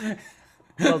Brazier.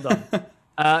 Well done.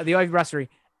 The Ivy Brasserie.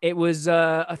 It was,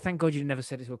 thank God you never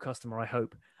said it to a customer, I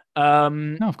hope.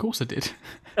 No, of course I did.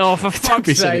 Oh, for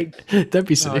fuck's sake. Don't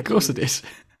be silly. Of course I did.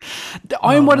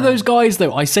 I am one of those guys,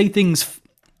 though. I say things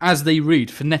as they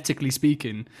read, phonetically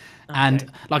speaking. Okay.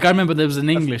 And like I remember there was an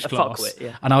English class,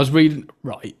 and I was reading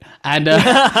and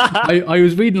I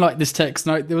was reading like this text,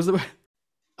 and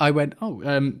I went,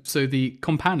 so the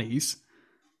companies,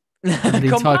 and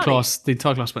the entire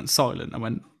class went silent. I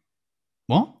went,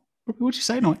 what? What'd you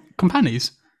say? Like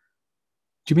companies?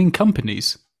 Do you mean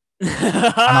companies? And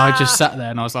I just sat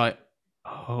there and I was like,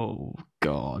 oh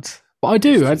God. But I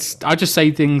do. I just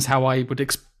say things how I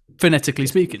would phonetically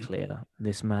speaking. Clear.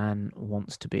 This man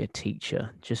wants to be a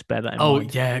teacher. Just bear that in mind.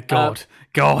 Oh yeah, God.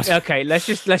 Okay, let's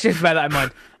just bear that in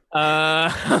mind.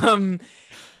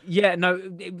 Yeah, no,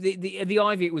 the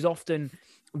Ivy, it was often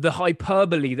the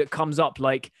hyperbole that comes up.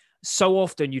 Like, so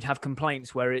often you'd have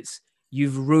complaints where it's,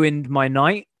 you've ruined my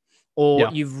night, or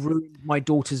you've ruined my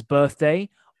daughter's birthday,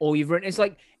 or it's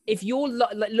like, if you're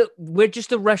like, look, we're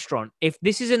just a restaurant. If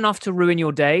this is enough to ruin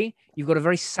your day, you've got a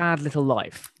very sad little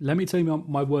life. Let me tell you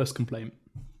my worst complaint.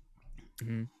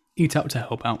 Mm-hmm. Eat out to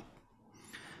help out.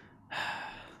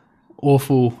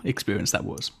 Awful experience that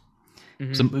was.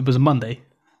 Mm-hmm. It was a Monday.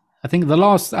 I think it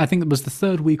was the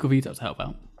third week of Eat Out to Help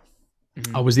Out.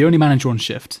 Mm-hmm. I was the only manager on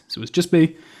shift. So it was just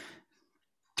me,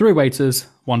 3 waiters,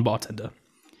 1 bartender.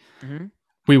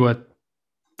 Mm-hmm.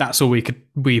 That's all we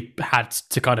had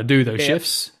to kind of do those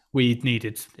shifts. We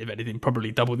needed, if anything,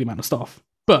 probably double the amount of staff.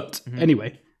 But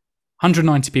anyway,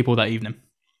 190 people that evening.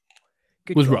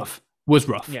 Was rough.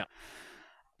 Yeah.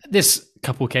 This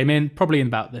couple came in, probably in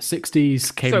about their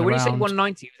 60s. So when you say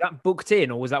 190, was that booked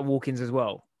in or was that walk-ins as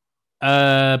well?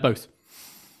 Both.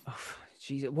 Oh,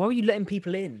 Jesus. Why were you letting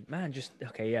people in? Man, just...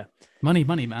 Okay, yeah. Money,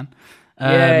 man.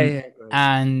 Yeah.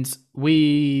 And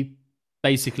we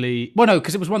basically... Well, no,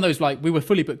 because it was one of those, like, we were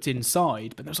fully booked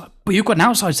inside, but it was like, but you've got an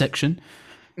outside section.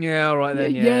 Yeah, all right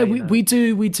then. Yeah, we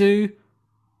do.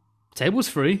 Table's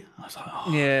free. I was like,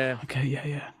 oh, yeah. Okay,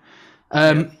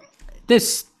 yeah.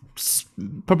 This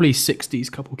probably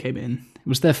 60s couple came in. It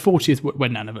was their 40th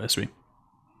wedding anniversary.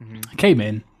 Mm-hmm. Came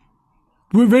in.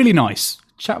 Were really nice.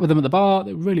 Chat with them at the bar.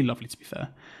 They were really lovely, to be fair.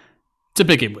 To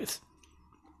begin with.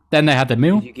 Then they had their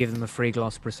meal. Did you give them a free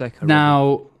glass of Prosecco?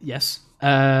 Now, yes.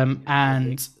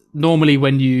 And normally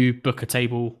when you book a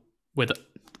table with a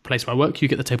place where I work, you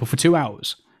get the table for 2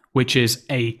 hours, which is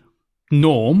a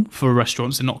norm for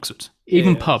restaurants in Oxford.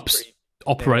 Even pubs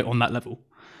operate on that level.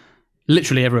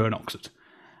 Literally everywhere in Oxford.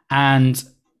 And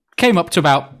came up to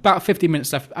about 15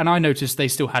 minutes left, and I noticed they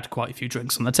still had quite a few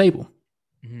drinks on the table.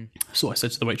 Mm-hmm. So I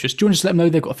said to the waitress, do you want to just let them know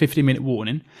they've got a 15-minute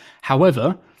warning?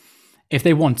 However, if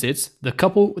they wanted,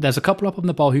 there's a couple up on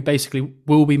the bar who basically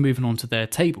will be moving on to their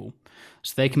table.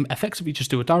 So they can effectively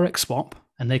just do a direct swap,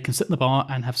 and they can sit in the bar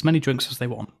and have as many drinks as they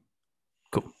want.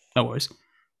 Cool, no worries.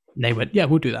 And they went, yeah,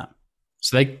 we'll do that.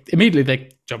 So they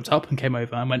jumped up and came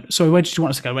over and went, sorry, where did you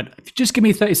want us to go? I went, if you just give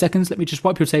me 30 seconds, let me just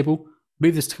wipe your table,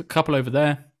 move this couple over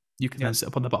there, you can then sit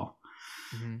up on the bar.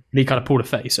 And he kind of pulled a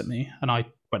face at me, and I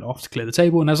went off to clear the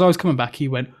table, and as I was coming back, he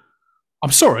went,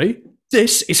 I'm sorry,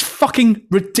 this is fucking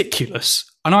ridiculous.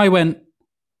 And I went,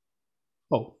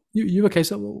 oh, you okay,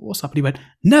 so what's up? And he went,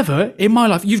 never in my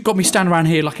life, you've got me standing around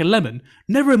here like a lemon,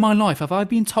 never in my life have I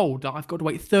been told that I've got to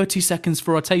wait 30 seconds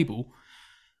for a table.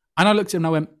 And I looked at him and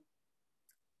I went,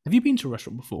 have you been to a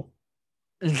restaurant before?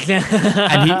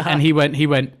 and he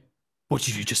went, what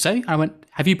did you just say? I went,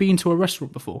 have you been to a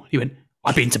restaurant before? He went,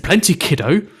 I've been to plenty,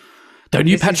 kiddo. Don't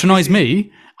you patronize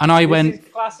me? And I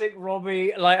went, classic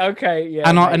Robbie. Like, okay, yeah.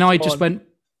 And I just went,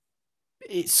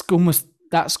 it's almost,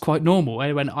 that's quite normal.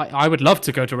 I went, I would love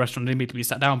to go to a restaurant and immediately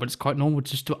sat down, but it's quite normal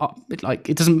just to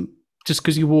it doesn't, just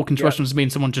because you walk into restaurants doesn't mean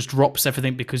someone just drops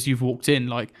everything because you've walked in.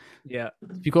 Like, if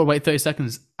you've got to wait 30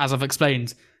 seconds, as I've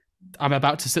explained, I'm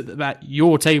about to sit at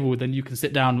your table, then you can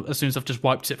sit down as soon as I've just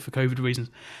wiped it for COVID reasons.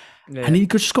 Yeah. And he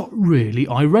just got really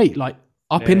irate, like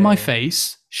up in my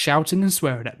face, shouting and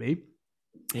swearing at me.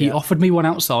 He offered me one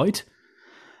outside.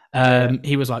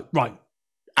 He was like, right,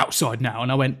 outside now.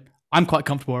 And I went, I'm quite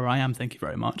comfortable where I am, thank you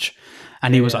very much.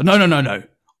 And he was like, no.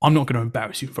 I'm not going to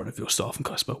embarrass you in front of your staff and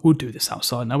customer. We'll do this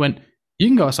outside. And I went, you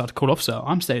can go outside to call officer.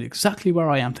 I'm staying exactly where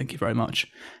I am, thank you very much.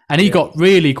 And he got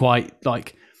really quite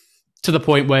like, to the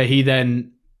point where he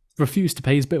then refused to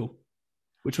pay his bill,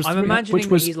 which was I'm imagining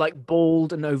that he's like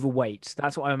bald and overweight.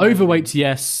 That's what I'm imagining. Overweight,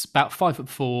 yes, about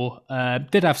 5'4",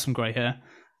 did have some grey hair,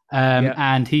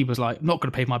 and he was like, "I'm not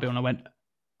going to pay my bill." And I went,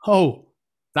 "Oh,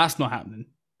 that's not happening."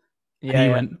 And he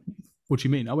went, "What do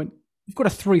you mean?" I went, "You've got a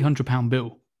 £300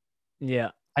 bill,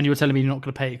 and you were telling me you're not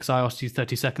going to pay it because I asked you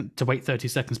 30 seconds to wait 30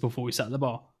 seconds before we sat at the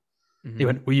bar." He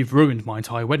went, "Well, you've ruined my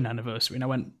entire wedding anniversary." And I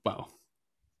went, "Well,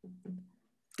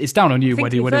 it's down on you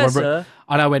whether you want to."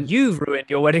 And I went, "You've ruined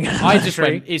your wedding anniversary." I just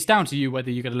went, "It's down to you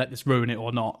whether you're going to let this ruin it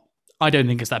or not. I don't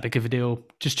think it's that big of a deal.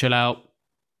 Just chill out,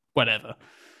 whatever."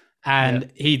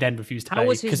 And he then refused to pay. How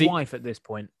was his wife at this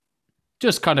point?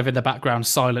 Just kind of in the background,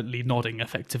 silently nodding,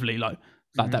 effectively, like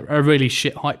that, a really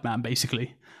shit hype man,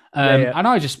 basically. And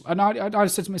I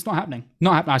said to him, "It's not happening.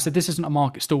 Not happening." I said, "This isn't a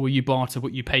market store where you barter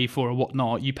what you pay for or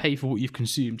whatnot. You pay for what you've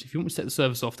consumed. If you want to take the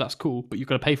service off, that's cool, but you've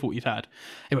got to pay for what you've had."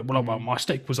 He went, well, my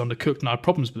steak was undercooked and I had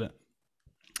problems with it.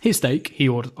 His steak, he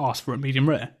asked for a medium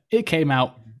rare. It came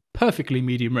out perfectly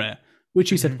medium rare, which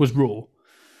he said was raw.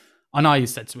 And I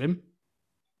said to him,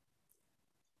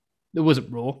 it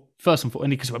wasn't raw. First and foremost,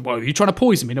 and he went, "Well, are you trying to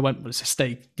poison me?" And I went, "Well, it's a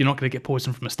steak. You're not going to get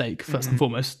poisoned from a steak, first and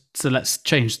foremost. So let's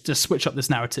just switch up this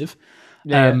narrative."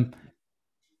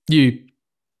 You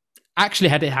actually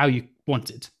had it how you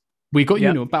wanted. We got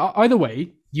you new, but either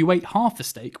way, you ate half the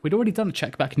steak. We'd already done a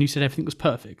check back and you said everything was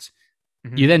perfect.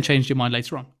 You then changed your mind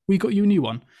later on. We got you a new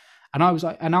one. And I was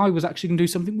like, and I was actually going to do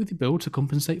something with your bill to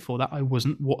compensate for that. I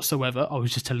wasn't whatsoever. I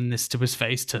was just telling this to his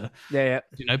face to,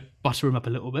 butter him up a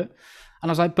little bit. And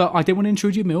I was like, but I didn't want to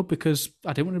intrude your meal because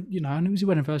I didn't want to, I knew it was your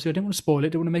wedding anniversary. I didn't want to spoil it.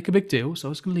 Didn't want to make a big deal. So I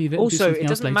was going to leave it. Also, it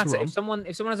doesn't matter if someone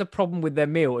has a problem with their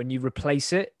meal and you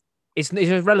replace it. It's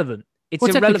irrelevant. It's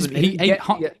irrelevant.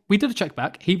 We did a check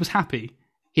back. He was happy.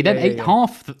 He then ate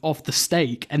half of the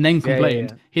steak and then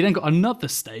complained. He then got another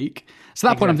steak. So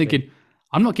at that point, I'm thinking,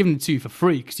 I'm not giving it to you for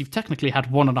free because you've technically had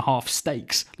 1.5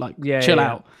 steaks. Like, chill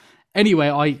out. Anyway,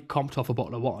 I comped off a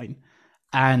bottle of wine,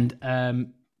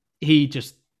 and he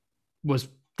just was.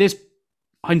 This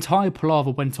entire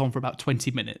palaver went on for about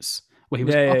 20 minutes, where he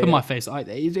was up in my face.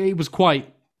 It was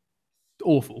quite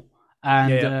awful,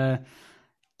 and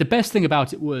the best thing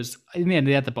about it was, in the end,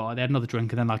 they had the bar, they had another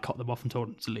drink, and then I cut them off and told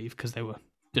them to leave because they were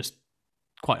just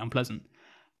quite unpleasant.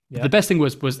 The best thing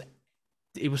was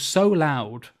it was so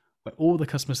loud where all the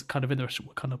customers kind of in the restaurant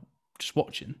were kind of just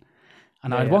watching.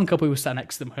 And I had one couple who was sat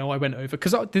next to them who I went over,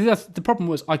 because the problem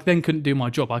was I then couldn't do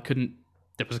my job.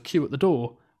 There was a queue at the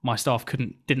door. My staff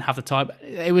didn't have the time.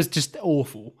 It was just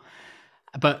awful.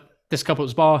 But this couple at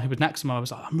the bar who was next to me, I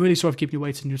was like, "I'm really sorry for keeping you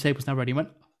waiting. Your table's now ready." He went,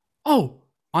 "Oh,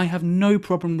 I have no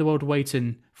problem in the world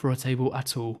waiting for a table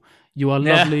at all. You are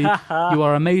lovely. You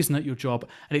are amazing at your job.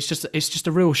 And it's just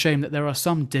a real shame that there are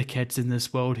some dickheads in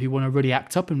this world who want to really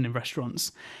act up in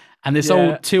restaurants. And this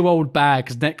two old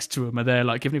bags next to him are there,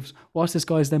 like, giving him, whilst this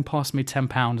guy's then passed me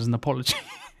 £10 as an apology."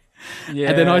 And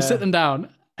then I sit them down.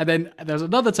 And then there's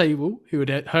another table who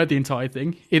had heard the entire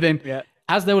thing. He then,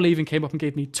 as they were leaving, came up and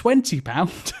gave me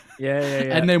 £20.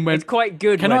 And then went, "It's quite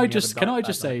good." Can I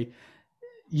just say,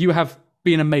 you have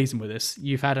been amazing with this.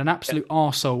 You've had an absolute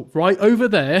arsehole right over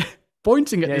there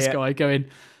pointing at this guy going,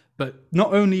 "But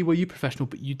not only were you professional,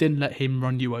 but you didn't let him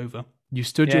run you over." You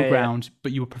stood your Yeah. ground,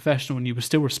 but you were professional and you were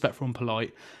still respectful and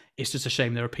polite. It's just a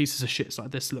shame there are pieces of shit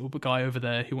like this little guy over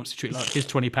there who wants to treat like his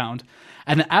 £20.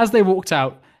 And as they walked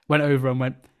out, went over and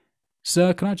went,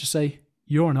 "Sir, can I just say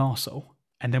you're an arsehole?"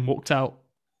 And then walked out.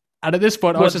 And at this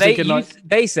point, I was just thinking, like,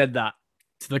 they said that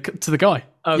to the guy.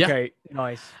 Okay,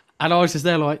 nice. And I was just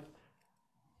there, like,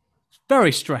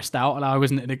 very stressed out, and I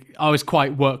was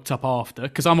quite worked up after,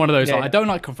 because I'm one of those, I don't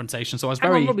like confrontation, so I was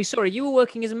Hang on, Robbie, sorry, you were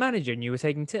working as a manager and you were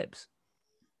taking tips.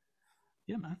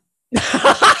 Yeah, man.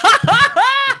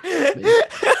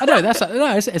 I know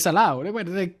it's allowed.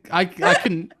 I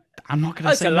couldn't. I'm not going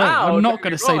to say no. I'm not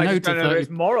going to say no to 30. If it's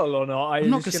moral or not. I'm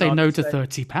not going to say no to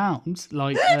 £30.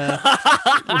 Like,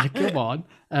 come on.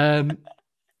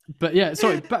 But yeah,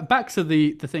 sorry. Back to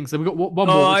the thing. So we've got one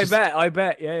more. I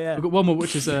bet. Yeah. We've got one more,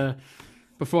 which is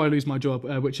before I lose my job,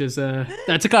 which is to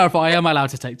clarify, I am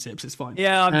allowed to take tips. It's fine.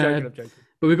 Yeah, I'm joking.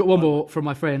 But we've got one more from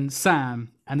my friend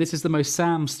Sam, and this is the most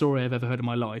Sam story I've ever heard in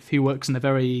my life. He works in a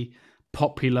very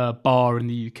popular bar in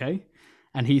the UK,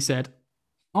 and he said,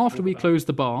 after we closed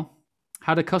the bar,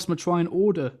 had a customer try and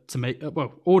order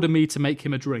me to make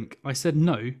him a drink. I said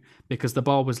no, because the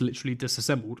bar was literally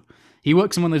disassembled. He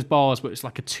works in one of those bars where it's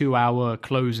like a 2-hour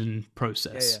closing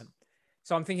process. Yeah.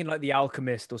 So I'm thinking like The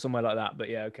Alchemist or somewhere like that, but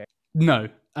yeah, okay. No.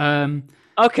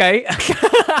 Okay.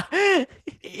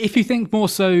 If you think more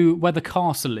so where the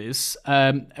castle is,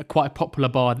 quite a popular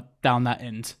bar down that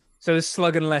end. So the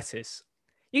Slug and Lettuce.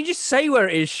 You can just say where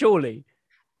it is, surely.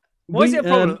 Why is it a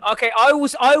problem? Okay, I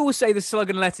will say the Slug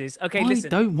and Lettuce. Okay, listen. I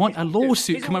don't want a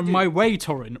lawsuit coming my way,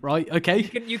 Torrin, right? Okay.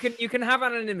 You can have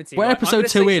anonymity. We're right? episode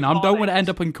 2 in. I don't want to end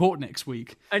up in court next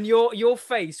week. And your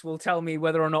face will tell me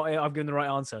whether or not I've given the right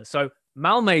answer. So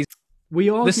Malmaison,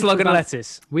 the Slug and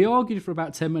Lettuce. We argued for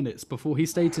about 10 minutes before he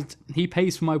stated he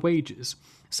pays for my wages.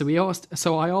 So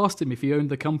I asked him if he owned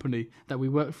the company that we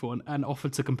worked for and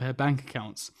offered to compare bank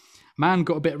accounts. Man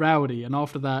got a bit rowdy, and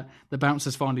after that, the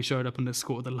bouncers finally showed up and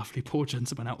escorted the lovely poor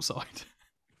gentleman outside.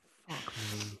 Fuck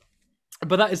me.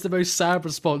 But that is the most sad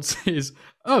response is,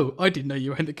 "Oh, I didn't know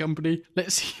you owned a company.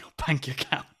 Let's see your bank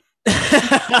account."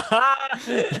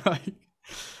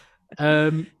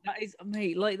 That is,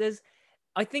 mate, like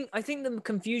I think the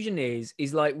confusion is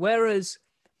like, whereas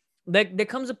there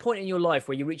comes a point in your life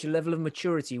where you reach a level of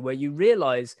maturity where you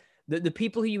realize that the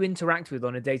people who you interact with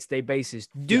on a day-to-day basis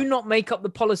do not make up the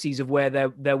policies of where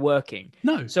they're working.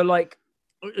 No. So like,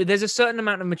 there's a certain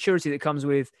amount of maturity that comes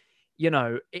with,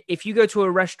 if you go to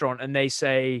a restaurant and they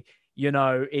say,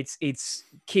 it's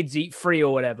kids eat free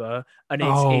or whatever, and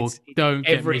it's don't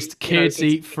every, get kids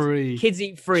eat free. Kids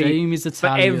eat free. Jamie's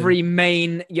Italian. For every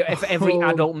main, for every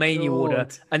adult main you order,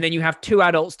 and then you have 2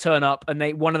 adults turn up,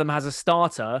 and one of them has a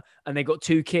starter, and they got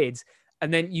 2 kids.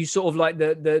 And then you sort of like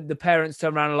the parents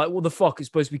turn around and are like, what the fuck? It's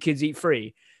supposed to be kids eat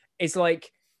free. It's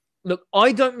like, look,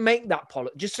 I don't make that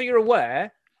policy. Just so you're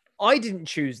aware, I didn't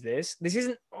choose this. This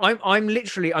isn't,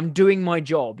 I'm doing my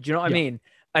job. Do you know what I mean?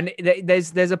 And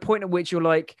there's a point at which you're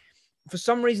like, for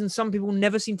some reason, some people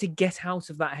never seem to get out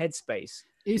of that headspace.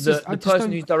 The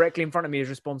person who's directly in front of me is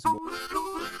responsible.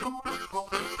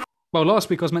 Well, last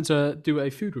week I was meant to do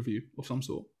a food review of some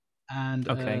sort. And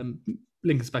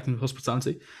link us back into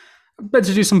hospitality. Meant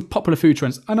to do some popular food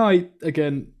trends, and I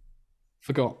again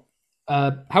forgot.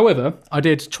 However, I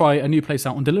did try a new place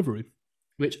out on Deliveroo.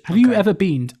 Which have you ever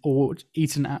been or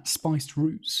eaten at Spiced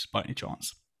Roots by any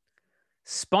chance?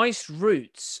 Spiced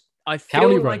Roots, I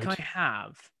feel like I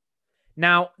have.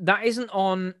 Now that isn't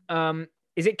on.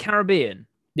 Is it Caribbean?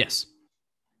 Yes,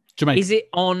 Jamaica. Is it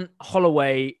on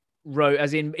Holloway Road,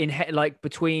 as in like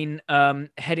between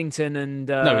Headington and?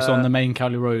 No, it's on the main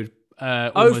Cowley Road.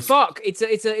 Fuck!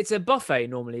 It's a buffet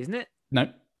normally, isn't it? No.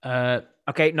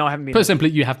 Okay, no, I haven't been. Put simply,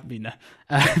 you haven't been there.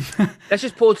 Let's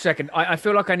just pause a second. I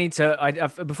feel like I need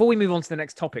to. Before we move on to the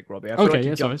next topic, Robbie. Sorry. I feel like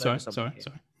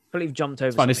you've jumped over.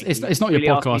 It's fine. It's not your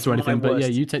podcast or anything, but yeah,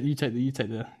 you take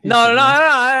the.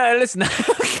 No. Listen.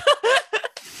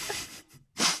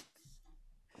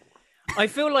 I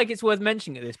feel like it's worth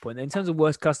mentioning at this point. In terms of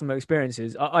worst customer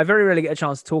experiences, I very rarely get a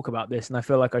chance to talk about this, and I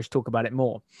feel like I should talk about it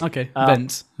more. Okay,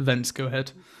 vents. Go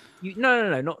ahead.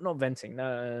 No, not venting.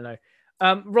 No.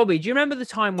 Robbie, do you remember the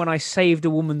time when I saved a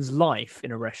woman's life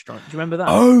in a restaurant? Do you remember that?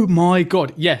 Oh my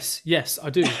god, yes, I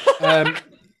do.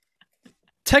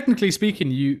 Technically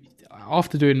speaking,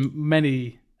 after doing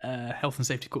many health and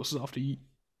safety courses,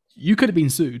 you could have been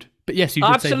sued. But yes, you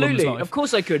did save a woman's life. Of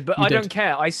course I could, but I don't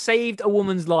care. I saved a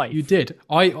woman's life. You did.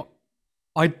 I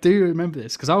do remember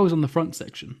this because I was on the front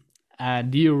section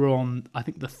and you were on, I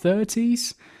think, the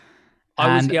 30s.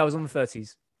 I was on the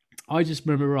 30s. I just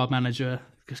remember our manager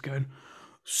just going,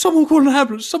 "Someone call an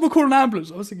ambulance! Someone call an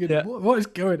ambulance!" I was thinking, what is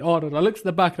going on? And I looked at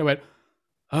the back and I went,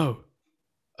 oh,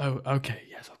 okay,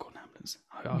 yes, I've got an ambulance.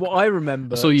 Okay. What I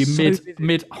remember. I saw you so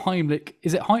mid Heimlich.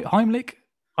 Is it Heimlich?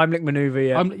 Heimlich maneuver.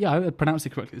 Yeah. Yeah, I pronounced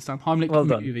it correctly this time. Heimlich Well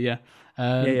done. maneuver. Yeah.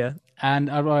 Yeah. And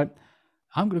I write,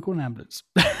 I'm going to call an ambulance.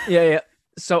 Yeah.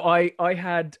 So I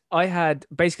had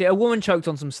basically a woman choked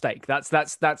on some steak. That's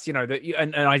you know that,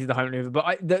 and I did the Heimlich maneuver.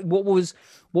 But what was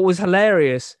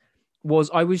hilarious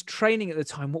was I was training at the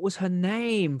time. What was her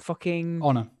name? Fucking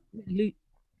Honor.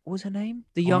 What was her name?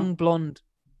 The Honor? young blonde.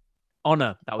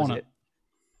 Honor. That was Honor. it.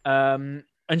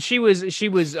 And she was.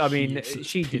 I mean,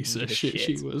 she didn't give a shit.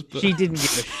 She was. But... She didn't give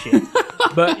a shit.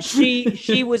 But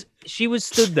she was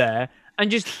stood there and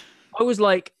just. I was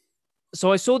like,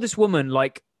 so I saw this woman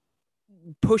like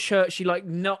push her. She like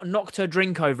knocked her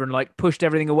drink over and like pushed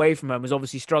everything away from her and was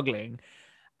obviously struggling.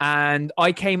 And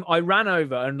I ran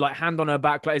over and like hand on her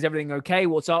back, like, is everything okay?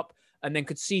 What's up? And then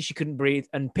could see she couldn't breathe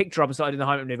and picked her up and started doing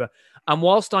the Heimlich maneuver. And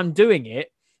whilst I'm doing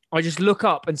it, I just look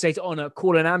up and say to Honor,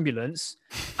 call an ambulance.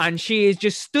 And she is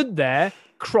just stood there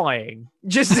crying,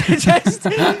 just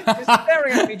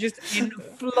staring at me, just in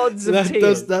floods of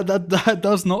tears. That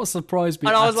does not surprise me.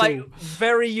 And I was like, all.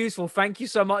 very useful. Thank you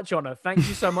so much, Honor. Thank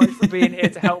you so much for being here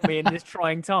to help me in this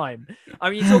trying time. I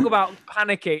mean, you talk about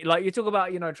panicking, like you talk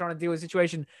about, trying to deal with a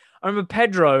situation. I remember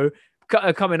Pedro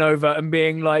coming over and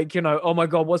being like, oh my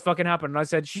God, what's fucking happened? And I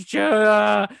said,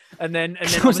 and then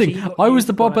I was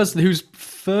the person who's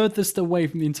furthest away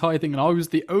from the entire thing, and I was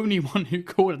the only one who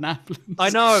called an ambulance. I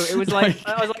know. It was like,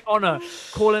 I was like, Honor,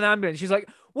 call an ambulance. She's like,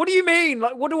 what do you mean?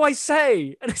 Like, what do I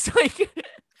say? And it's like,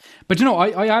 but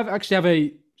I actually have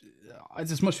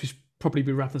as much as we should probably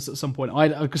be wrapping this at some point. I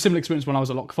had a similar experience when I was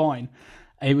at Lock Fine.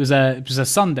 It was a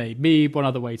Sunday, me, one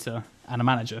other waiter, and a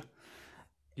manager.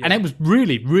 Yeah. And it was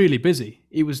really, really busy.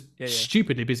 It was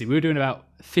stupidly busy. We were doing about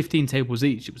 15 tables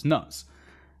each. It was nuts.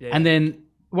 Yeah. And then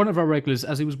one of our regulars,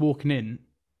 as he was walking in,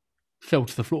 fell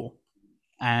to the floor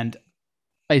and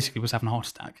basically was having a heart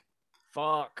attack.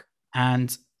 Fuck.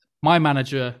 And my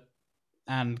manager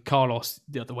and Carlos,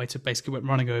 the other waiter, basically went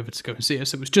running over to go and see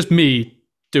us. It was just me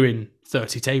doing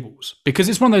 30 tables because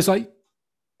it's one of those like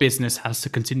business has to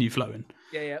continue flowing.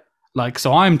 Yeah. Like,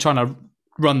 so I'm trying to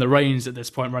run the reins at this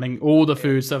point, running all the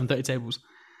food, 30 tables,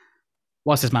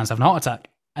 whilst this man's having a heart attack.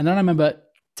 And then I remember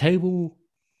table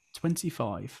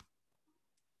 25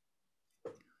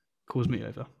 calls me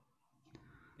over.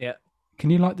 Yeah. Can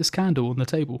you light this candle on the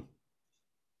table?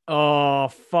 Oh,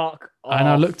 fuck off. And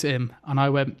I looked at him and I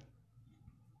went,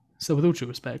 so with all due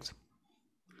respect,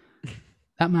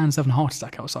 that man's having a heart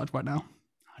attack outside right now.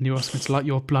 And you asked me to light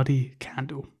your bloody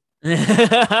candle.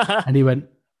 And he went,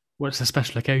 well, it's a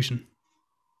special occasion.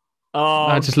 Oh,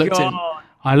 I just looked at him.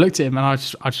 I looked at him and I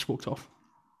just walked off.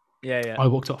 Yeah. I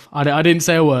walked off. I didn't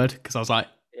say a word because I was like,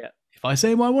 if I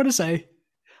say what I want to say,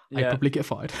 I'd probably get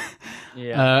fired.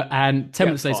 Yeah. And 10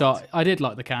 minutes later, I did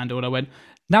light the candle and I went,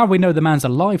 now we know the man's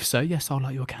alive, sir. Yes, I'll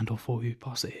light your candle for you.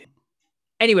 Pass it here.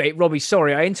 Anyway, Robbie,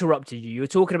 sorry, I interrupted you. You were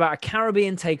talking about a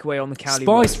Caribbean takeaway on the Cali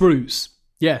Spice routes.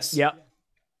 Yes. Yeah.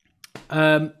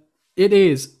 It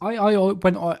is. I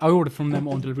ordered from them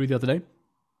on delivery the other day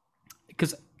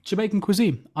because Jamaican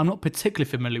cuisine I'm not particularly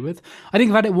familiar with. I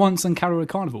think I've had it once on Caribbean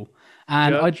Carnival,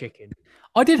 and jerk chicken.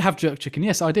 I did have jerk chicken.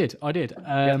 Yes, I did.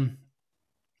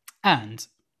 And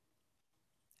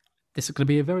this is going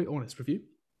to be a very honest review.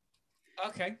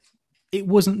 Okay. It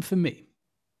wasn't for me.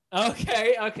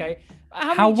 Okay.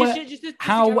 However,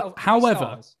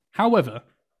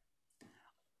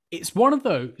 it's one of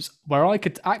those where I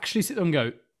could actually sit and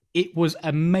go, it was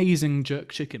amazing jerk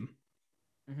chicken.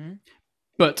 Mm-hmm.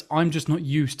 But I'm just not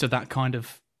used to that kind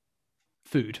of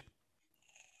food.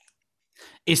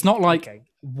 It's not like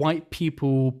white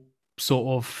people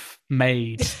sort of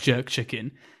made jerk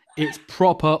chicken. It's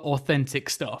proper authentic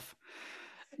stuff.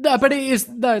 No, but it is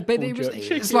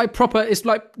it's like proper. It's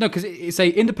like no, because it's a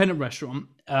independent restaurant.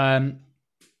 I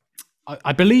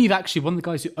believe actually one of the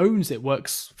guys who owns it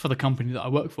works for the company that I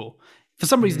work for. For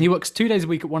some reason, he works 2 days a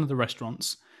week at one of the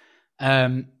restaurants,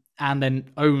 and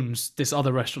then owns this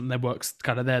other restaurant and then works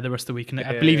kind of there the rest of the week. And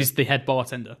I believe he's the head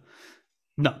bartender.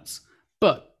 Nuts.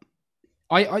 But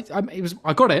I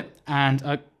got it and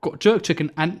I got jerk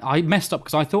chicken and I messed up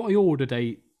because I thought I ordered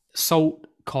a salt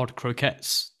cod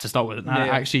croquettes to start with. And I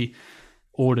actually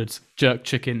ordered jerk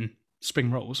chicken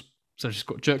spring rolls. So I just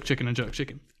got jerk chicken and jerk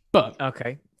chicken. But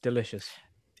okay, delicious.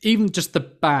 Even just the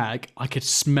bag, I could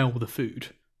smell the food.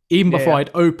 Even before I'd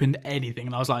opened anything.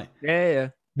 And I was like,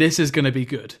 this is going to be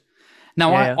good.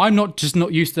 Now, I'm not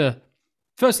used to...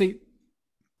 Firstly,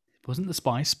 it wasn't the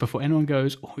spice. Before anyone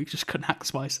goes, oh, you just couldn't hack the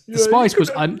spice. The spice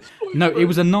was... No, it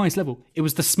was a nice level. It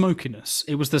was the smokiness.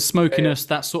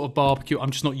 That sort of barbecue.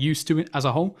 I'm just not used to it as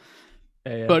a whole.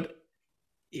 But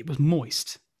it was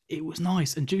moist. It was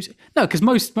nice and juicy. No, because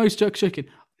most jerk chicken.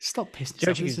 Stop pissing Jerk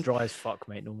yourself. chicken's dry as fuck,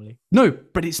 mate. Normally. No,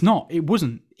 but it's not. It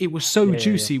wasn't. It was so Yeah,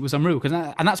 juicy. It was unreal.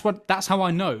 And that's how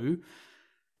I know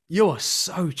you are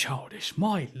so childish.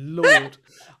 My lord,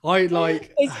 I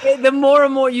like. The more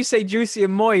and more you say juicy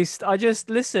and moist, I just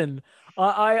listen. You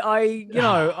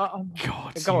know.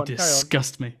 God, go you on,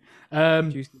 disgust me.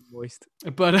 Juicy and moist.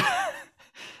 But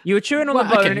You were chewing on the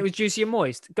Well, bone okay. and it was juicy and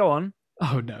moist. Go on.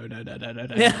 oh no.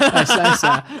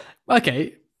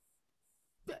 Okay,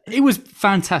 it was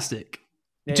fantastic.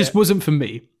 It just wasn't for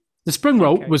me. The spring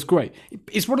roll Okay. was great.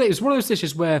 It's one of those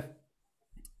dishes where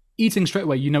eating straight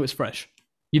away, you know it's fresh.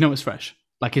 You know it's fresh.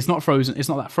 Like it's not frozen. It's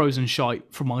not that frozen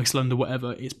shite from Iceland or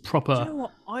whatever. It's proper Do you know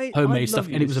what? homemade I'd stuff, love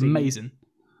you and it to was see- amazing.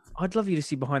 I'd love you to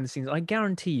see behind the scenes. I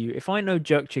guarantee you, if I know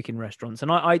jerk chicken restaurants,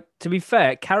 and I to be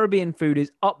fair, Caribbean food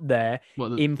is up there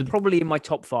What, probably in my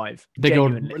top 5. big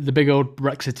Genuinely. old, the big old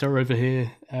Brexiter over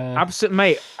here. Mate,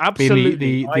 Being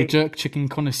absolutely. the jerk chicken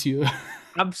connoisseur.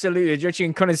 Absolutely. Jerk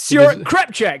chicken connoisseur.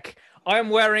 Crep check. I am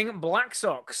wearing black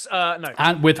socks. No.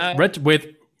 And with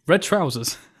red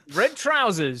trousers. Red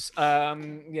trousers.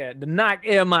 Yeah, the NAC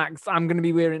Air Max. I'm going to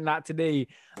be wearing that today.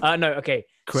 No, okay.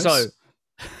 Chris? So.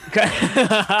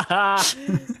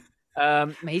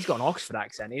 He's got an Oxford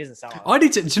accent. He doesn't sound like I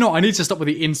need to. Do you know what? I need to stop with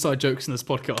the inside jokes in this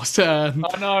podcast. I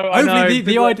know. Hopefully,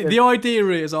 the idea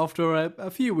is after a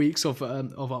few weeks of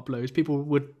uploads, people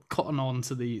would cotton on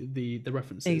to the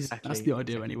references. Exactly. That's the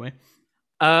idea, anyway.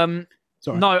 Sorry.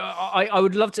 No, I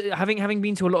would love to. Having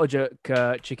been to a lot of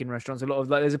jerk chicken restaurants, a lot of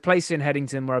there's a place in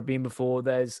Headington where I've been before.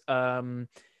 There's when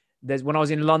I was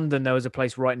in London, there was a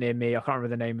place right near me. I can't remember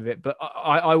the name of it, but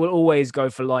I will always go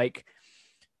for like.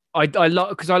 I love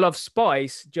because I love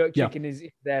spice. Jerk chicken is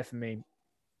there for me.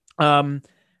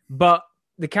 But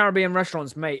the Caribbean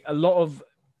restaurants, mate, a lot of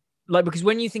like because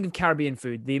when you think of Caribbean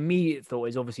food, the immediate thought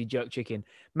is obviously jerk chicken.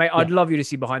 Mate, I'd love you to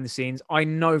see behind the scenes. I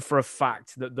know for a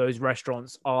fact that those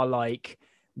restaurants are like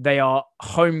they are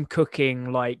home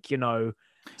cooking, like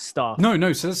stuff.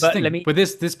 No. So that's the thing. With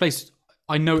this place,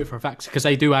 I know it for a fact because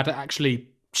they do actually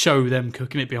show them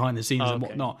cooking it behind the scenes and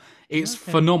whatnot. It's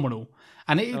phenomenal,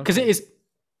 and because it is.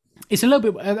 It's a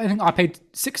little bit. I think I paid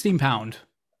 £16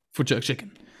 for jerk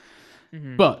chicken,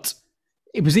 but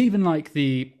it was even like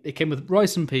it came with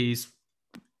rice and peas,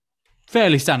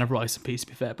 fairly standard rice and peas to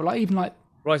be fair. But like even like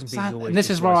rice and peas. And this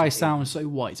is where I sound so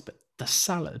white, but the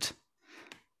salad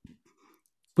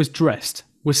was dressed,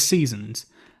 was seasoned.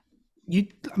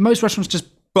 Most restaurants just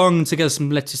bung together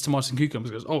some lettuce, tomatoes, and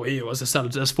cucumbers. Goes, oh, here was a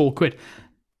salad. That's £4.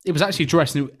 It was actually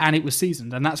dressed and it was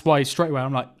seasoned, and that's why straight away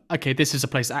I'm like, okay, this is a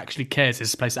place that actually cares. This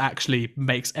is a place that actually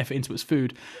makes effort into its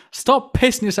food. Stop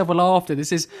pissing yourself with laughter.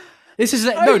 This is no, Torin.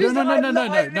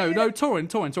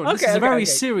 This is a very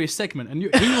serious segment, and you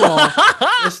are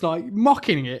just like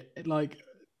mocking it. Like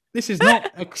this is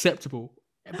not acceptable.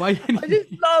 By any I just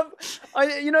love.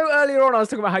 Earlier on I was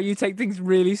talking about how you take things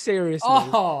really seriously.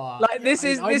 Oh, like this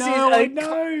is I a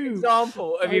know.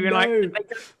 example of you being like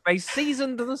they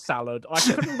seasoned the salad. I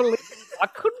couldn't believe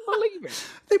it.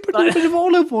 They put a little bit of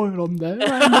olive oil on there.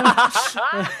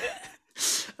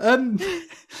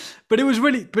 But it was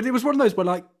one of those where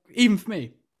like even for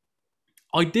me,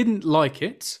 I didn't like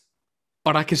it,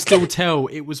 but I could still tell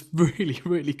it was really,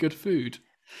 really good food.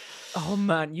 Oh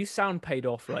man, you sound paid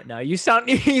off right now. You sound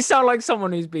like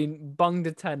someone who's been bunged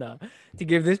a tenner to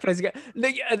give this place a go.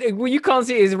 Look, well, you can't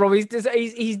see it, is Rob.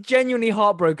 He's genuinely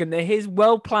heartbroken that his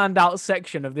well planned out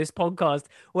section of this podcast,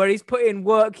 where he's put in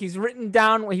work, he's written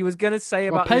down what he was going to say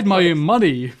about. I paid my own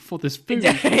money for this food.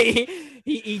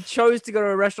 he chose to go to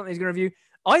a restaurant he's going to review.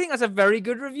 I think that's a very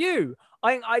good review.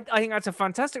 I think that's a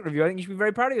fantastic review. I think you should be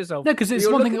very proud of yourself. No, because it's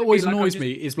one thing that always annoys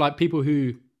me is like people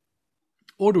who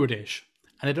order a dish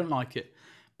and they don't like it,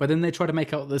 but then they try to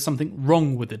make out there's something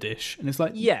wrong with the dish, and it's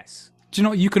like, yes, do you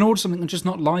know you can order something and just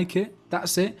not like it?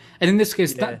 That's it. And in this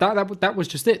case, that was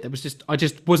just it. I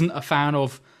just wasn't a fan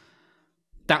of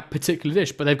that particular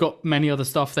dish. But they've got many other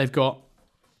stuff. They've got.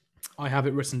 I have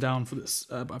it written down for this,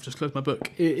 but I've just closed my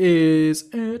book. It is.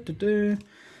 You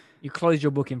closed your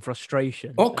book in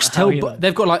frustration. Oxtail.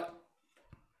 They've got like.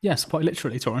 Yes, quite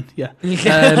literally, Torin. Yeah.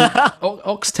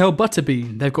 Oxtail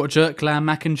butterbean. They've got jerk lamb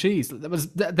mac and cheese.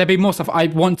 There'd be more stuff I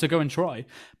want to go and try.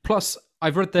 Plus,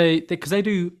 I've read because they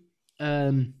do.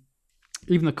 Even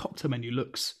the cocktail menu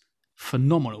looks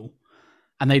phenomenal,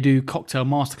 and they do cocktail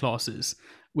masterclasses,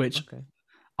 which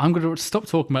I'm going to stop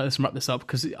talking about this and wrap this up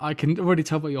because I can already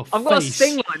tell by your face. I've got a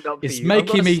sting lined up. It's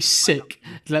making me sick.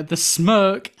 Like the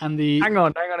smirk and the. Hang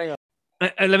on.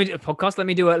 Let me do a podcast. Let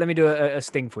me do a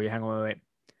sting for you. Hang on, wait.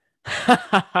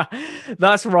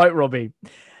 That's right, Robbie.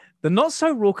 The Not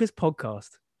So Raucous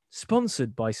podcast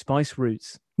sponsored by Spice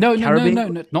Roots. No,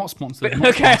 Caribbean- not sponsored. Not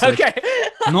Okay, sponsored. okay.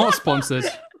 Not sponsored.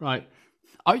 Right.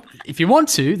 If you want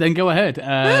to, then go ahead.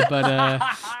 But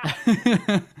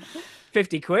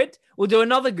 50 quid. We'll do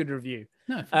another good review.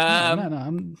 no.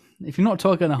 If you're not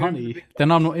talking to honey,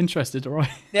 then I'm not interested. All right.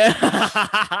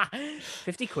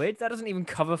 50 quid? That doesn't even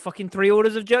cover fucking 3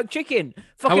 orders of jerk chicken.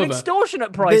 Fucking However,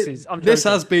 extortionate prices. This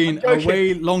joking. has been I'm a joking.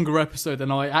 way longer episode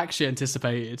than I actually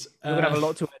anticipated. We're going to have a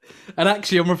lot to edit. And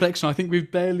actually, on reflection, I think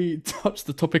we've barely touched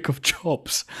the topic of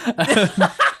jobs. I've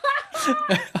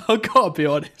got to be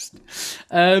honest.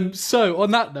 So, on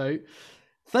that note,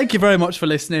 thank you very much for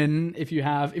listening. If you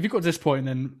got to this point,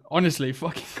 then honestly,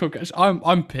 fucking congrats.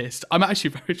 I'm pissed. I'm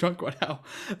actually very drunk right now.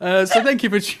 So thank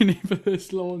you for tuning in for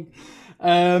this long.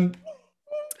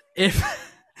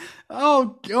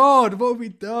 Oh God, what have we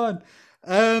done?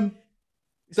 The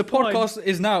podcast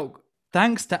is now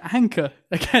thanks to Anchor.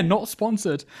 Again, not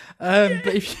sponsored. But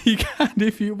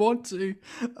if you want to.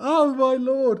 Oh my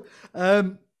Lord.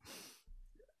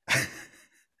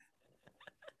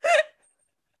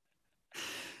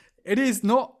 It is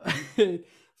not for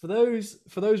those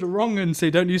wrong and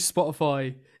who don't use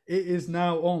Spotify. It is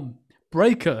now on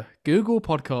Breaker, Google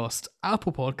Podcast,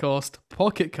 Apple Podcast,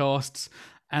 Pocket Casts,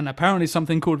 and apparently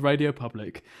something called Radio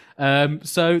Public.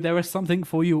 So there is something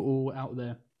for you all out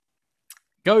there.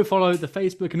 Go follow the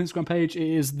Facebook and Instagram page.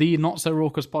 It is the Not So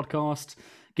Raucous Podcast.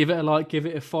 Give it a like, give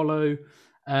it a follow.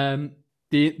 My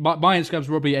Instagram's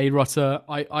Robbie A. Rutter.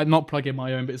 I'm not plugging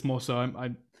my own, but it's more so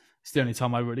it's the only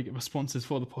time I really get responses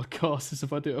for the podcast is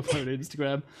if I do it on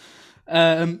Instagram.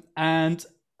 And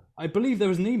I believe there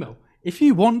was an email. If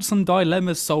you want some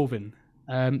dilemmas solving,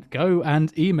 go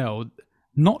and email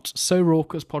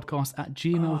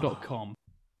notsoraucouspodcast@gmail.com.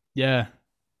 Yeah.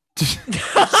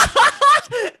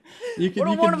 What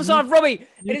a wonderful sign, Robbie.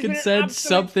 You can send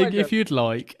something pleasure. if you'd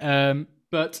like.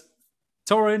 But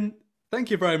Torin, thank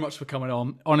you very much for coming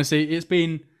on. Honestly, it's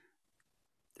been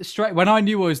straight. When I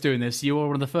knew I was doing this, you were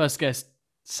one of the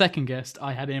second guest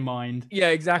I had in mind. Yeah,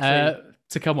 exactly.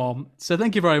 To come on. So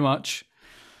thank you very much.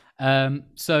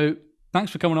 So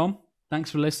thanks for coming on.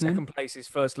 Thanks for listening. Second place is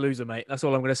first loser, mate. That's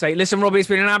all I'm going to say. Listen, Robbie, it's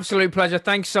been an absolute pleasure.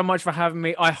 Thanks so much for having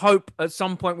me. I hope at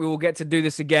some point we will get to do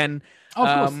this again.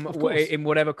 Of course. In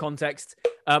whatever context.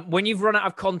 When you've run out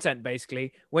of content,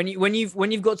 basically, when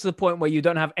you've got to the point where you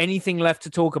don't have anything left to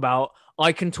talk about,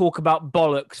 I can talk about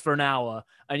bollocks for an hour,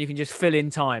 and you can just fill in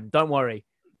time. Don't worry.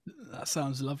 That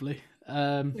sounds lovely.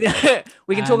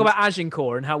 We can talk about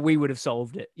Agincourt and how we would have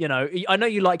solved it. You know, I know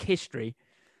you like history,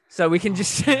 so we can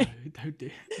just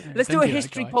let's do a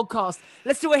history podcast.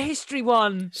 Let's do a history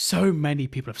one. So many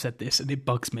people have said this, and it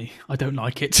bugs me. I don't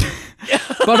like it.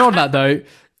 But on that though,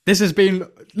 this has been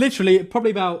literally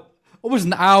probably about almost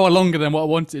an hour longer than what I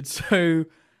wanted. So,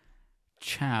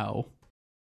 ciao.